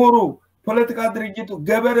ምሁሩ ፖለቲካ ድርጅቱ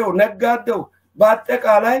ገበሬው ነጋዴው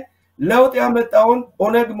በአጠቃላይ ለውጥ ያመጣውን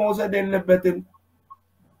ኦነግ መውሰድ የለበትም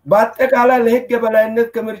በአጠቃላይ ለህግ በላይነት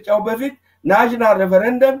ከምርጫው በፊት ናሽናል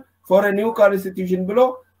ሬፈረንደም ፎር ኒው ኮንስቲቱሽን ብሎ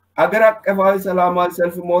አገር አቀፋዊ ሰላማዊ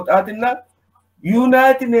ሰልፍ መውጣትና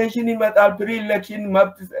ዩናይትድ ኔሽን ይመጣል ፕሪ ኢሌክሽን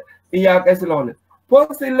መብት ጥያቄ ስለሆነ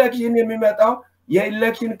ፖስት ኢሌክሽን የሚመጣው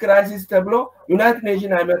የኢሌክሽን ክራይሲስ ተብሎ ዩናይትድ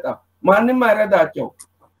ኔሽን አይመጣም ማንንም አይረዳቸው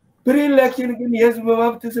ፕሪ ኢሌክሽን ግን የህዝብ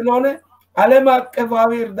መብት ስለሆነ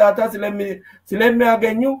አለማቀፋዊ እርዳታ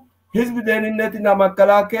ስለሚያገኙ ህዝብ ደህንነትና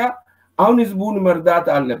መከላከያ አሁን ህዝቡን መርዳት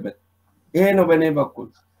አለበት ይሄ ነው በኔ በኩል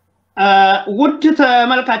ውድ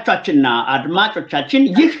ተመልካቾቻችንና አድማጮቻችን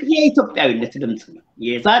ይህ የኢትዮጵያዊነት ድምጽ ነው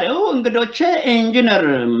የዛሬው እንግዶች ኢንጂነር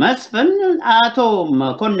መስፍን አቶ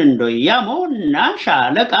መኮንን ዶያሞ እና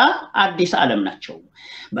ሻለቃ አዲስ ዓለም ናቸው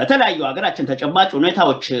በተለያዩ ሀገራችን ተጨባጭ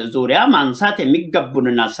ሁኔታዎች ዙሪያ ማንሳት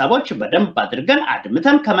የሚገቡንን ሐሳቦች በደንብ አድርገን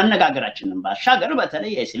አድምተን ከመነጋገራችንን ባሻገር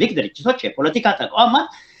በተለይ የሲቪክ ድርጅቶች የፖለቲካ ተቋማት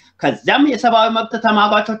ከዛም የሰብአዊ መብት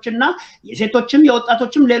ተማጋቾችና የሴቶችም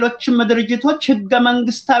የወጣቶችም ሌሎችም ድርጅቶች ህገ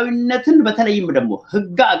መንግስታዊነትን በተለይም ደግሞ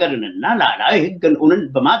ህገ አገርንና ላላዊ ህግን ኡንን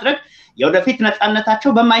በማድረግ የወደፊት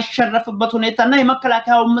ነፃነታቸው በማይሸረፍበት ሁኔታና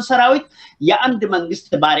የመከላከያው ሰራዊት የአንድ መንግስት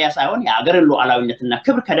ባሪያ ሳይሆን የአገርን ሉዓላዊነትና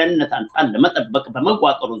ክብር ከደህንነት አንጻር ለመጠበቅ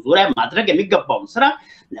በመዋቀሩ ዙሪያ ማድረግ የሚገባውን ስራ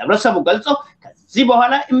ለህብረተሰቡ ገልጾ ከዚህ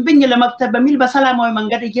በኋላ እንብኝ ለመብት በሚል በሰላማዊ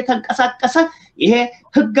መንገድ እየተንቀሳቀሰ ይሄ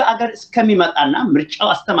ህግ አገር እስከሚመጣና ምርጫው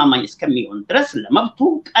አስተማማኝ እስከሚሆን ድረስ ለመብቱ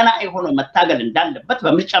ቀናኢ ሆኖ መታገል እንዳለበት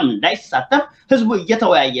በምርጫም እንዳይሳተፍ ህዝቡ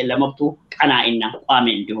እየተወያየ ለመብቱ ቀናኢና ቋሚ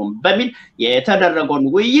እንዲሁም በሚል የተደረገውን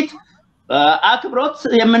ውይይት አክብሮት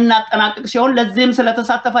የምናጠናቅቅ ሲሆን ለዚህም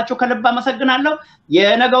ስለተሳተፋችሁ ከልብ አመሰግናለሁ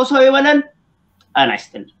የነገው ሰው ይበለን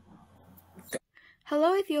አናይስትን Hello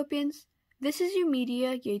Ethiopians, this is your media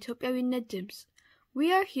የኢትዮጵያዊነት Dimts. We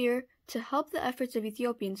are here to help the efforts of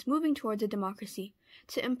Ethiopians moving towards a democracy,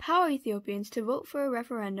 to empower Ethiopians to vote for a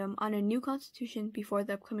referendum on a new constitution before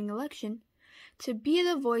the upcoming election, to be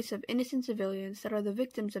the voice of innocent civilians that are the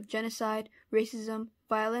victims of genocide, racism,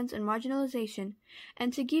 violence, and marginalization,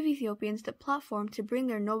 and to give Ethiopians the platform to bring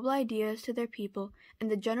their noble ideas to their people and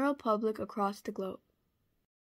the general public across the globe.